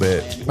a little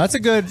bit. That's a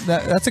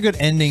good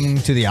ending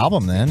to the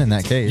album then. In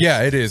that case,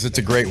 yeah, it is. It's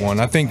a great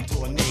one. I think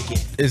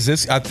Is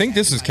this? I think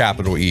this is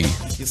capital E.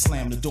 You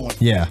slam the door.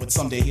 Yeah. But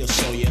someday he'll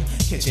show you.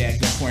 Catch you at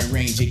gunpoint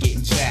range, you're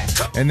getting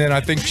jacked. And then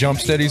I think Jump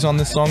Steady's on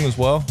this song as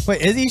well.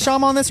 Wait, is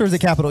Esham on this or is it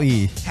capital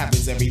E?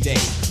 Happens every day.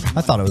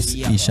 I thought it was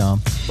Esham.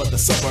 But the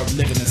suburb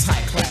living is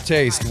high class.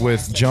 Taste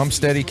with Jump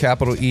Steady,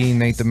 capital E,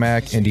 Nate the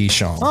Mac, and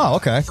Esham. Oh,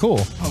 okay,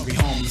 cool. Hungry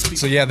homies.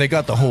 So yeah, they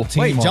got the whole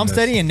team. Wait, on Jump this.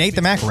 Steady and Nate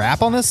the Mac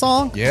rap on this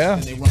song? Yeah.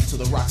 They run to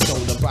the rock store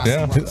to buy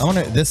Yeah. some I want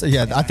to this.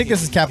 Yeah, I think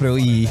this is capital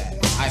E.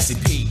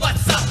 ICP.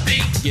 What's up,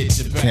 B? Get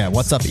your back. Yeah,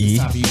 what's up, E?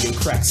 Time for you to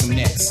crack some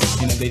necks.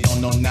 And if they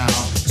don't know now,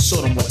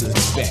 show them what to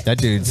expect. That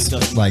dude's, It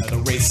doesn't like, matter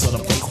the race or the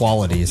place.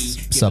 quality's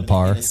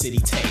subpar. The city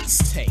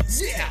taste.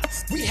 Yeah,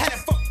 we had it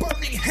for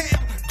Birmingham,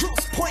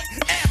 Grosse Pointe,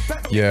 and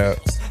Beverly. Yeah.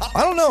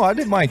 I don't know. I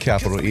didn't mind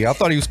capital E. I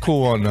thought he was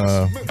cool on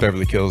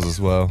Beverly Hills as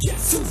well.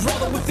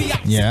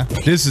 Yeah,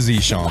 This is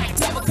Esham.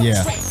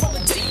 yeah.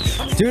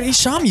 Dude,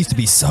 Esham used to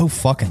be so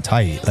fucking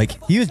tight.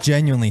 Like, he was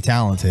genuinely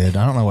talented.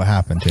 I don't know what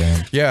happened to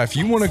him. Yeah, if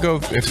you want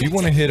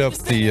to hit up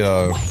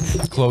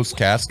the Closed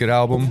Casket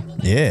album,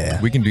 Yeah.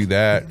 we can do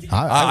that.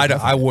 I would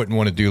I wouldn't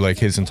want to do like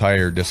his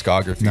entire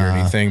discography or Nah.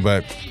 anything,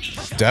 but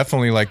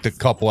definitely like the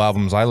couple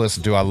albums I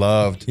listened to, I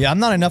loved. Yeah, I'm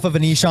not enough of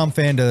an Esham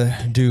fan to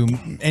do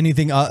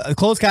anything.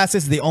 Closed Caskets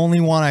is the only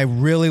one I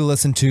really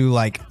listened to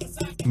like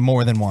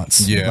more than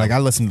once. Yeah. Like I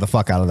listened to the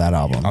fuck out of that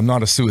album. I'm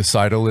not a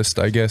suicidalist,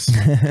 I guess.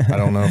 I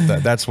don't know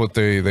if that's what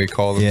they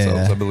call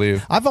themselves, I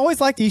believe. I've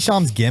always liked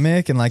Esham's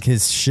gimmick and like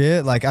his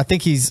shit. Like I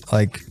think he's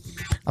like,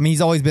 I mean,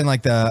 he's always been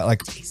like a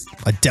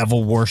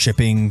devil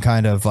worshipping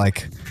kind of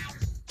like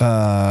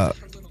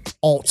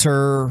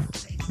altar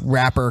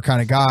rapper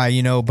kind of guy,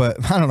 you know.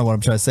 But I don't know what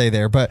I'm trying to say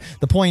there. But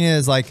the point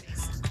is, like,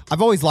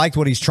 I've always liked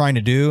what he's trying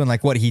to do and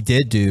like what he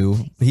did do.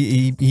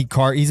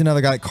 He's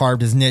another guy that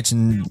carved his niche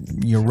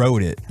and you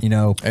wrote it, you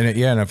know. And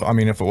and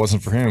if it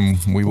wasn't for him,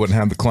 we wouldn't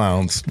have the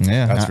Clowns.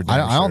 Yeah, That's for I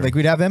damn don't sure. think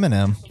we'd have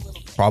Eminem.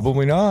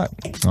 Probably not.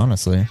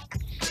 Honestly.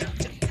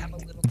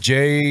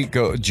 Jay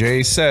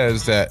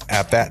says that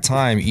at that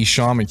time,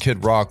 Esham and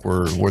Kid Rock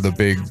were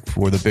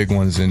the big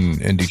ones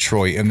in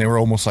Detroit, and they were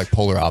almost like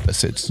polar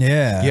opposites.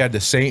 Yeah. You had the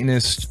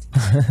Satanist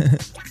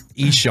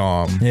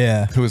Esham,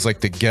 Yeah. who was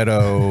like the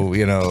ghetto,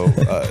 you know,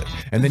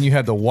 and then you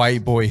had the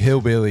white boy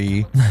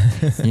hillbilly,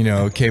 you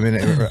know, came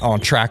in on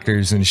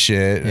tractors and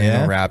shit, and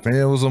Yeah. rapping.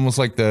 It was almost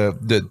like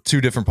the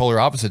two different polar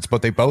opposites,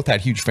 but they both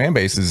had huge fan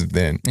bases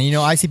then. And you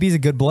know, ICP is a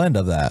good blend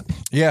of that.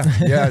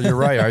 Yeah, you're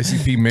right.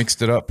 ICP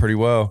mixed it up pretty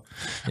well.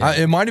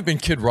 It might have been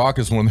Kid Rock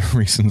as one of the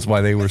reasons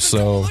why they were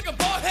so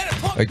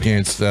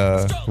against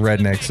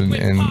rednecks and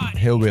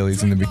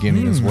hillbillies in the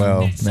beginning as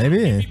well.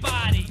 Maybe.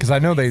 Because I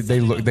know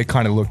they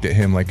kind of looked at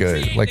him like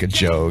a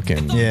joke,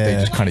 and they Yeah.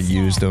 just kind of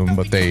used him.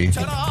 But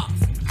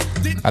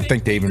I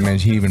think he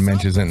even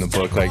mentions it in the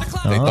book, like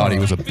they thought he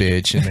was a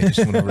bitch, and they just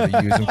went over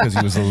to use him because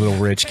he was a little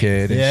rich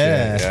kid. And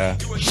Yeah.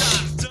 shit.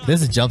 Yeah.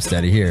 This is Jump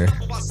Steady here.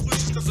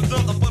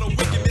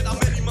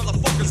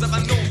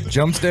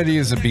 Jump Steady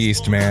is a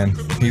beast, man.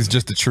 He's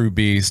just a true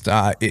beast.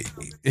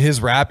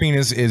 His rapping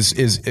is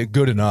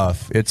good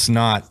enough. It's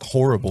not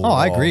horrible. Oh, at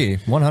I all. agree.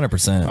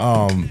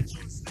 100%.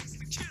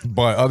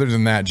 But other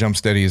than that, Jump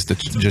Steady is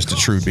just a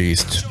true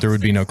beast. There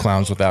would be no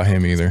Clowns without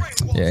him either.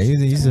 Yeah,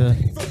 he's a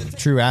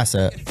true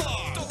asset.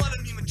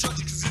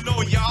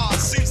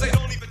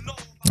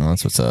 Oh,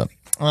 that's what's up.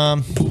 All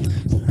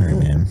right,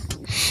 man.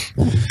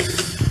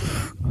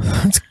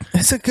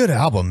 It's a good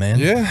album, man.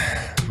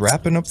 Yeah,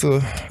 wrapping up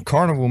the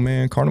Carnival,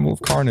 man. Carnival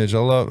of Carnage.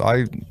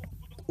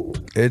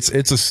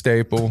 It's a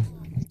staple.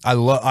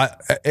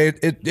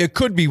 It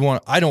could be one.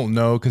 I don't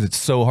know because it's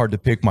so hard to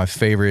pick my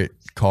favorite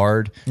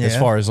card as Yeah.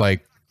 far as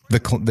like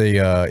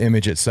the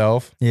image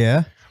itself.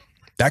 Yeah.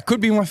 That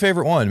could be my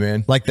favorite one,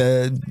 man. Like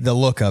the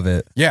look of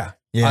it. Yeah.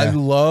 Yeah.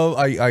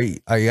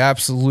 I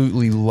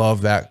absolutely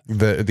love that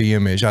the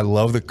image. I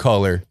love the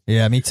color.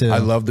 Yeah, me too. I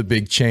love the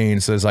big chain,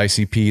 says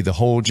ICP. The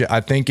whole I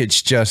think it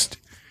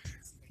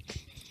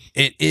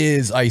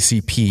is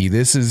ICP.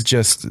 This is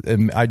just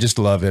I just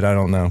love it. I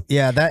don't know.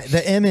 Yeah, that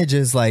the image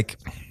is like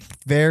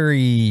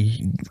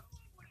very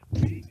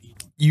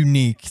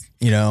unique,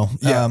 you know.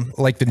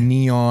 Like the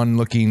neon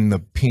looking, the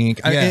pink.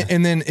 Yeah.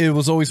 And then it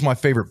was always my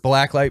favorite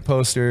blacklight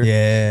poster.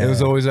 Yeah. It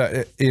was always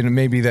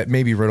maybe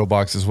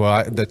Riddlebox as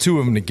well. The two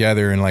of them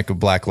together in like a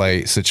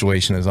blacklight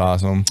situation is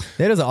awesome.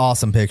 That is an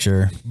awesome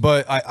picture.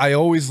 But I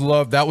always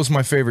loved, that was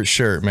my favorite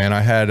shirt, man. I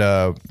had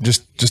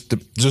just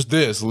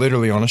this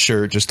literally on a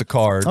shirt, just a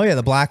card. Oh yeah,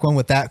 the black one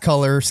with that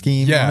color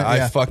scheme. Yeah, on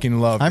it. I fucking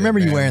loved it. I remember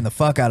you man. wearing the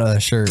fuck out of that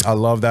shirt. I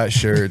love that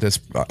shirt. It's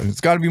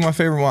got to be my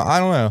favorite one. I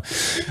don't know.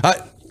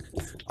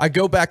 I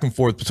go back and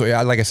forth between.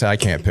 Like I said, I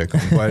can't pick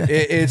them, but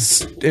it's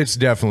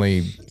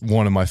definitely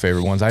one of my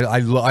favorite ones. I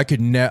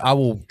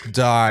will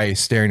die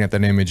staring at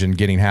that image and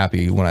getting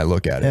happy when I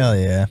look at it. Hell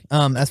yeah.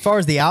 As far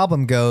as the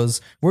album goes,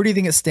 where do you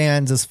think it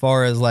stands as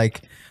far as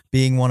like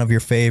being one of your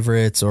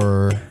favorites,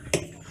 or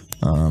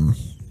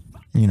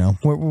you know,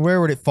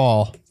 where would it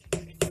fall?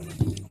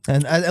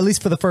 And at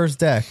least for the first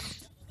deck.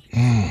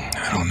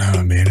 I don't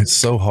know, man. It's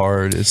so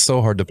hard. It's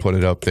so hard to put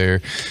it up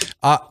there.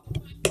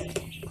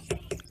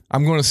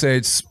 I'm going to say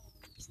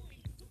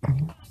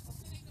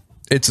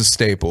it's a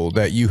staple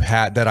that you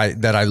had that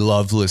I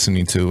love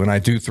listening to, and I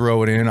do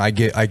throw it in. I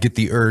get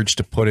the urge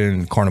to put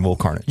in Carnival of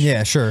Carnage.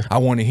 Yeah, sure. I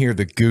want to hear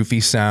the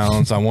goofy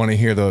sounds. I want to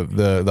hear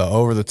the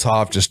over the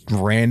top, just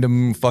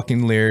random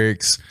fucking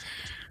lyrics.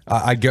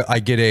 I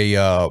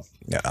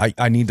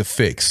need the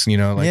fix, you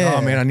know, like, Yeah.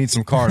 oh man, I need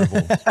some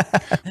Carnival.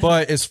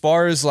 But as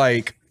far as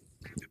like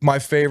my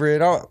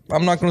favorite,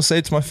 I'm not going to say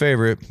it's my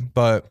favorite,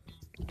 but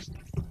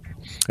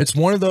it's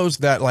one of those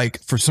that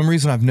like for some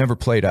reason I've never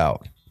played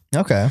out.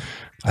 Okay.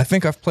 I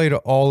think I've played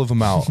all of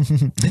them out.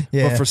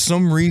 Yeah. But for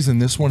some reason,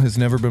 this one has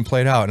never been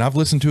played out. And I've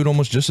listened to it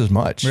almost just as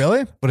much.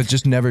 Really? But it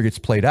just never gets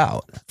played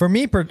out. For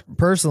me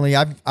personally,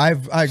 I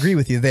agree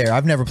with you there.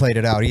 I've never played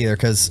it out either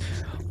because,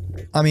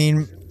 I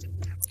mean,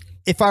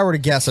 if I were to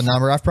guess a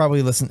number, I've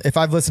listened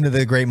to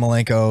The Great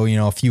Milenko, you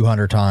know, a few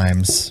hundred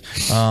times.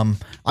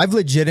 I've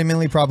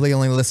legitimately probably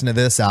only listened to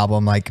this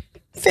album like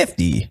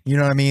 50. You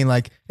know what I mean?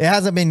 Like it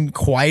hasn't been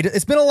quite.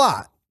 It's been a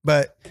lot,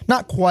 but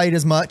not quite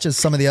as much as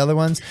some of the other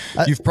ones.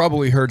 You've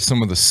probably heard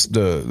some of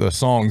the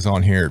songs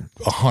on here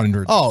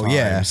 100 Oh times.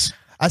 yeah.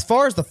 As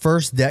far as the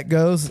first deck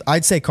goes,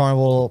 I'd say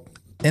Carnival,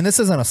 and this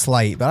isn't a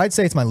slight, but I'd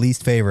say it's my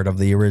least favorite of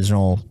the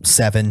original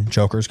 7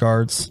 Joker's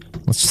cards.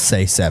 Let's just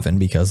say 7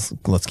 because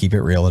let's keep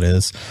it real, it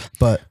is.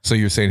 But So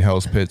you're saying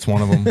Hell's Pit's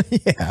one of them?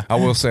 yeah. I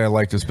will say I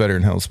like this better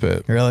than Hell's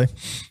Pit. Really?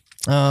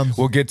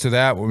 We'll get to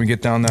that when we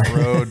get down that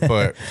road,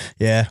 but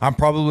Yeah. I'm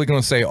probably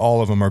going to say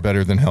all of them are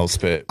better than Hell's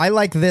Pit. I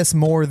like this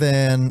more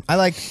than I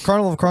like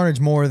Carnival of Carnage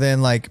more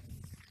than like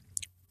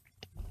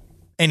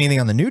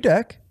anything on the new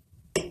deck.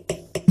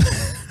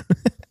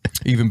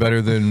 Even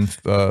better than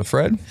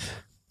Fred?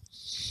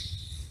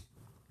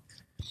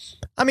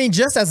 I mean,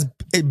 just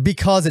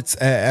because it's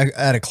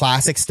at a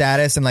classic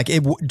status and like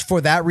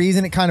for that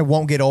reason, it kind of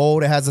won't get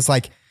old. It has this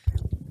like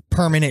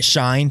permanent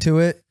shine to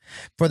it.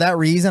 For that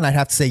reason, I'd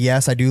have to say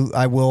yes.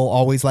 I will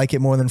always like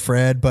it more than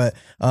Fred. But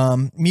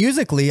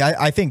musically,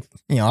 I think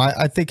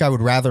I think I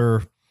would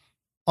rather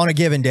on a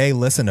given day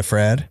listen to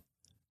Fred.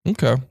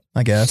 Okay.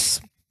 I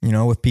guess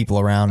with people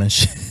around and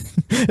shit.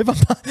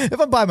 If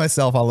I'm by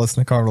myself, I'll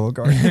listen to Carnival of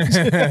Carnage.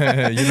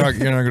 You're not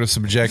going to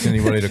subject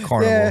anybody to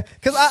Carnival. Yeah,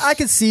 because I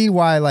could see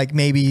why like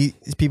maybe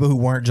people who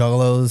weren't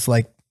juggalos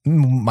like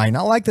might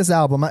not like this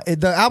album.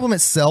 The album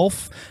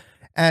itself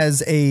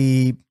as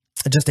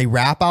just a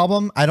rap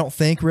album, I don't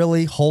think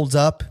really holds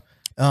up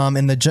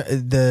in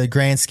the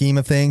grand scheme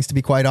of things, to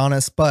be quite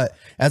honest. But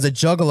as a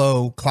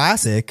Juggalo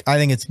classic, I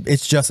think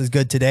it's just as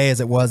good today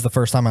as it was the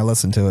first time I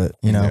listened to it.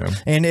 Yeah.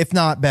 And if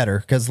not better,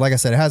 because like I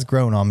said, it has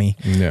grown on me,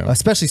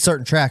 especially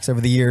certain tracks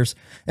over the years.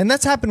 And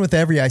that's happened with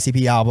every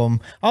ICP album.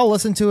 I'll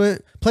listen to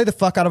it, play the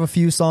fuck out of a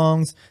few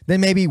songs,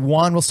 then maybe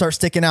one will start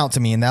sticking out to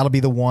me, and that'll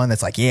be the one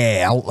that's like,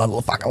 yeah,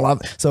 I fucking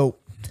love it. So.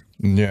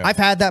 Yeah. I've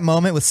had that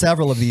moment with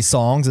several of these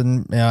songs,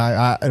 and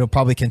it'll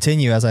probably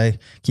continue as I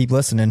keep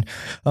listening.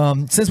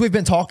 Since we've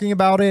been talking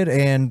about it,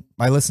 and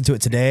I listened to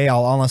it today,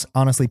 I'll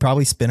honestly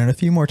probably spin it a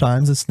few more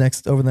times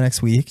over the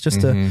next week just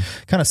to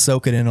kind of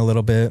soak it in a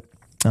little bit.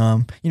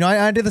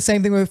 I did the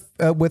same thing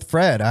with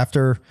Fred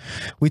after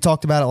we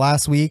talked about it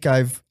last week.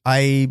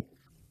 I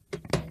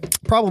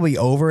probably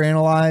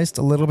overanalyzed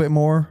a little bit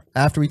more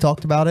after we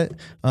talked about it.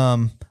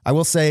 I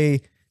will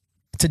say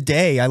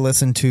today I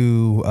listened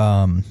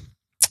to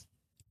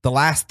the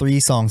last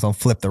 3 songs on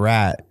Flip the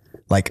Rat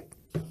like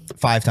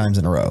 5 times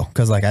in a row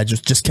because like I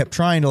just kept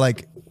trying to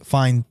like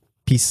find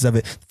pieces of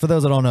it. For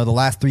those that don't know, the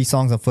last 3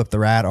 songs on Flip the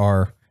Rat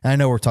are, and I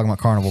know we're talking about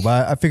Carnival,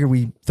 but I figured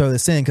we throw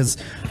this in because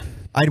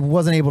I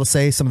wasn't able to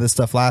say some of this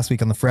stuff last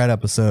week on the Fred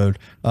episode.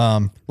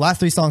 Last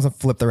 3 songs on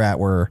Flip the Rat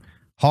were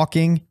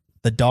Hawking,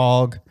 The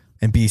Dog,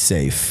 and Be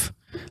Safe.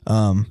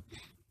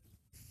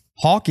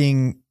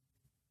 Hawking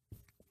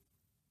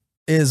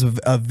is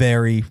a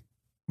very,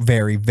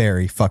 very,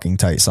 very fucking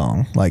tight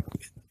song. Like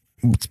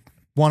it's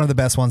one of the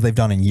best ones they've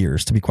done in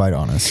years, to be quite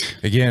honest.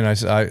 Again,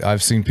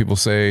 I've seen people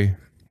say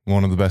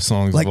one of the best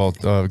songs Like,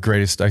 of all,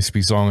 greatest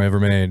ICP song ever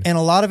made. And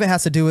a lot of it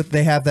has to do with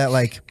they have that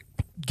like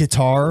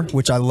guitar,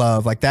 which I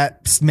love. Like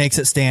that makes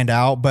it stand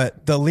out.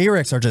 But the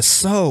lyrics are just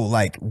so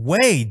like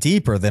way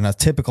deeper than a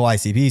typical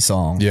ICP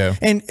song. Yeah,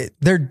 and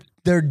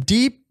they're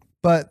deep,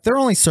 but they're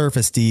only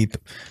surface deep.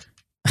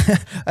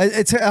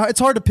 It's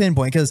hard to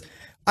pinpoint because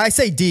I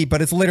say deep,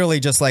 but it's literally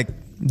just like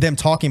them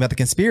talking about the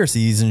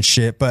conspiracies and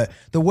shit. But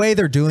the way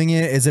they're doing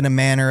it is in a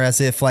manner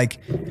as if like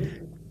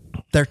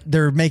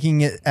they're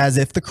making it as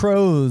if the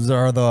Crows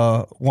are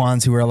the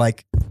ones who are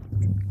like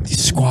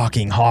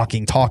squawking,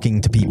 hawking,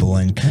 talking to people,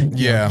 and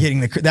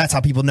getting that's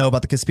how people know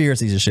about the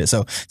conspiracies and shit.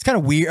 So it's kind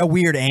of a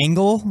weird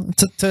angle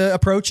to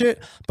approach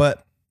it,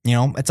 but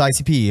it's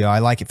ICP. I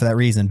like it for that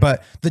reason.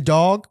 But The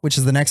Dog, which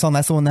is the next song,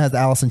 that's the one that has the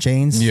Alice in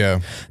Chains. Yeah.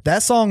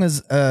 That song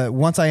is,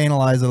 once I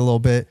analyzed it a little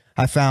bit,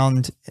 I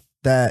found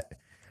that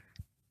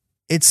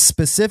it's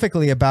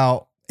specifically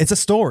about, it's a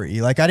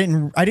story. Like I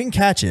didn't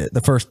catch it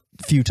the first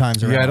few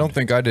times around. Yeah, I don't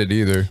think I did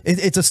either.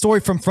 It's a story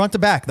from front to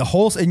back. The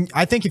whole, and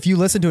I think if you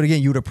listen to it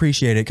again, you would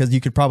appreciate it because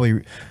you could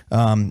probably,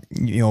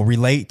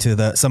 relate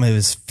to some of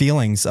his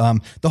feelings.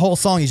 The whole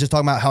song, he's just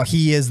talking about how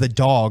he is the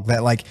dog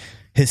that like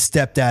his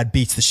stepdad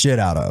beats the shit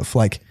out of.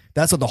 Like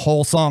that's what the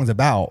whole song's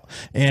about.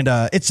 And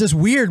it's just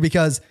weird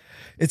because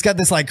it's got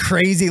this like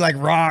crazy like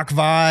rock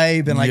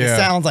vibe and like it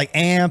sounds like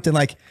amped and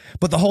like,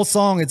 but the whole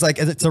song it's like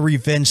it's a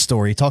revenge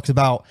story. He talks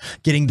about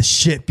getting the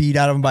shit beat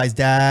out of him by his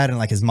dad and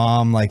like his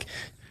mom like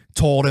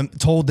told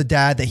the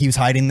dad that he was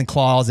hiding in the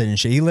closet and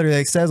shit. He literally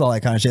like, says all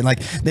that kind of shit. And, like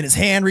then his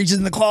hand reaches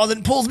in the closet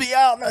and pulls me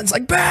out and it's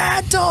like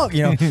bad dog,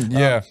 you know.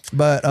 Yeah.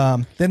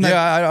 Then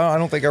I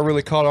don't think I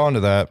really caught on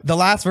to that. the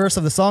last verse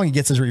of the song he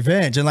gets his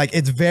revenge and like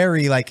it's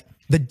very like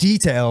the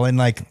detail and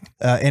like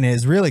and it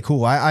is really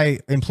cool. I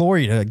implore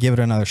you to give it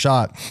another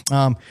shot.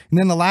 And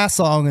then the last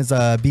song is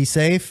Be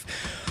Safe.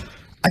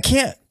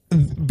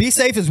 Be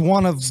Safe is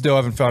one of Still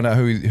haven't found out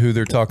who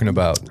they're talking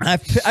about.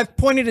 I've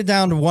pointed it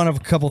down to one of a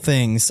couple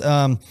things.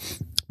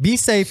 Be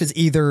Safe is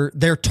either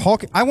they're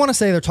talking. I want to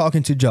say they're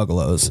talking to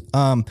juggalos.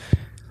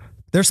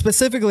 They're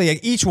specifically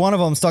like, each one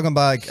of them is talking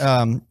about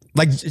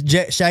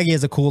Shaggy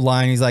has a cool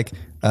line. He's like,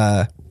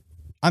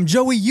 I'm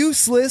Joey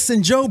Useless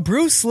and Joe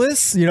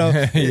Bruceless, you know,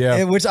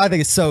 which I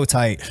think is so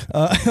tight.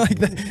 Like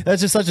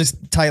that's just such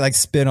a tight like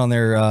spin on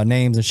their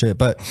names and shit.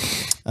 But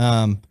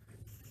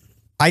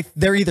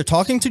they're either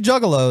talking to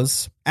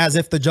juggalos as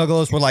if the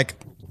juggalos were like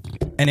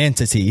an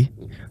entity,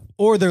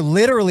 or they're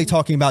literally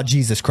talking about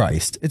Jesus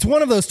Christ. It's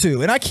one of those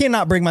two, and I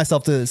cannot bring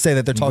myself to say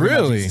that they're talking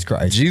about Jesus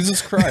Christ.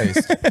 Jesus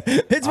Christ.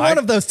 It's one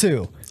of those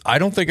two. I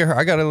don't think I heard.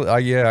 I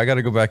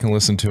gotta go back and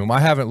listen to him.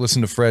 I haven't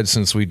listened to Fred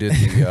since we did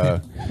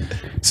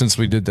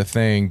the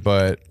thing,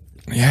 but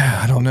yeah,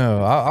 I don't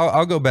know.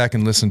 I'll go back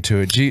and listen to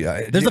it.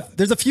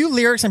 There's a few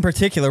lyrics in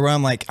particular where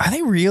I'm like, are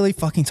they really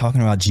fucking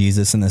talking about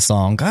Jesus in this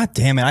song? God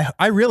damn it!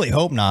 I really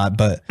hope not.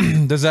 But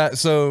is that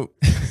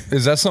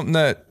something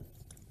that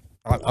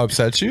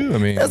upsets you? I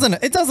mean,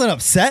 it doesn't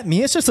upset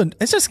me. It's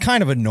just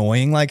kind of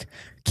annoying. Like,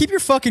 keep your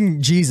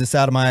fucking Jesus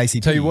out of my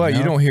ICP. Tell you what,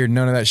 you don't hear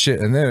none of that shit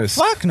in this.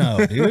 Fuck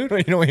no, dude. You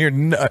don't hear.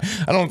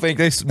 I don't think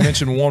they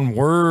mention one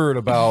word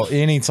about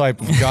any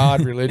type of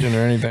God, religion, or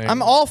anything.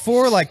 I'm all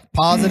for like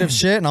positive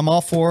shit, and I'm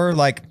all for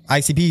like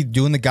ICP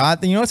doing the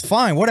God thing. You know, it's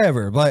fine,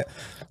 whatever. But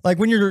like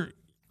when you're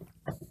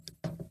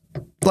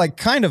like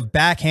kind of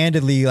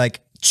backhandedly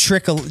like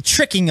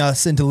tricking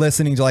us into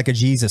listening to like a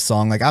Jesus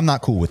song, like I'm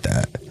not cool with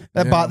that.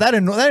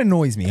 That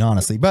annoys me,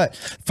 honestly. But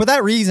for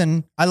that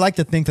reason, I like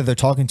to think that they're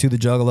talking to the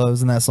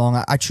juggalos in that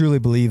song. I truly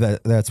believe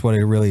that that's what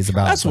it really is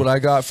about. That's what I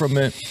got from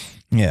it.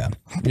 Yeah.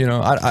 You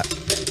know, I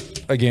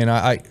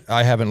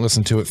haven't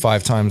listened to it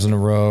 5 times in a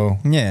row.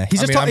 Yeah,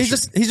 he's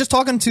just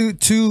talking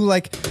to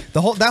like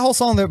that whole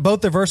song. Both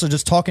their verses are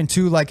just talking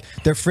to like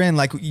their friend,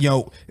 like, you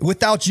know,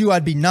 without you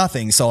I'd be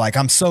nothing. So like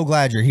I'm so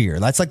glad you're here.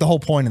 That's like the whole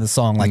point of the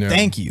song. Like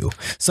thank you.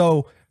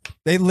 So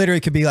they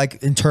literally could be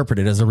like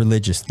interpreted as a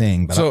religious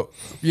thing. But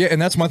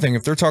and that's my thing.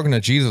 If they're talking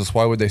to Jesus,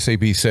 why would they say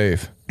be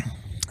safe?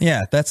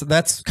 Yeah,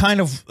 that's kind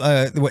of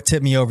what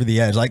tipped me over the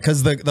edge. Like,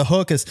 because the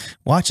hook is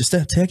watch your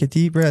step, take a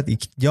deep breath. You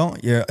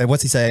don't.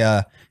 What's he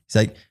say? He's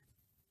like,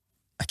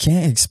 I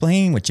can't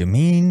explain what you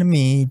mean to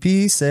me.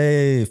 Be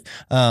safe.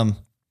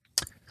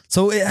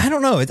 So I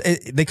don't know.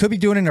 They could be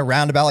doing it in a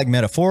roundabout, like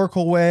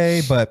metaphorical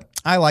way, but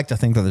I like to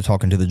think that they're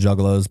talking to the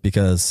juggalos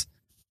because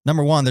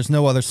number one, there's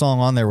no other song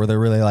on there where they're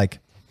really like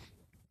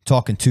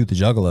talking to the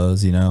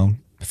juggalos. You know,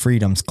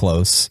 freedom's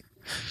close.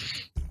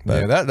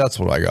 But yeah, that's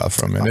what I got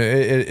from it.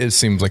 It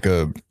seems like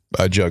a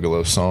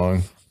juggalo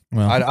song.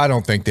 Well, I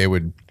don't think they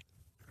would.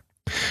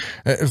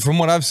 From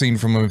what I've seen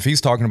from him, if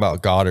he's talking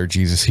about God or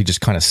Jesus, he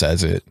just kind of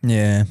says it.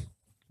 Yeah,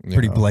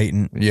 pretty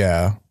blatant.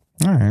 Yeah.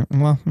 All right.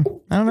 Well,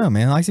 I don't know,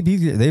 man.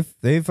 ICP,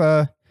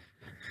 they've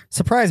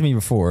surprised me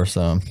before,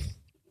 so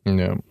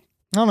yeah. I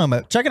don't know,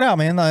 but check it out,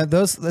 man.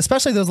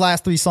 Especially those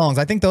last 3 songs.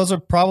 I think those are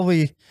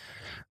probably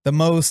the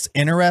most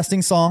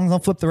interesting songs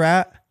on Flip the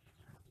Rat.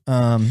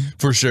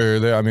 For sure.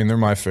 They're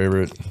my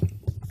favorite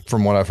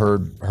from what I've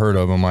heard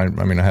of them. I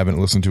mean, I haven't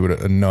listened to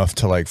it enough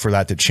to like for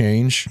that to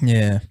change.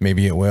 Yeah.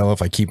 Maybe it will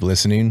if I keep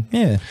listening.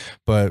 Yeah.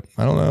 But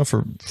I don't know,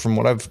 from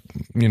what I've,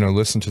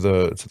 listened to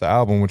the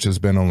album, which has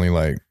been only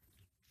like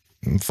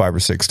 5 or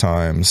 6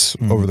 times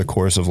over the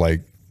course of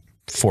like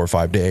 4 or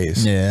 5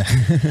 days. Yeah.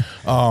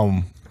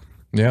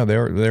 Yeah,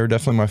 they're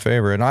definitely my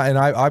favorite, and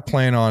I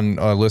plan on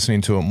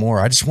listening to it more.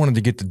 I just wanted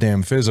to get the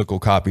damn physical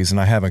copies, and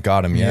I haven't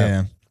got them yet.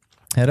 Yeah.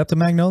 Head up to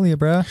Magnolia,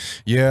 bro.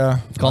 Yeah.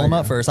 Call him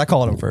up first. I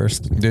called him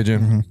first. Did you?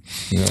 Mm-hmm.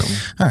 Yeah.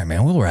 All right,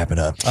 man. We'll wrap it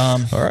up. All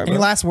right. Any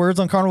last words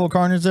on Carnival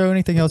Carnage, though?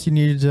 Anything else you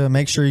needed to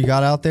make sure you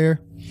got out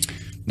there?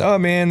 No,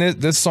 man.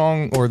 This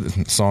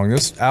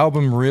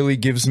album really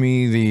gives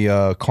me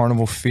the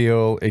Carnival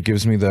feel. It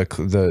gives me the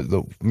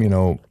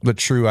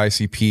true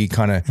ICP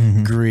kind of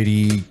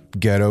gritty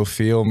ghetto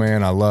feel,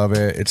 man. I love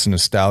it. It's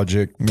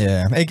nostalgic.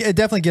 Yeah, it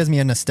definitely gives me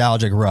a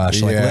nostalgic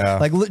rush.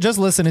 Like just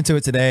listening to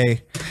it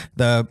today,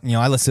 I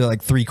listened to it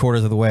like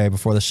 3/4 of the way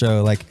before the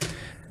show. Like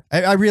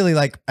I really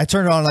like. I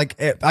turned it on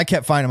like I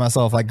kept finding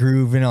myself like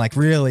grooving and like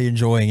really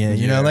enjoying it.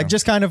 You know, like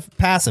just kind of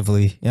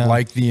passively. You know?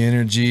 Like the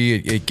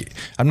energy.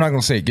 I'm not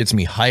gonna say it gets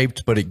me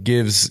hyped, but it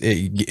gives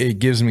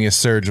me a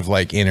surge of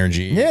like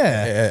energy.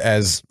 Yeah.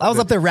 As I was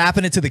up there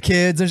rapping it to the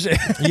kids and shit.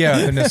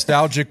 Yeah, the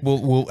nostalgic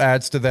will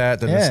adds to that.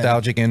 The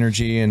nostalgic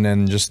energy, and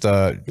then just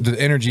the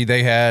energy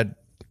they had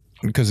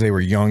because they were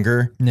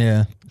younger.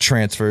 Yeah,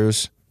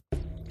 transfers.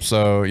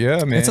 So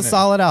yeah, man, it's a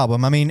solid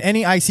album. I mean,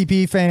 any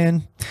ICP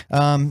fan,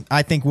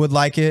 I think would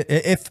like it.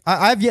 If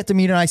I've yet to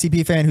meet an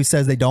ICP fan who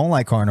says they don't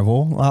like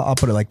Carnival, I'll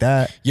put it like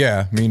that.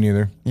 Yeah, me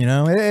neither. You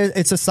know,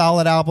 it's a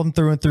solid album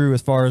through and through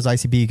as far as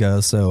ICP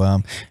goes. So,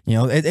 you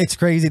know, it's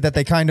crazy that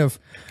they kind of,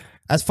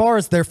 as far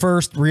as their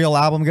first real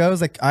album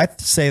goes, like I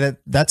say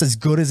that's as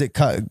good as it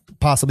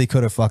possibly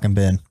could have fucking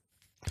been.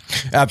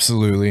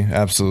 Absolutely,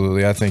 I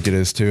think it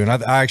is too, and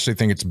I actually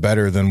think it's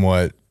better than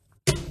what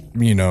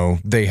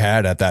they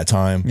had at that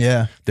time.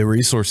 Yeah, the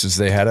resources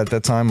they had at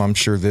that time. I'm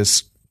sure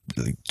this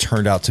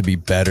turned out to be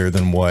better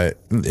than what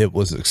it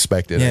was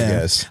expected. Yeah. I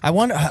guess. I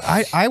want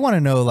to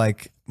know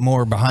like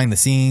more behind the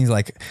scenes,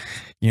 like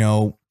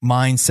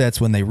mindsets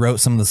when they wrote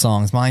some of the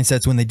songs,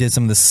 mindsets when they did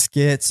some of the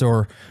skits,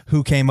 or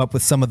who came up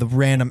with some of the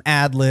random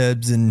ad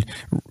libs and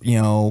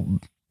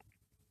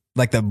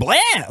like the blah,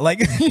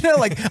 like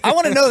like I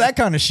want to know that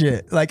kind of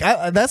shit. Like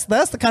that's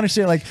the kind of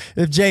shit. Like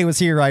if Jay was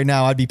here right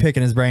now, I'd be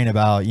picking his brain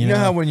about. You know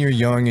how when you're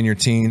young in your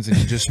teens and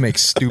you just make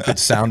stupid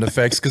sound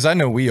effects, because I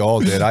know we all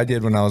did. I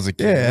did when I was a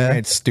kid. Yeah. We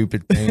made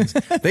stupid things.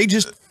 They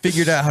just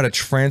figured out how to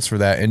transfer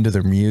that into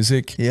their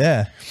music.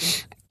 Yeah,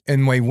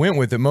 and they went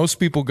with it. Most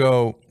people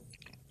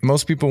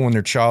when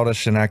they're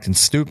childish and acting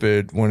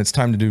stupid, when it's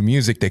time to do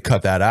music, they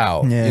cut that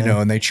out,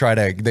 and they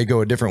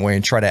go a different way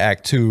and try to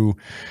act too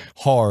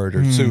hard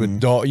or too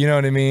adult. You know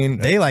what I mean?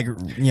 They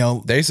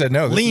they said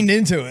no, leaned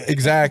into it.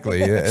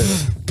 Exactly.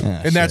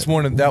 And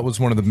that was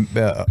one of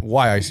the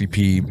why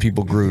ICP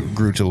people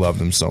grew to love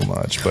them so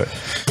much. But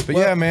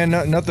yeah, man,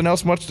 nothing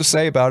else much to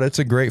say about it. It's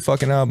a great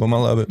fucking album. I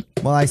love it.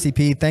 Well,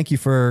 ICP, thank you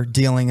for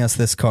dealing us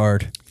this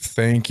card.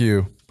 Thank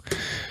you.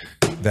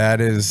 That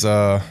is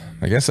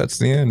I guess that's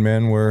the end,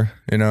 man. We're,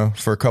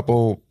 for a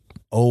couple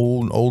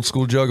old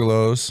school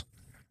juggalos,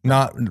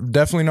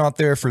 definitely not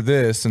there for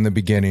this in the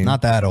beginning.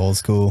 Not that old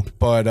school,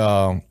 but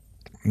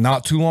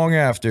not too long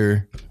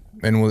after,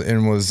 and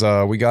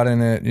we got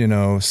in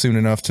it, soon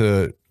enough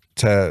to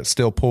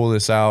still pull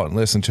this out and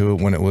listen to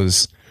it when it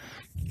was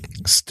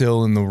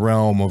still in the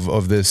realm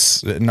of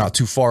this, not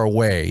too far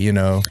away.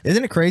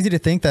 Isn't it crazy to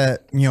think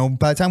that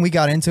by the time we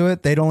got into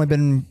it, they'd only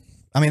been.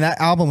 I mean,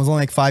 that album was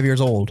only like 5 years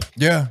old.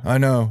 Yeah, I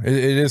know. It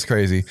is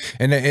crazy.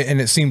 And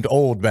it seemed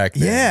old back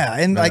then. Yeah,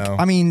 and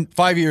I mean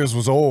 5 years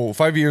was old.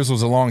 5 years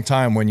was a long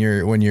time when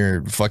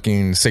you're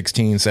fucking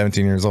 16,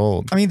 17 years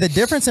old. I mean, the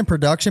difference in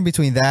production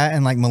between that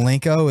and like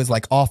Malenko is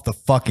like off the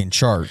fucking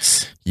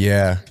charts.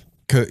 Yeah,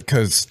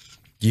 cuz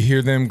you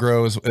hear them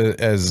grow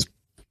as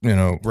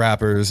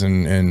rappers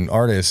and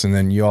artists, and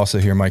then you also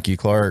hear Mikey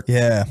Clark.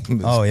 Yeah.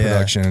 Oh yeah.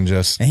 Production and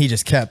he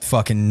just kept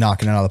fucking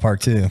knocking it out of the park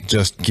too.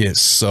 Just gets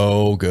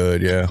so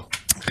good. Yeah.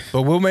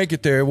 But we'll make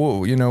it there. We'll,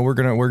 we're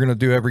gonna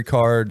do every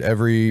card,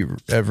 every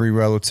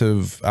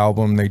relative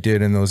album they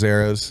did in those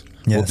eras.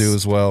 Yes. We'll do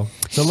as well.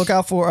 So look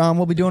out for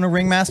we'll be doing a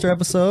Ringmaster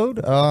episode.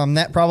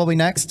 That probably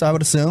next, I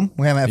would assume.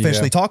 We haven't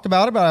officially talked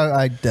about it,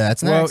 but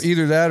that's next. Well,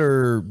 either that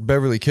or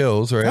Beverly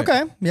Kills, right?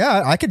 Okay.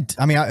 Yeah, I could.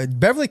 I mean,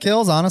 Beverly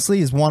Kills honestly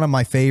is one of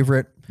my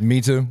favorite.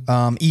 Me too.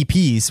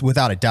 EPs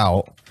without a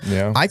doubt.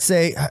 Yeah. I'd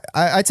say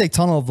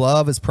Tunnel of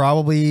Love is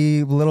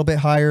probably a little bit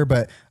higher,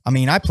 but I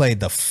mean, I've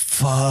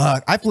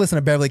listened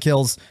to Beverly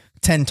Kills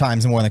 10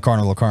 times more than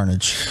Carnival of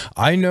Carnage.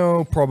 I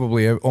know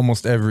probably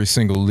almost every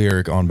single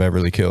lyric on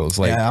Beverly Kills.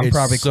 Like, yeah, I'm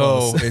probably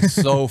close. It's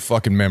so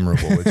fucking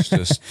memorable. It's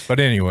just, but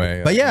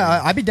anyway. But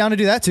yeah, I'd be down to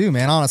do that too,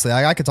 man. Honestly,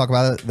 I could talk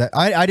about it.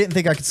 I didn't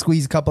think I could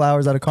squeeze a couple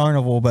hours out of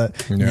Carnival,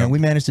 but we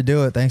managed to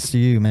do it thanks to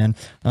you, man.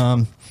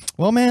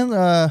 Well,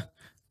 man,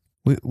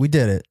 we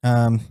did it.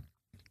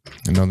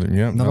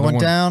 Another one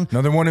down.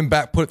 Another one in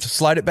back.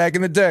 Slide it back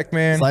in the deck,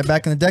 man. Slide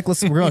back in the deck.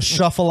 Listen, we're gonna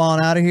shuffle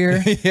on out of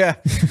here. Yeah.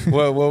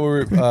 Well,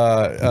 we're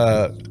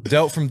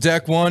dealt from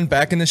deck one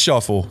back in the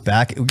shuffle.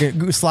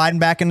 Sliding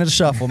back into the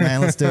shuffle,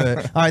 man. Let's do it.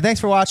 All right. Thanks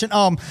for watching.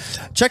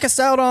 Check us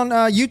out on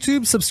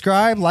YouTube.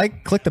 Subscribe,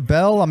 click the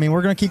bell. I mean,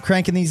 we're gonna keep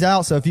cranking these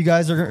out. So if you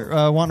guys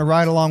are wanting to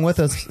ride along with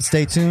us,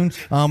 stay tuned.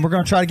 We're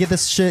gonna try to get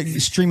this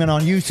shit streaming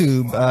on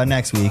YouTube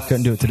next week.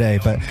 Couldn't do it today,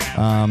 but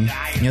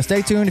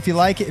stay tuned. If you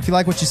like it, if you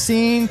like what you've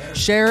seen,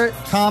 share it,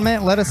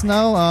 comment, let us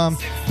know.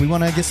 We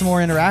want to get some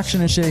more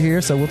interaction and shit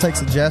here, so we'll take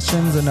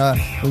suggestions, and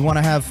we want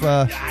to have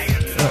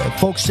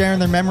folks sharing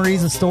their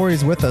memories and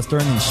stories with us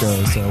during these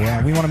shows. So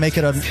we want to make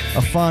it a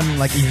fun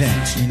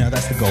event.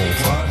 That's the goal.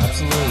 So.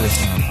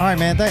 Absolutely. All right,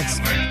 man. Thanks.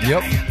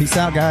 Yep. Peace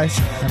out, guys.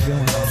 Have a good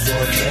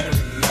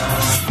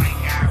one.